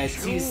like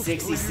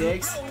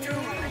 266,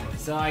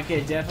 so I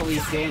could definitely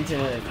stand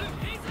to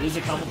lose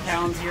a couple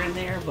pounds here and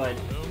there, but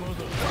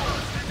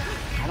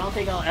I don't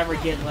think I'll ever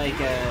get like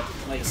a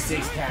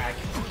six-pack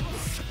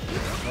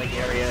like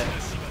area.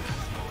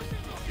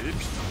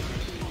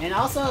 And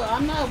also,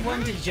 I'm not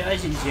one to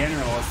judge in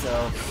general,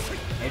 so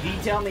if you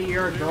tell me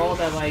you're a girl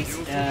that likes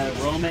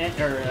romance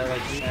or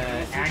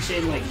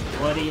action, like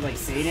bloody, like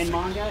seinen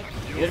manga,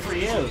 good for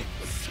you.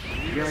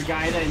 You're a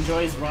guy that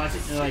enjoys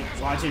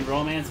watching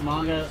romance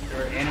manga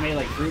or anime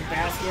like Fruit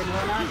Basket and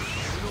whatnot,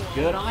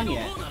 good on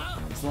you.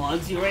 As long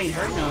as you ain't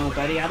hurt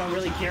nobody, I don't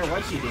really care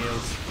what you do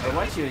or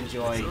what you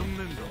enjoy.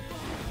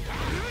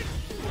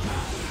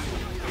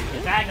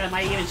 In fact, I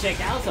might even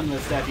check out some of the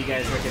stuff you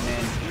guys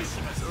recommend.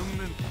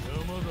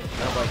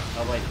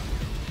 Oh boy.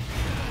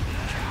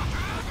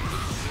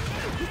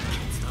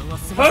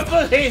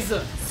 Purple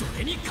Hazel!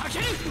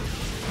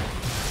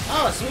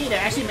 Oh sweet, I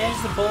actually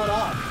managed to pull it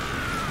off.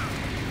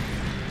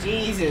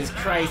 Jesus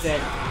Christ,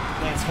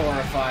 that's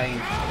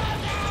horrifying.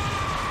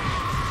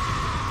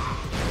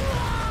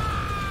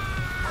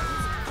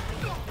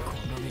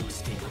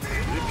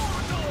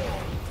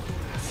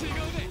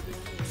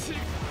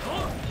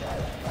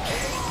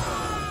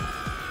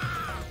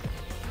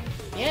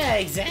 Yeah,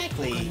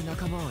 exactly.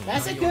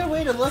 That's a good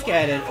way to look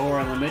at it, or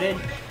Unlimited.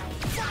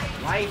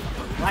 Life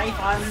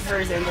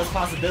offers endless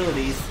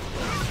possibilities.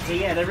 So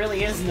yeah, there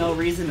really is no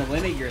reason to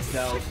limit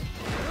yourself.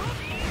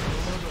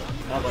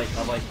 Oh boy,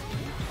 oh boy.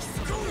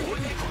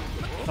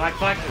 Fuck,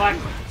 fuck, fuck!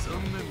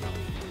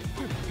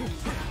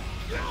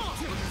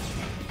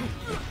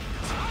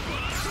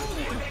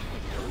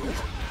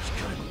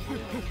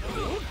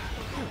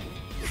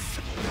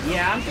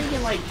 Yeah, I'm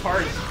thinking like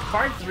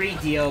part 3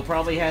 Dio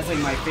probably has like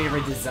my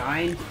favorite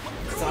design,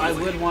 so I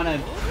would want to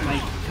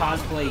like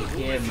cosplay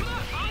him.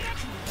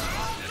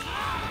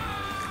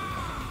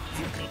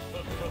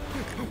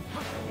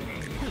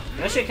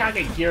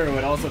 Yoshikage Kira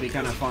would also be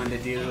kind of fun to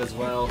do as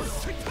well.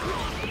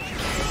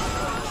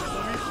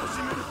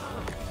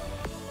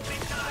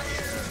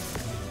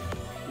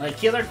 Like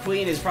Killer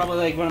Queen is probably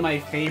like one of my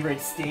favorite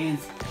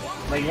stands,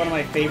 like one of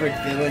my favorite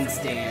villain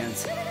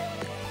stands.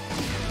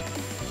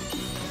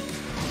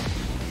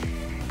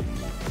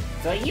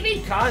 So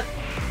even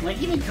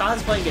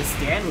cosplaying a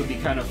stand would be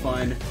kind of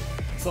fun,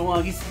 so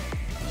long as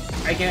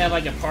I can have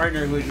like a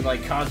partner who would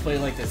like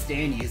cosplay like the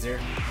stand user.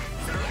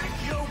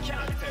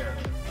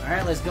 All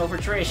right, let's go for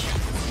Trish.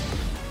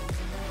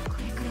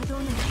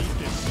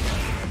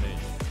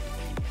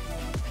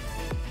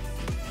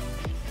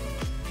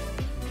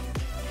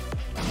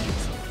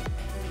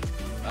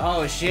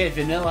 Oh shit,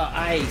 Vanilla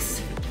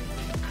Ice.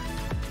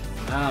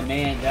 Oh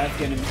man, that's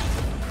gonna...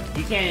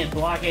 You can't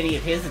block any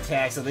of his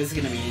attacks, so this is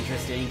gonna be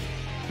interesting.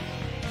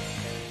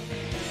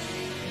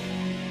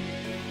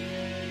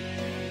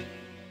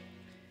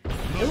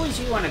 Who would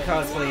you want to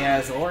cosplay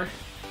as, or?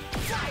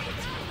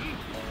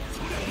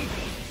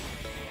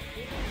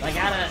 Like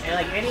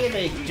any of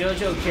the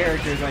JoJo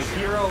characters, like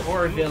hero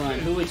or villain,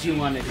 who would you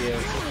want to do?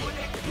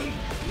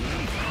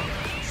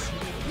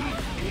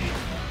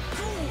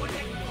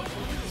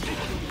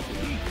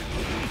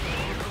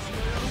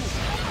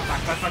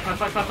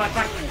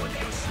 Fuck.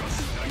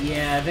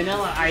 Yeah,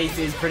 Vanilla Ice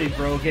is pretty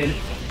broken.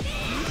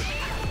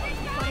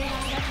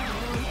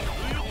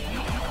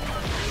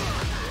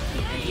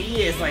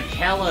 He is like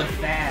hella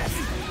fast.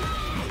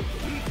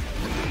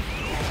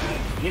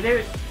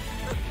 Either...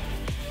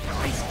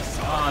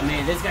 Oh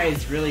man, this guy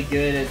is really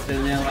good at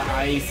Vanilla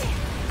Ice.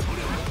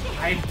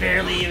 I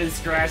barely even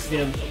scratched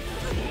him.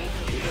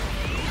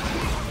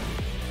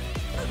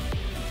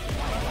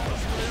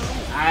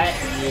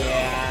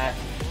 Yeah,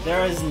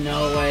 there was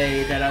no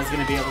way that I was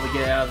gonna be able to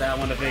get out of that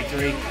one a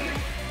victory.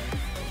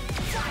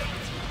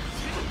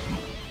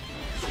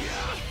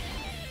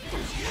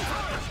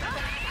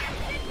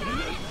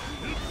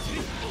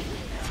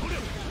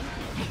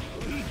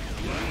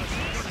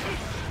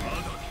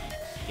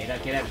 Get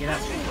up. Get up. Get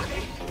up.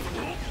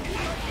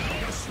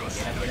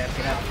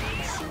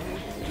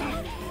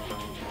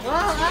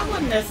 Well, I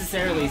wouldn't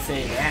necessarily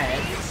say that.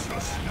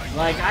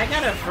 Like, I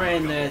got a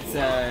friend that's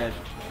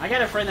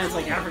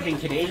like African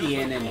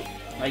Canadian, and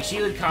like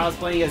she would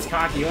cosplay as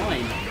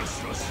Kakyoin.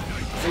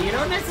 So you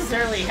don't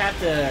necessarily have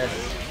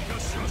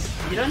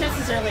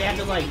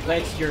to like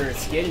let your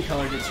skin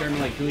color determine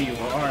like who you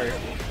are,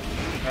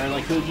 or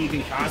like who you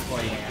can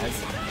cosplay as.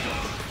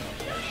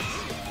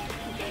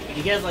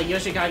 Because like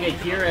Yoshikage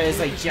Kira is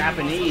like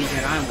Japanese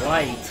and I'm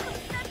white.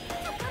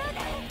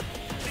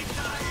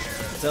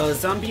 So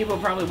some people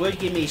probably would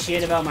give me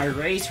shit about my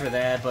race for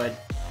that, but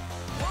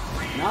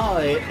no,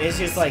 it's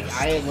just like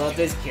I love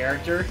this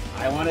character.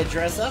 I want to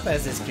dress up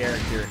as this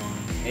character.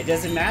 It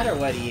doesn't matter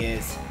what he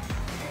is.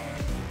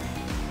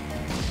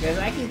 Because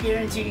I can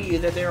guarantee you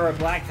that there are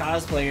black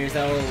cosplayers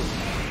that will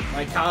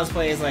like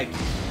cosplay as like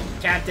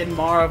Captain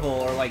Marvel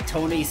or like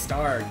Tony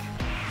Stark.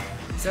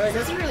 So it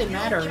doesn't really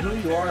matter who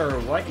you are or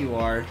what you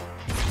are.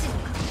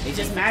 It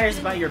just matters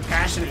about your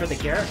passion for the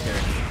character.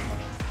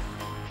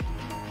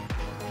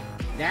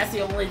 That's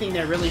the only thing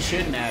that really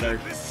should matter.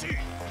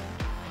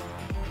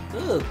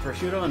 Ooh,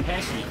 Prosciutto and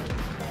Pesci.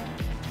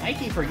 I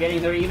keep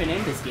forgetting they're even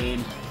in this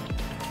game.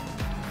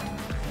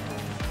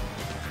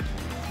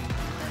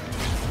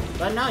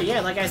 But no, yeah,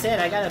 like I said,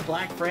 I got a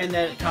black friend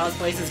that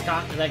cosplayed as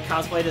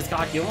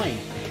Kakyoin.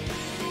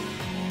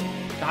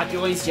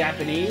 Kakyoin's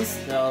Japanese,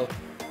 so...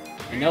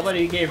 And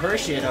nobody gave her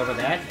shit over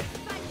that.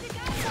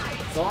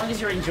 So long as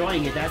you're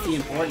enjoying it, that's the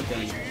important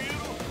thing.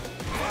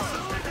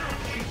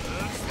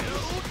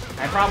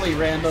 I probably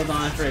rambled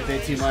on for a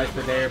bit too much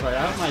but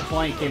I hope my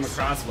point came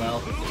across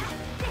well.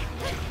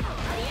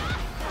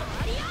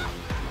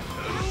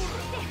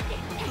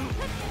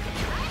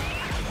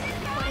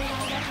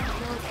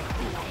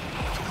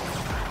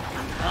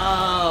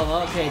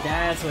 Oh, okay,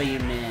 that's what you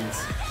meant.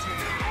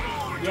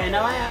 Yeah,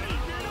 no,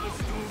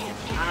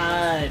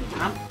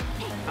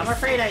 I'm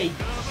afraid I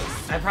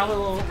probably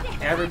won't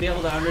ever be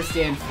able to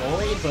understand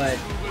fully, but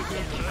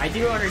I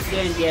do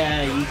understand,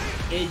 yeah,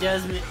 it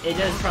does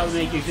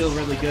probably make you feel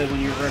really good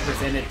when you're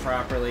represented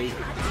properly.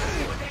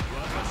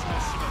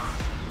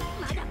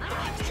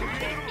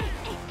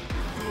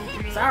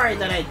 Sorry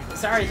that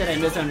I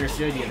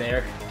misunderstood you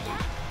there.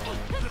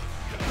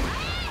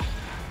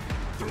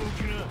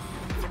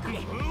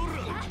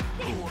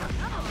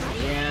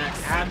 Yeah,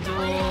 Abdul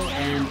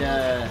and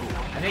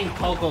I I think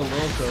Poco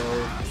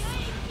Loco.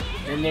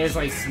 Then there's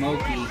like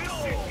Smokey.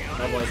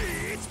 Oh boy.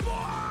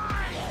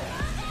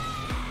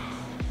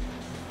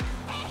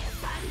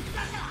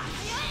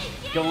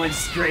 Going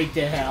straight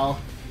to hell.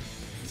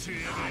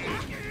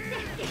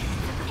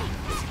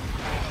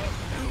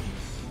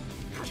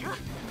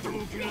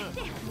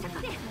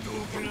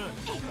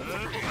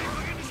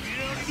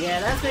 Yeah,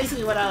 that's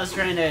basically what I was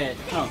trying to...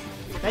 Oh,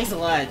 thanks a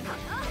lot.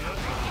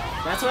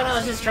 That's what I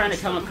was just trying to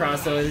come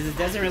across, though, is it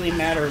doesn't really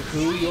matter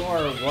who you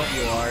are or what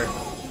you are.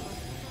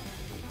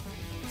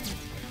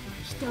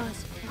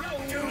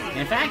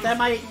 In fact, that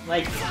might,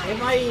 like, it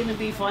might even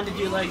be fun to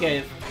do, like,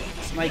 a...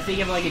 Like, think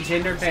of, like, a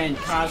gender bend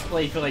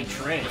cosplay for, like,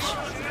 Trish.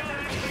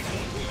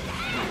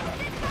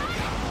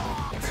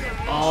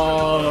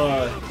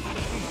 Oh...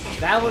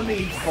 That would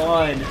be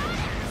fun.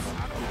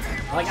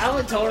 Like, I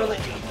would totally...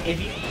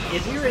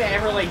 If we were to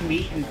ever, like,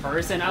 meet in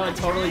person, I would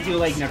totally do,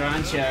 like,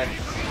 Narancha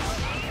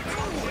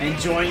and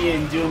join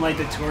in doing, like,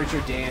 the torture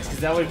dance,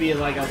 because that would be,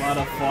 like, a lot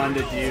of fun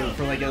to do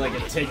for, like a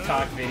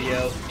TikTok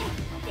video.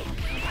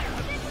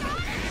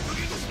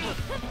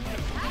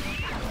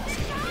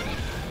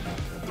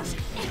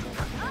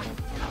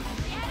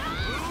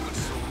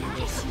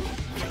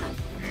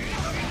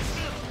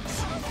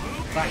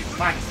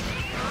 Fuck.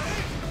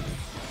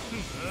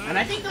 And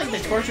I think, like, the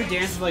torture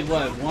dance is, like,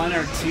 what, 1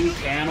 or 2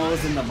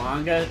 panels in the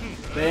manga?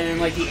 But then,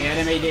 like, the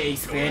anime, they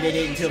expanded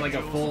it into, like,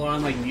 a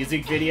full-on, like,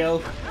 music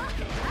video.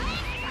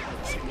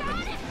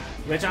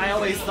 Which I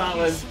always thought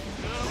was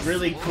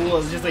really cool.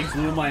 It just, like,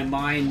 blew my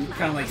mind,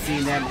 kind of, like,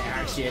 seeing that in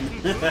action.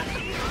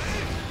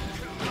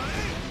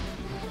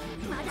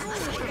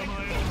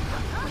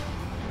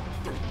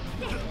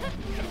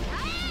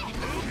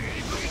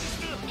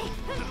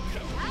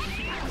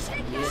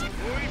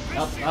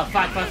 Oh,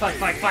 fuck.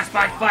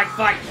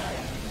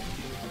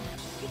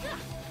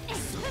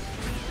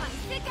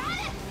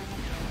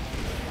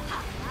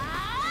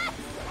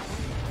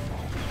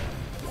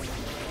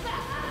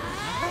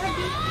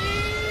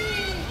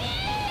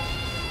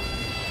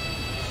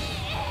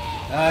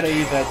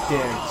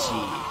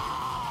 Arrivederci.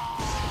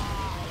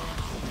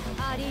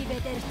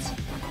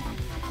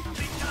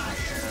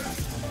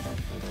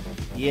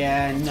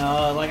 Yeah,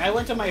 no, like, I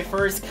went to my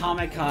first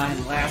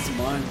Comic-Con last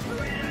month,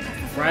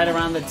 right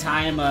around the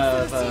time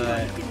of,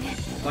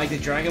 like, the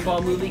Dragon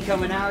Ball movie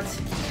coming out,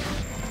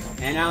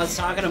 and I was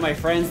talking to my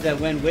friends that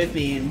went with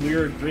me, and we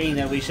were agreeing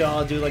that we should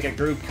all do, like, a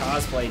group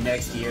cosplay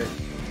next year.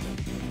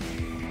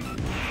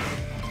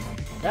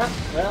 Yeah,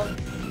 well,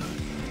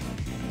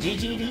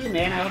 GGD,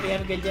 man, I hope you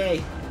have a good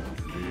day.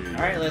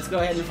 Alright, let's go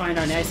ahead and find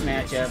our next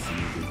matchup.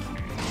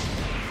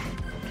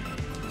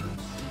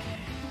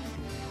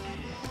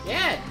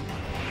 Yeah!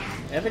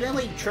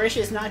 Evidently, Trish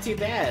is not too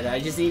bad. I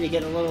just need to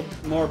get a little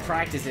more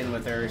practice in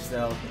with her,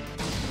 so...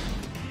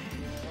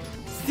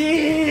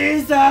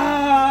 Caesar!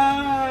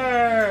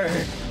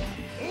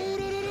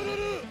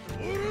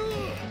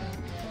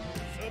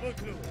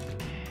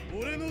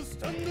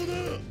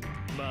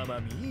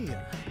 Mamma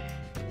mia!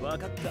 わ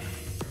かった。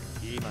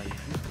今行く。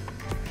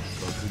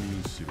確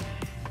認しろ。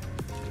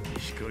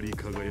光り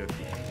輝く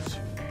星。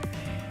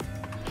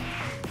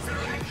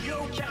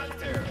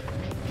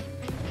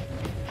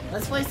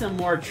Let's play some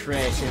more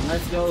Trish, and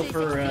let's go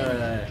for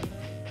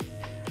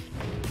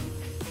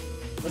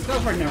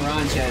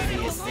Narancha as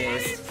the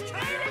assist.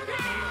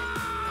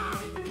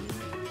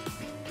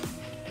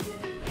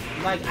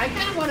 Like, I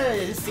kinda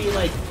wanna see,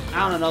 like,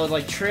 I don't know,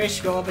 like,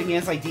 Trish go up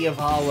against, like,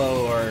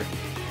 Diavolo, or...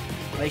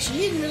 Like, she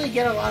didn't really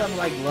get a lot of,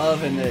 like,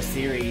 love in the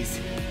series.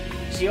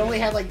 She only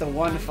had, like, the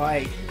one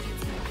fight.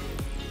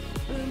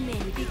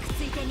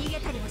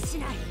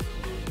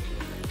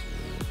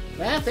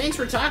 Well, thanks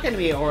for talking to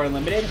me, Aura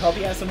Limited. Hope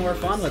you have some more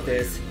fun with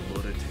this.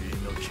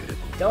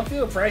 Don't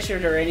feel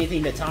pressured or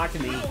anything to talk to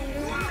me.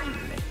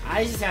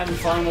 I just having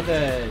fun with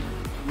the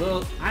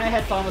little... I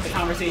had fun with the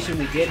conversation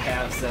we did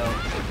have, so...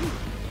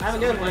 Have a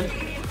good one.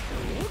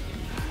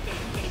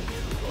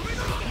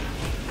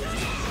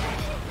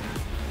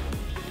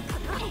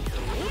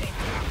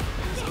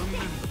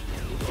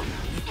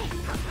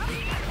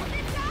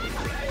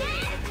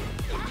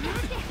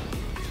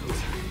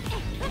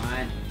 Come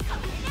on.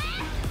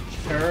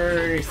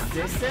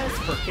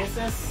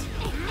 Perkissus?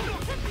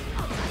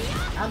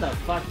 How the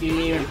fuck do you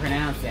even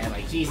pronounce that?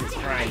 Like, Jesus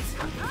Christ.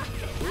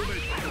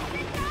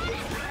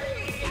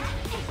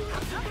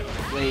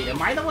 Wait,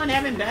 am I the one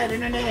having bad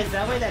internet? Is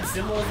that why that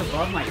symbol is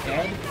above my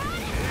head?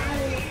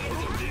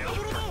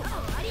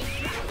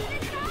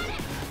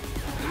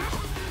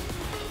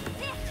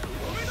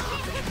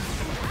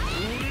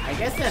 I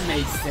guess that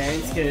makes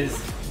sense, because...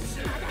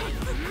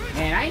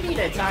 Man, I need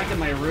to talk to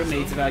my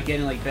roommates about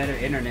getting, like, better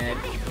internet.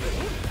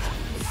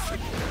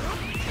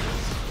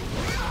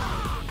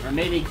 Or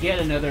maybe get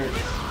another...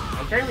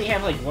 I currently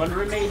have, like, one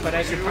roommate, but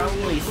I should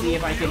probably see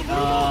if I can...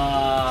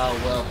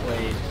 well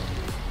played.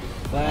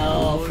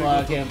 Well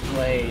fucking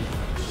played.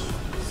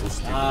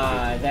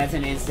 That's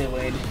an instant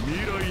win.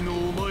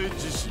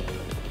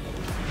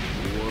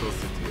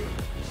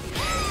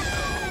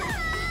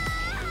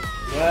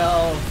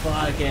 Well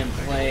fucking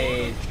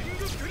played.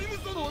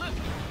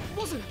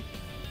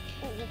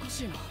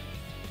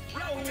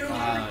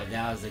 Oh,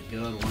 that was a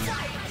good one.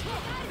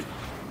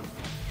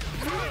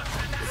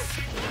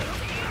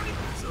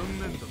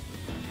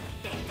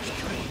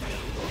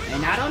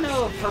 And I don't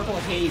know if Purple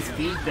Haze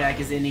feedback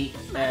is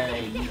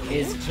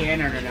is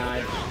canon or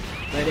not,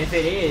 but if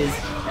it is,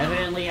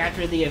 evidently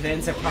after the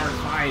events of Part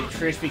 5,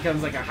 Trish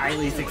becomes like a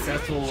highly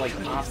successful like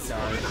pop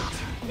star.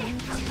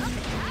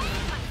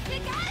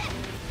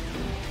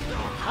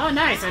 Oh,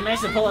 nice! I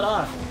managed to pull it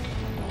off.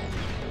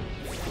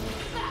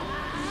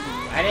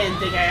 I didn't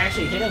think I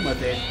actually hit him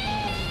with it.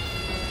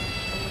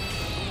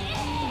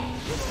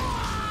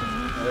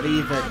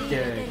 Leave the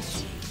dirt.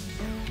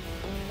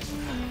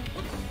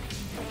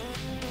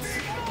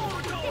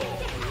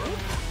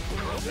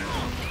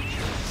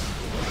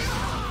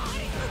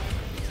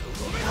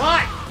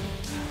 What?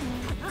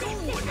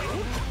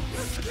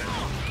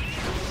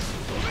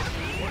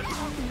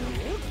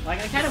 Like,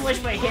 I kind of wish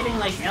by hitting,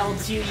 like,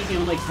 L2 you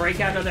can, like, break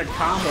out other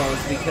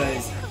combos,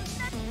 because,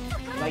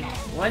 like,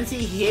 once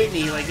he hit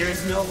me, like,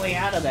 there's no way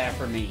out of that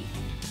for me.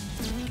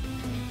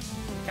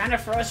 Kind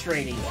of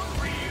frustrating.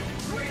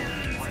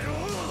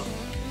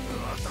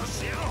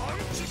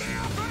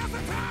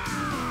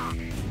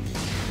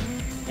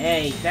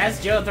 Hey, that's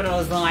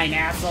Jotaro's line,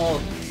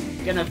 asshole.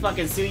 Gonna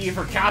fucking sue you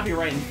for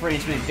copyright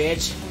infringement,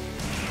 bitch.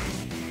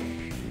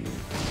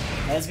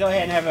 Let's go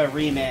ahead and have a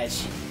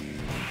rematch.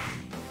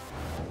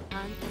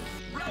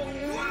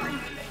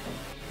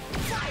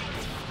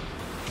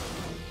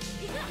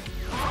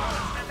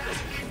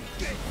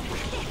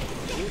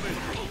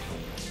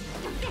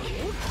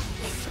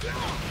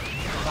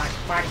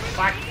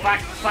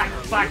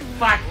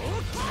 Fuck.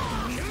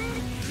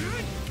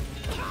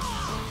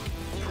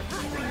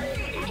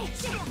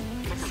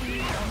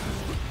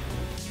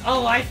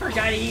 Oh, I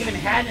forgot he even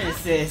had an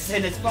assist,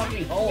 and it's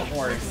fucking Whole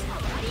Horse.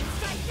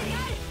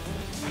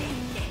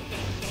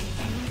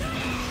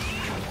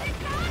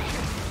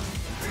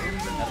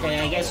 Okay,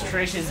 I guess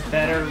Trish is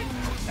better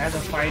as a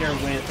fighter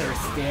with her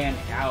stand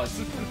out,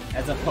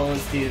 as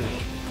opposed to,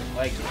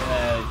 like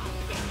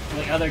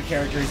other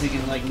characters who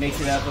can, like,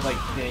 mix it up with, like,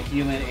 the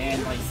human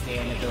and, like,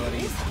 stand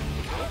abilities.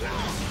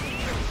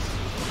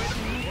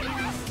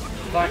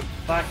 Fuck.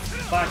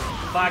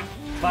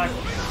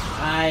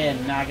 I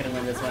am not gonna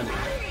win this one.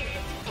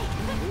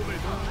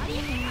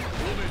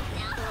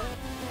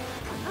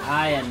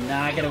 I am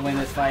not gonna win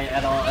this fight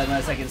at all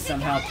unless I can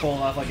somehow pull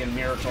off, like, a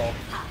miracle,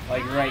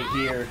 like, right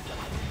here.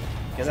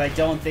 Because I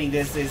don't think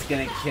this is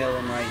gonna kill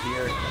him right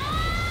here.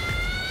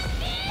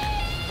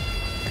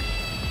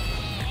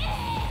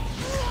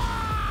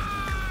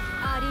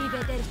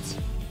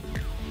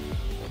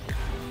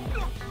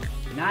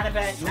 Not a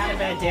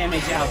bad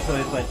damage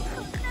output, but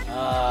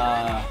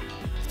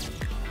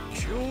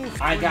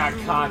I got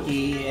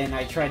cocky and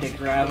I tried to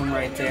grab him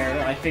right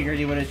there. I figured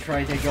he would have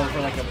tried to go for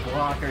like a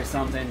block or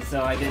something,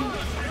 so I didn't.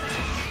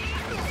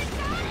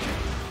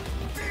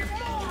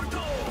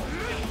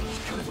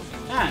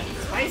 Ah,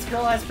 Spice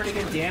Girl has pretty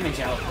good damage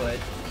output.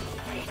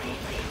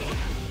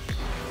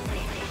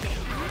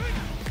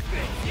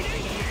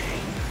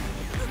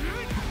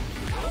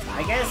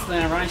 I guess the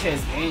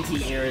Naranja's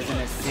anti-air is an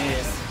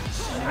assist.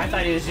 I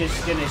thought he was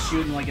just gonna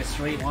shoot in like a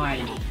straight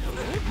line.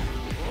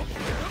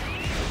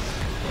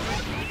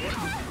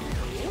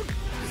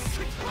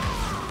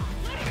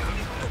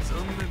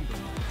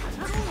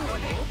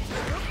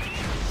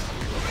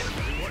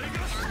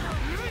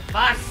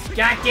 Fuck!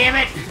 God damn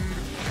it!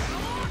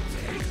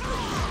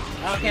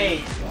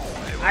 Okay,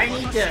 I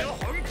need to...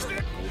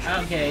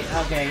 Okay.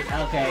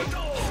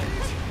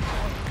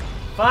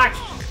 Fuck!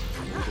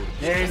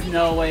 There's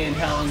no way in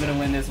hell I'm gonna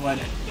win this one.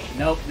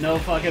 Nope, no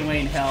fucking way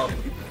in hell.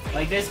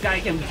 Like, this guy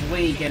can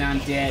blink and I'm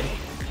dead.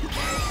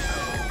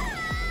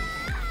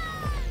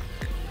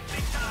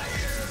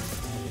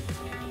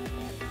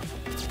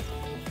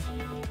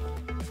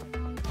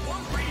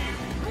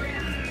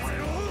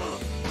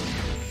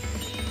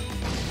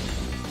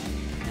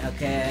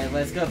 Okay,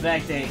 let's go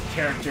back to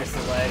character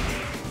select.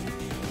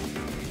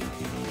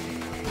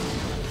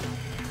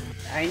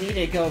 I need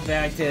to go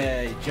back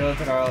to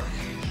Jotaro,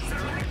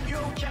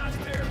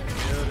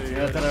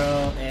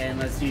 and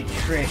let's do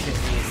Trish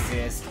as the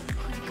assist.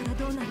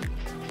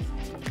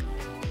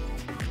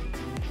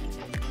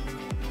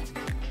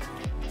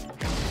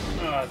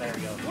 Oh, there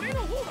we go.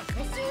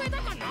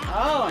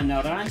 Oh,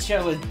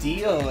 Narancia with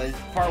Dio as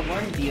part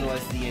 1 Dio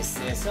as the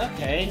assist.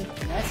 Okay,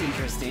 that's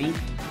interesting.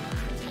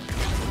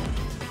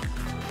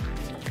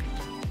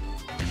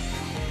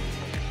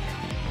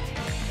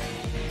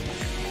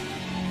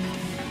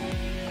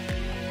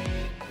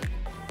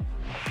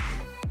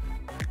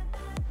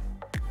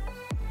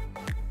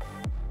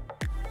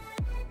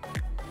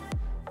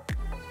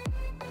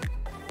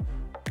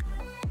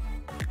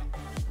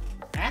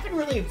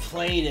 Really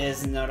played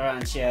as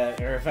Narancia,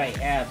 or if I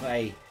have,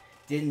 I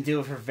didn't do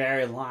it for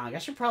very long. I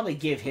should probably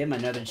give him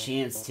another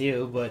chance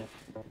too, but...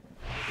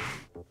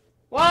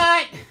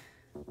 What?!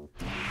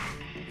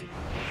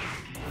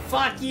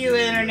 Fuck you,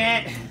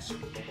 Internet!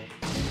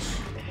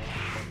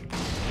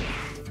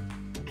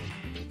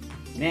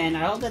 Man,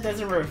 I hope that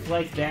doesn't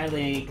reflect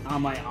badly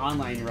on my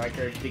online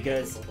record,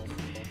 because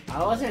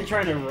I wasn't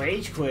trying to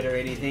rage quit or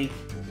anything.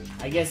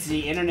 I guess the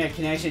internet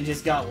connection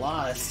just got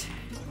lost.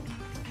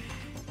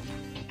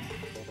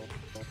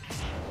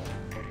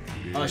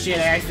 Oh shit,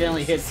 I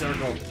accidentally hit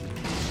circle.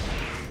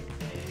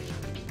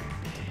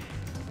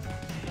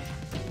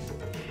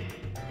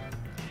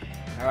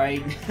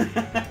 Alright.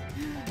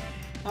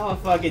 I'm a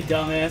fucking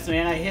dumbass,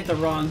 man. I hit the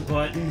wrong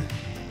button.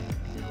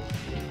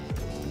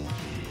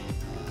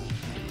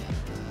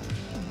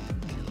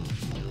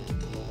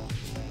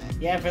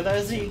 Yeah, for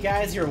those of you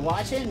guys who are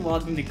watching,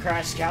 welcome to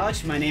Crash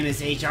Couch. My name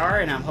is HR,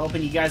 and I'm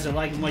hoping you guys are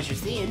liking what you're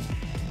seeing.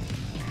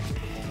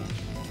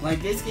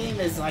 Like, this game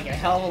is like a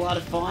hell of a lot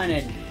of fun,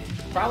 and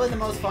probably the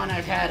most fun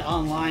I've had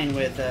online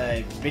with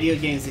video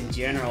games in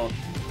general.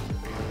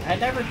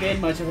 I've never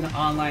been much of an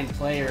online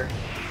player,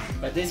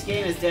 but this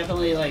game is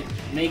definitely like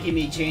making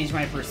me change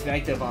my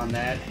perspective on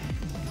that.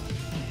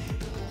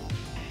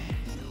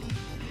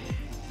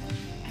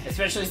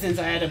 Especially since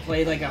I had to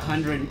play like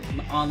 100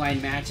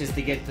 online matches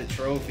to get the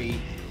trophy.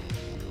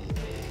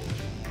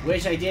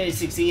 Which I did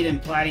succeed in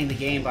platinum the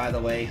game, by the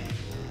way.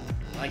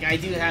 Like, I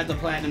do have the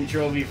platinum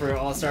trophy for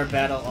All-Star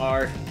Battle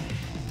R.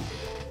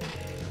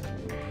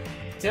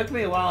 Took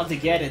me a while to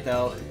get it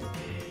though.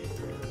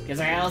 Because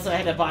I also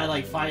had to buy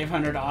like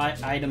 500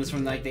 items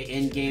from like the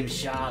in-game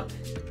shop.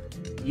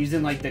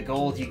 Using like the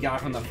gold you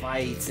got from the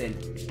fights and...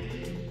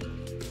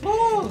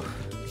 Woo!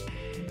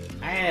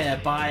 I had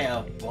to buy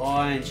a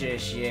bunch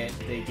of shit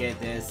to get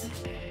this.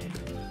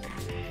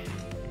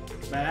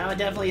 But I would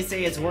definitely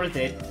say it's worth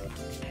it.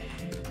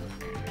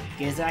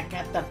 Cause I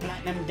got the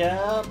platinum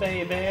dub,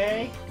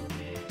 baby!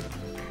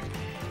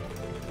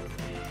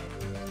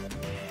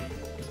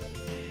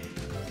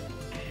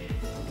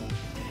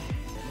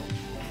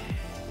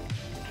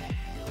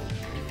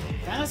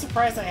 Kinda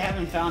surprised I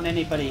haven't found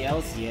anybody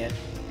else yet.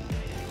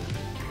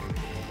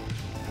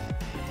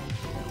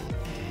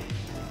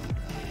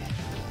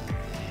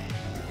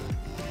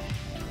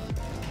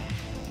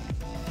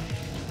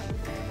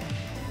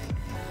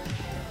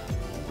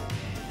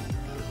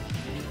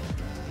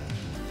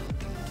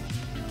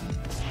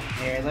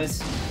 Here, let's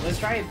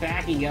try it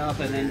backing up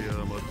and then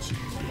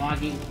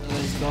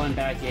going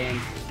back in.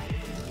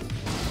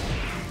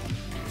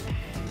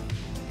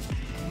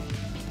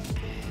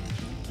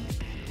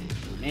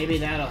 Maybe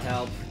that'll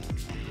help.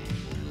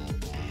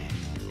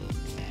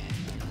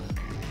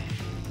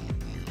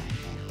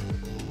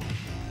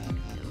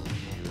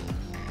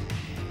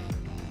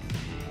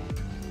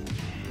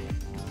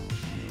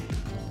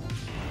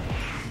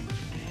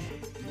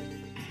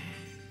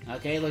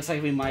 Okay, looks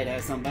like we might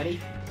have somebody.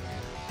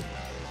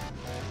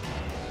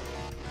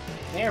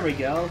 There we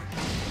go.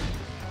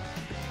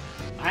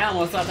 I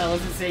almost thought that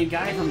was the same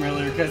guy from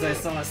earlier because I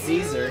saw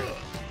Caesar.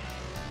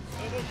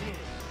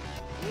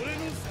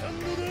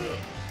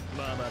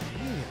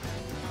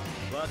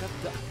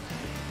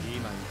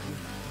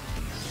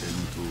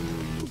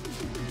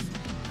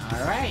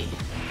 Alright.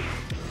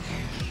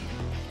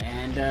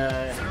 And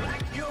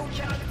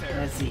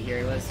let's see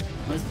here. Let's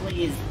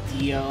play as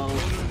Dio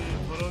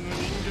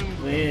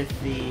with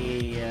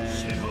the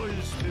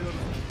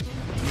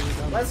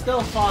let's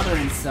go father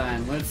and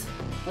son. Let's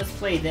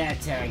play that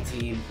tag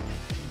team.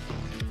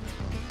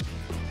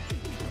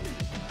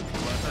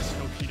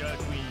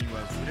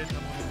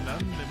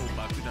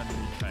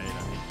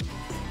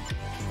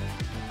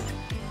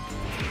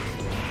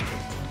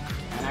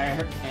 And I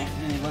heard,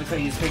 and it looks like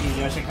he's picking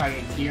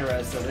Yoshikage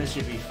Kira, so this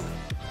should be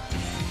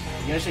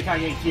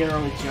Yoshikage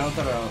Kira with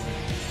Jotaro.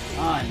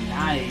 Oh,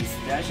 nice.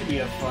 That should be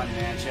a fun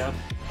matchup.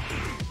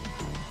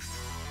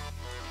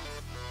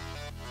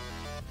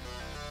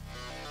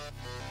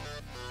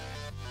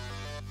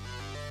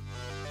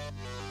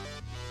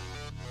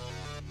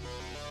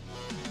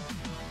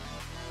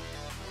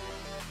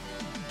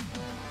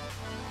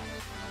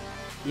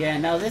 Yeah,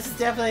 no, this is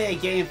definitely a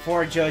game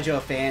for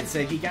JoJo fans, so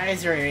if you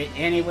guys are in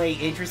any way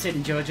interested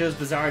in JoJo's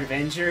Bizarre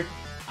Adventure,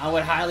 I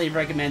would highly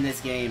recommend this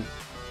game.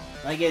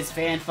 Like, it's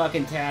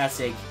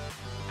fan-fucking-tastic.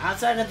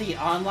 Outside of the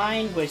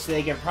online, which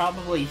they could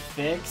probably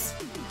fix,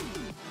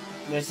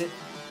 which they'll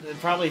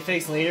probably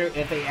fix later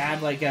if they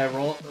add like a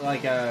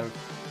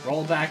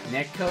rollback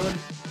netcode.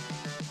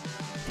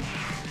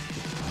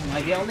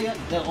 Like,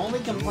 the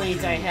only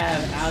complaints I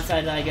have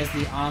outside of, I guess,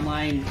 the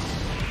online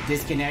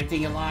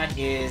disconnecting a lot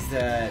is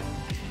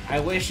I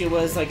wish it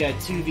was like a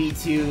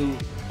 2v2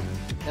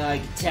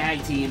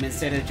 tag team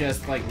instead of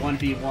just like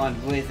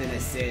 1v1 with an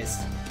assist.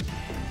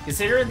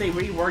 Considering they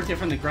reworked it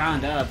from the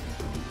ground up,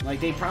 like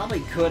they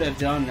probably could have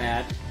done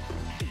that.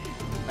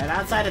 But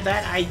outside of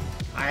that, I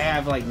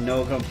have like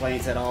no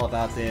complaints at all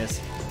about this.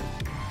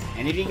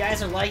 And if you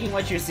guys are liking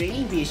what you're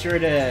seeing, be sure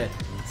to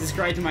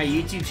subscribe to my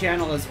YouTube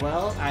channel as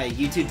well,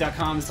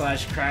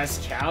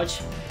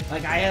 youtube.com/crashcouch.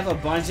 Like, I have a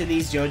bunch of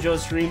these JoJo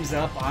streams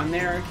up on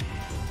there,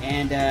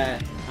 and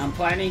I'm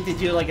planning to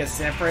do like a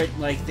separate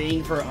like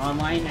thing for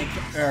online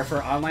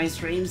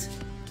streams,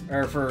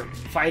 or for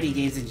fighting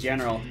games in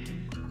general.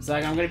 So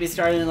like, I'm gonna be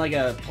starting like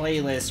a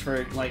playlist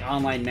for like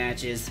online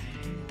matches.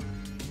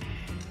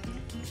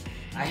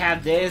 I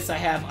have this, I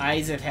have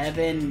Eyes of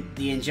Heaven,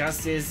 the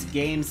Injustice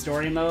game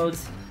story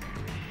modes,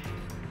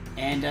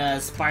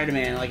 and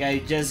Spider-Man. Like, I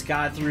just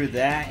got through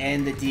that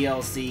and the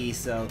DLC,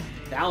 so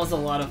that was a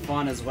lot of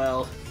fun as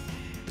well.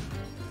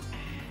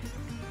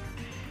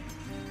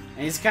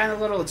 And it's kind of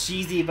a little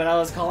cheesy, but I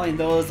was calling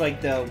those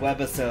like the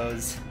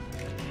webisodes.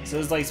 So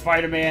it's like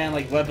Spider-Man,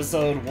 like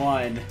webisode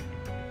 1.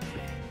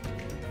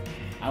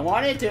 I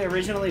wanted to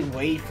originally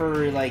wait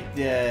for like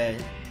the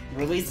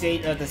release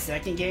date of the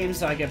second game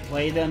so I could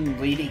play them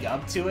leading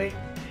up to it.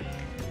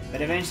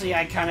 But eventually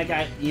I kind of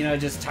got, you know,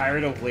 just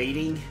tired of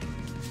waiting.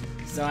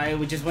 So I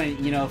just went,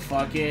 you know,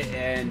 fuck it,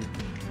 and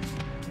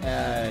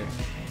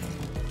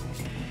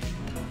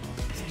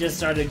just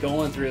started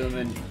going through them,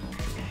 and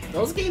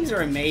those games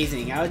are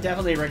amazing. I would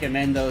definitely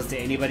recommend those to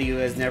anybody who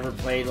has never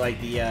played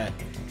like the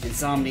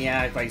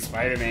Insomniac like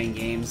Spider-Man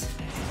games.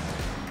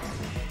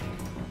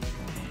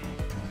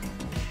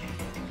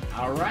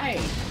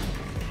 Alright.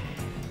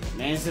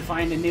 Managed to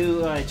find a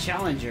new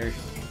challenger.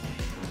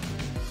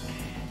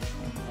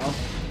 Oh,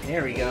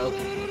 there we go.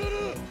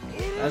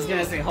 I was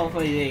gonna say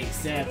hopefully they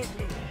accept.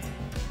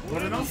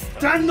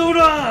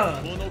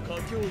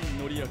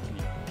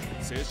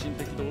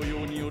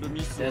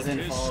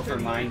 Doesn't fall for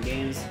mind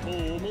games.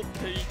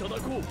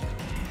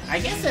 I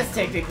guess that's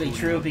technically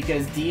true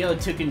because Dio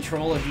took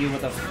control of you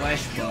with a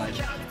flesh bud.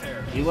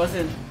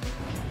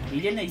 He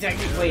didn't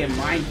exactly play a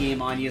mind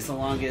game on you so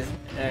much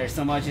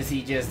as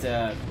he just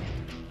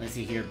let's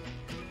see here.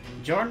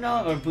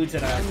 Giorno or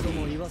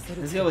Butterati?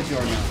 Let's go with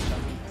Giorno.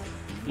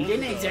 He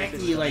didn't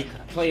exactly like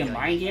play a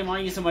mind game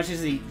on you so much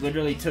as he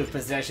literally took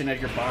possession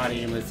of your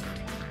body and was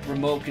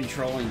remote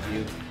controlling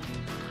you.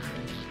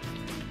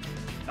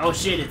 Oh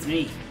shit, it's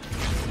me.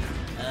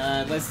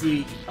 Let's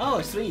see.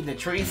 Oh sweet, the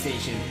train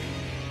station.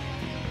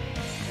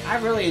 I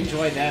really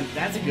enjoyed that.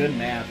 That's a good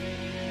map.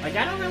 Like,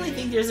 I don't really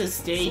think there's a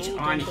stage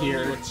on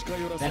here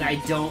that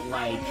I don't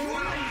like.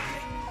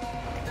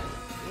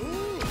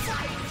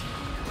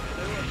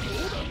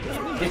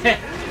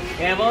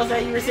 Yeah, what was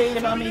that you were saying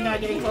about me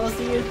not getting close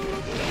to you?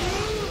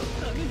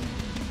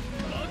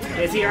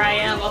 Cause here I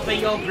am up in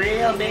your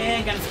grill,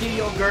 man, gonna steal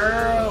your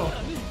girl.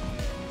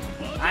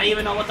 I don't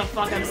even know what the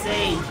fuck I'm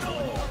saying.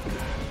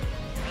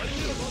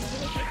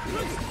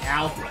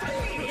 Ow.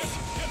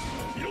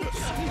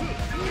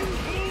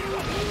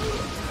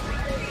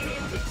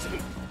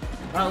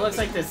 Oh, it looks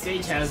like the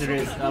stage hazard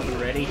is up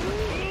and ready.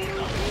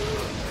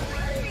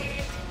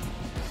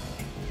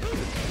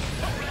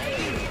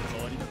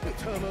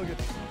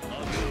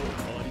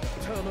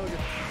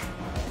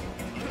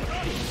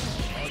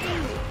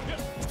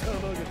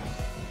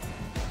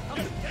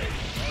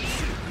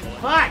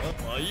 Fuck!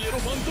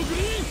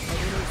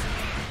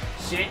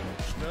 Shit.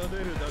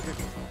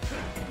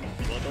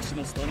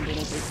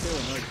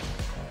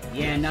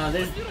 Yeah, no,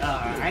 there's,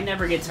 I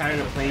never get tired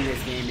of playing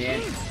this game,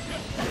 man.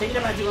 I'm thinking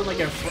about doing like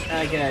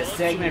a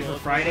segment for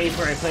Fridays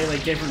where I play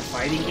like different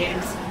fighting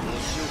games.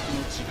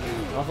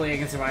 Hopefully I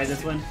can survive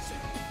this one.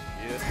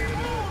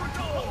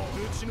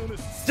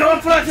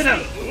 Stop flexing him!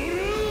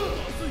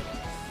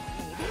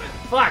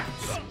 Fuck!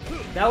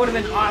 That would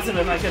have been awesome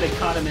if I could have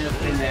caught him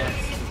in there.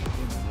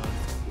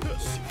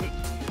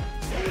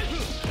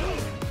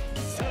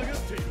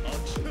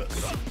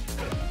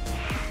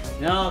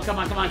 No, come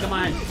on, come on, come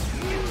on.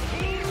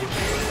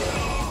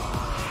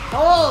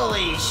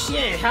 Holy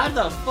shit, how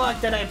the fuck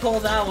did I pull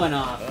that one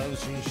off?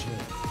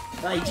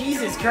 Like,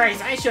 Jesus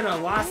Christ, I should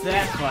have lost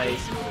that fight.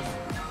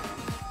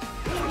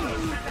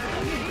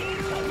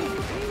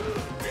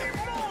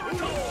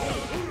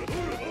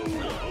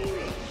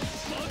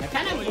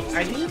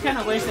 I do kind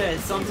of wish that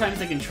sometimes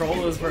the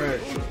controllers were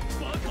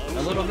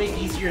a little bit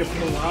easier to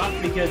pull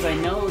off, because I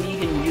know you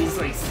can use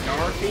like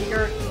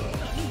Starfinger,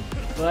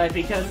 but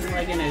because it's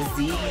like in a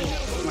Z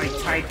like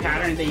type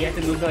pattern that you have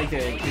to move like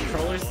the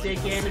controller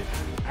stick in,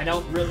 I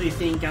don't really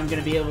think I'm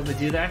gonna be able to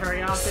do that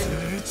very often,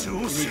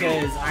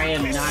 because I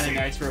am not an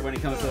expert when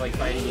it comes to like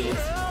fighting games.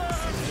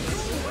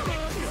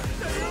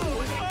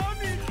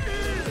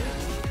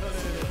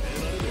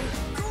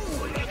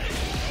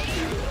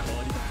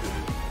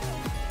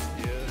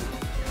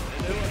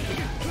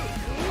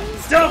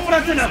 Stop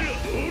fronting him!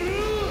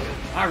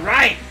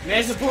 Alright,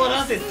 managed to pull it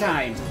off this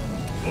time.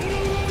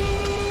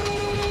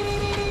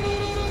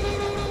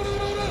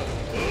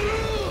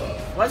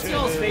 What's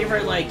y'all's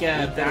favorite, like,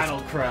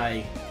 battle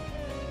cry?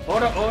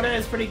 Oda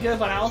is pretty good,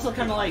 but I also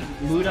kind of like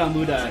Muda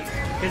Muda,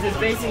 because it's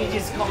basically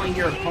just calling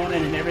your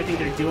opponent and everything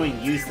they're doing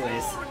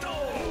useless.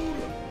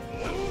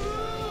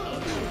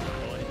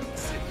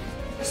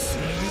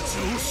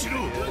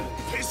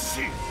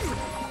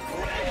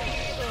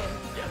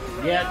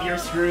 Yep, you're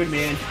screwed,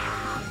 man.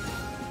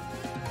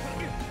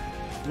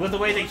 With the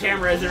way the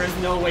camera is, there is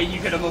no way you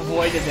could have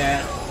avoided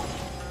that.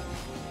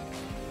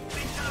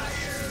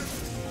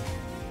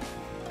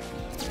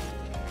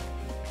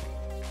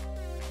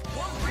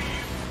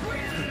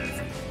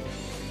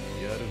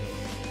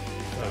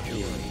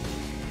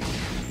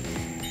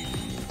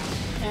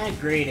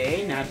 Grade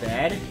A, not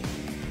bad.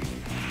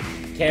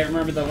 Can't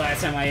remember the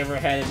last time I ever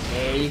had an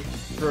A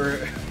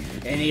for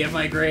any of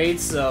my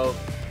grades, so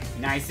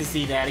nice to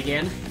see that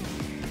again.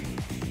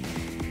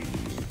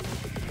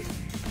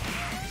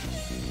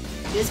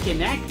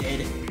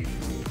 disconnected.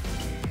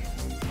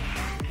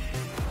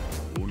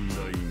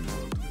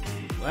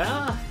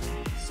 Well,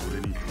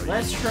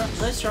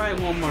 let's try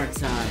one more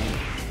time.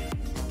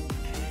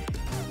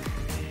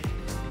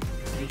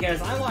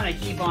 Because I want to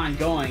keep on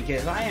going,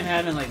 because I am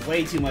having like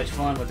way too much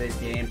fun with this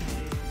game.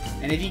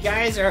 And if you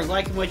guys are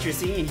liking what you're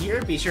seeing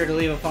here, be sure to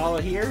leave a follow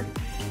here.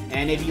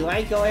 And if you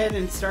like, go ahead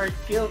and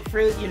feel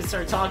free to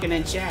start talking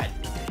in chat.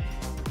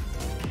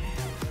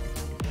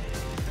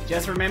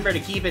 Just remember to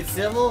keep it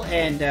civil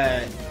and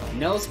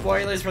no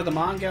spoilers for the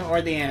manga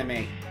or the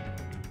anime.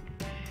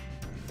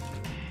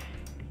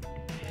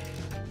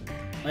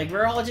 Like,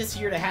 we're all just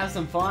here to have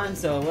some fun,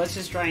 so let's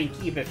just try and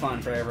keep it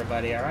fun for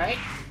everybody, alright?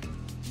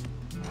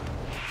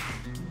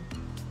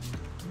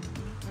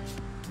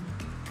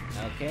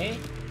 Okay.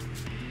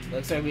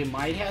 Looks like we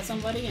might have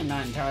somebody, I'm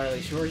not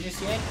entirely sure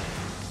just yet.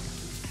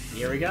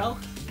 Here we go.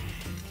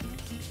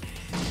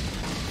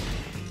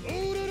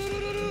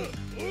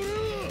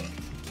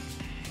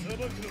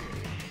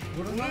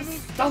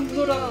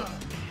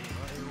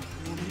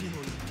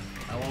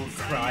 I won't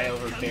cry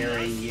over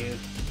burying you.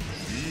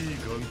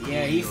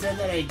 Yeah, he said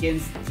that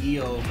against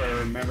Dio, if I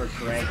remember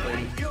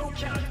correctly.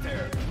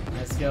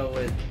 Let's go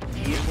with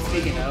Dio.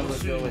 Speaking of,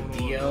 let's go with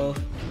Dio.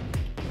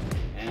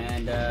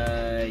 And,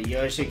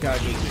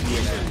 Yoshikage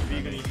Kira.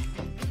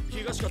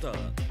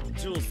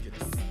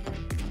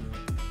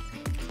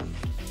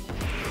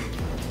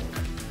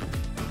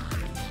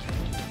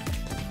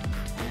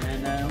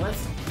 And,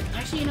 let's...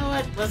 Actually, you know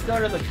what? Let's go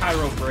to the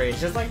Cairo Bridge.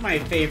 That's like my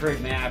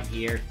favorite map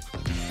here.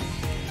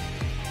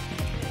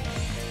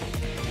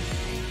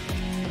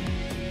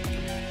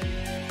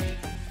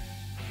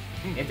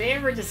 If they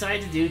ever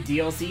decide to do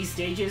DLC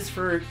stages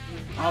for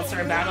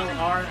All-Star Battle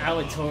R, I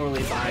would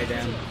totally buy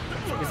them.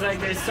 It's like,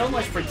 there's so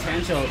much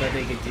potential that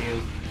they could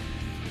do.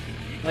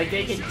 Like,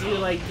 they could do,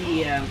 like,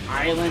 the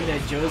island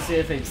that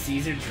Joseph and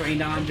Caesar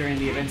trained on during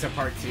the events of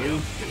Part 2.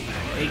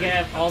 They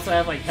could also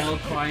have, like, Hell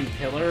Climb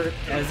Pillar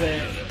as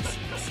a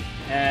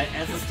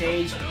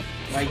stage,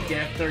 like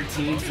Death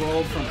 13's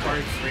world from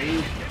Part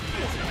 3.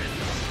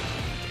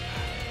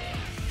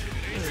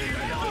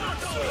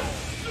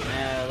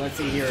 Let's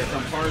see here,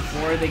 from Part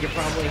 4 they could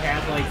probably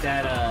have like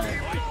that,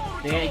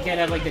 they could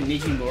have like the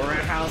Nijimura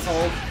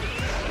household.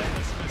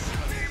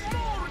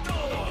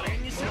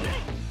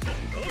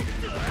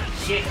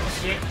 Shit.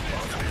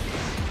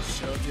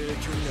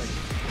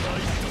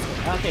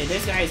 Okay,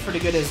 this guy is pretty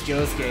good as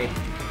Josuke.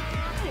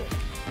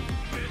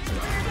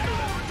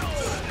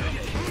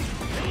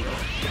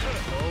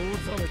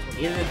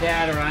 Either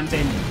that or I've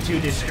been too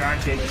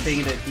distracted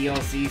thinking of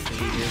DLC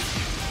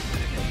stages.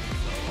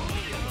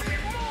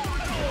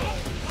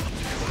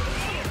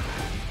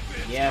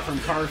 Yeah, from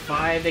Part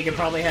 5, they could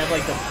probably have,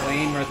 like, the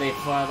plane where they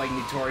fly, like,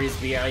 Notorious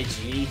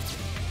B.I.G.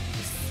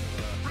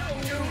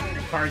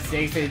 Part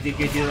 6, they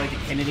could do, like, the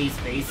Kennedy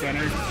Space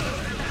Center.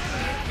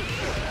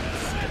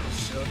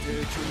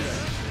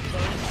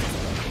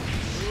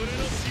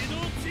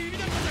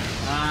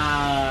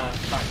 Ah,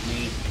 fuck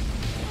me.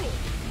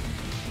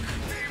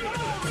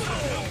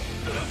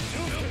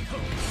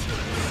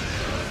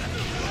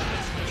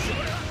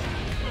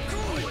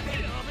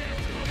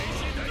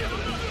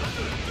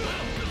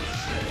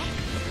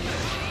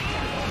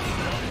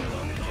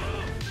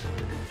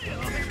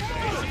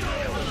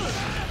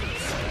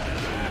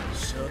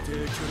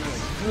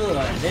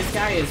 Ugh, this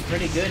guy is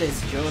pretty good as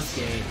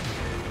Josuke.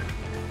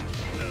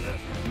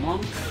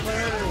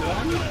 Mumpler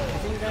 1? I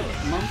think that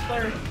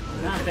Mumpler?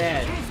 Not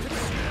bad.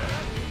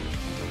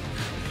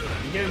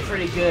 You're doing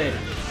pretty good.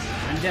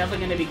 I'm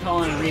definitely going to be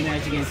calling a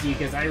rematch against you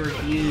because I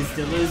refuse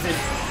to lose it,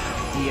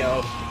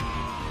 Dio.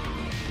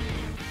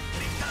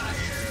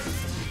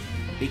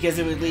 Because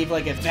it would leave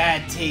like a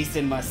bad taste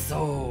in my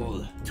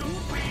soul.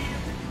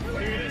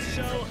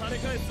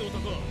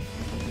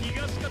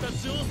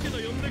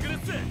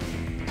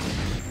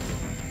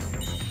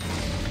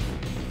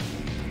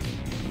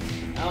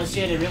 Oh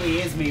shit, it really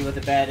is me with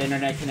a bad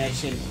internet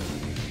connection.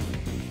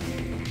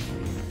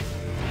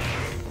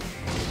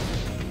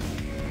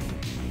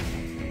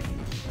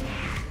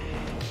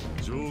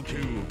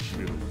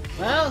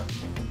 Well,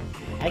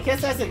 I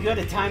guess that's as good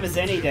a time as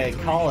any to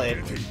call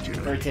it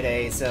for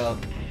today, so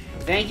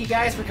thank you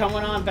guys for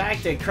coming on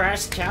back to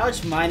Crash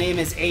Couch. My name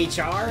is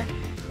HR,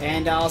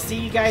 and I'll see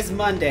you guys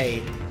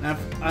Monday. Now,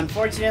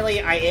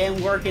 unfortunately, I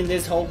am working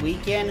this whole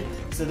weekend,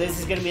 so this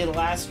is going to be the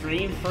last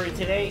stream for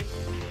today.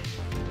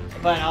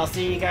 But I'll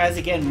see you guys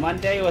again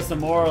Monday with some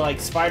more like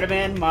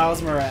Spider-Man,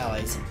 Miles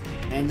Morales.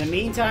 In the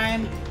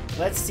meantime,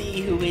 let's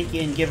see who we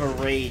can give a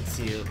raid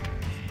to.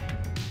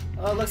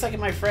 Oh, it looks like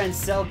my friend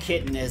Cell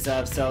Kitten is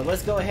up, so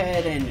let's go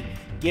ahead and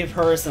give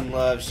her some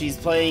love. She's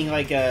playing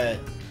like a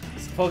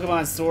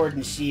Pokemon Sword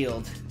and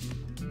Shield.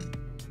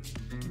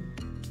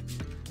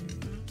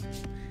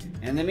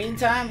 In the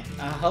meantime,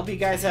 I hope you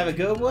guys have a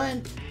good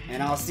one,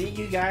 and I'll see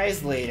you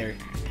guys later.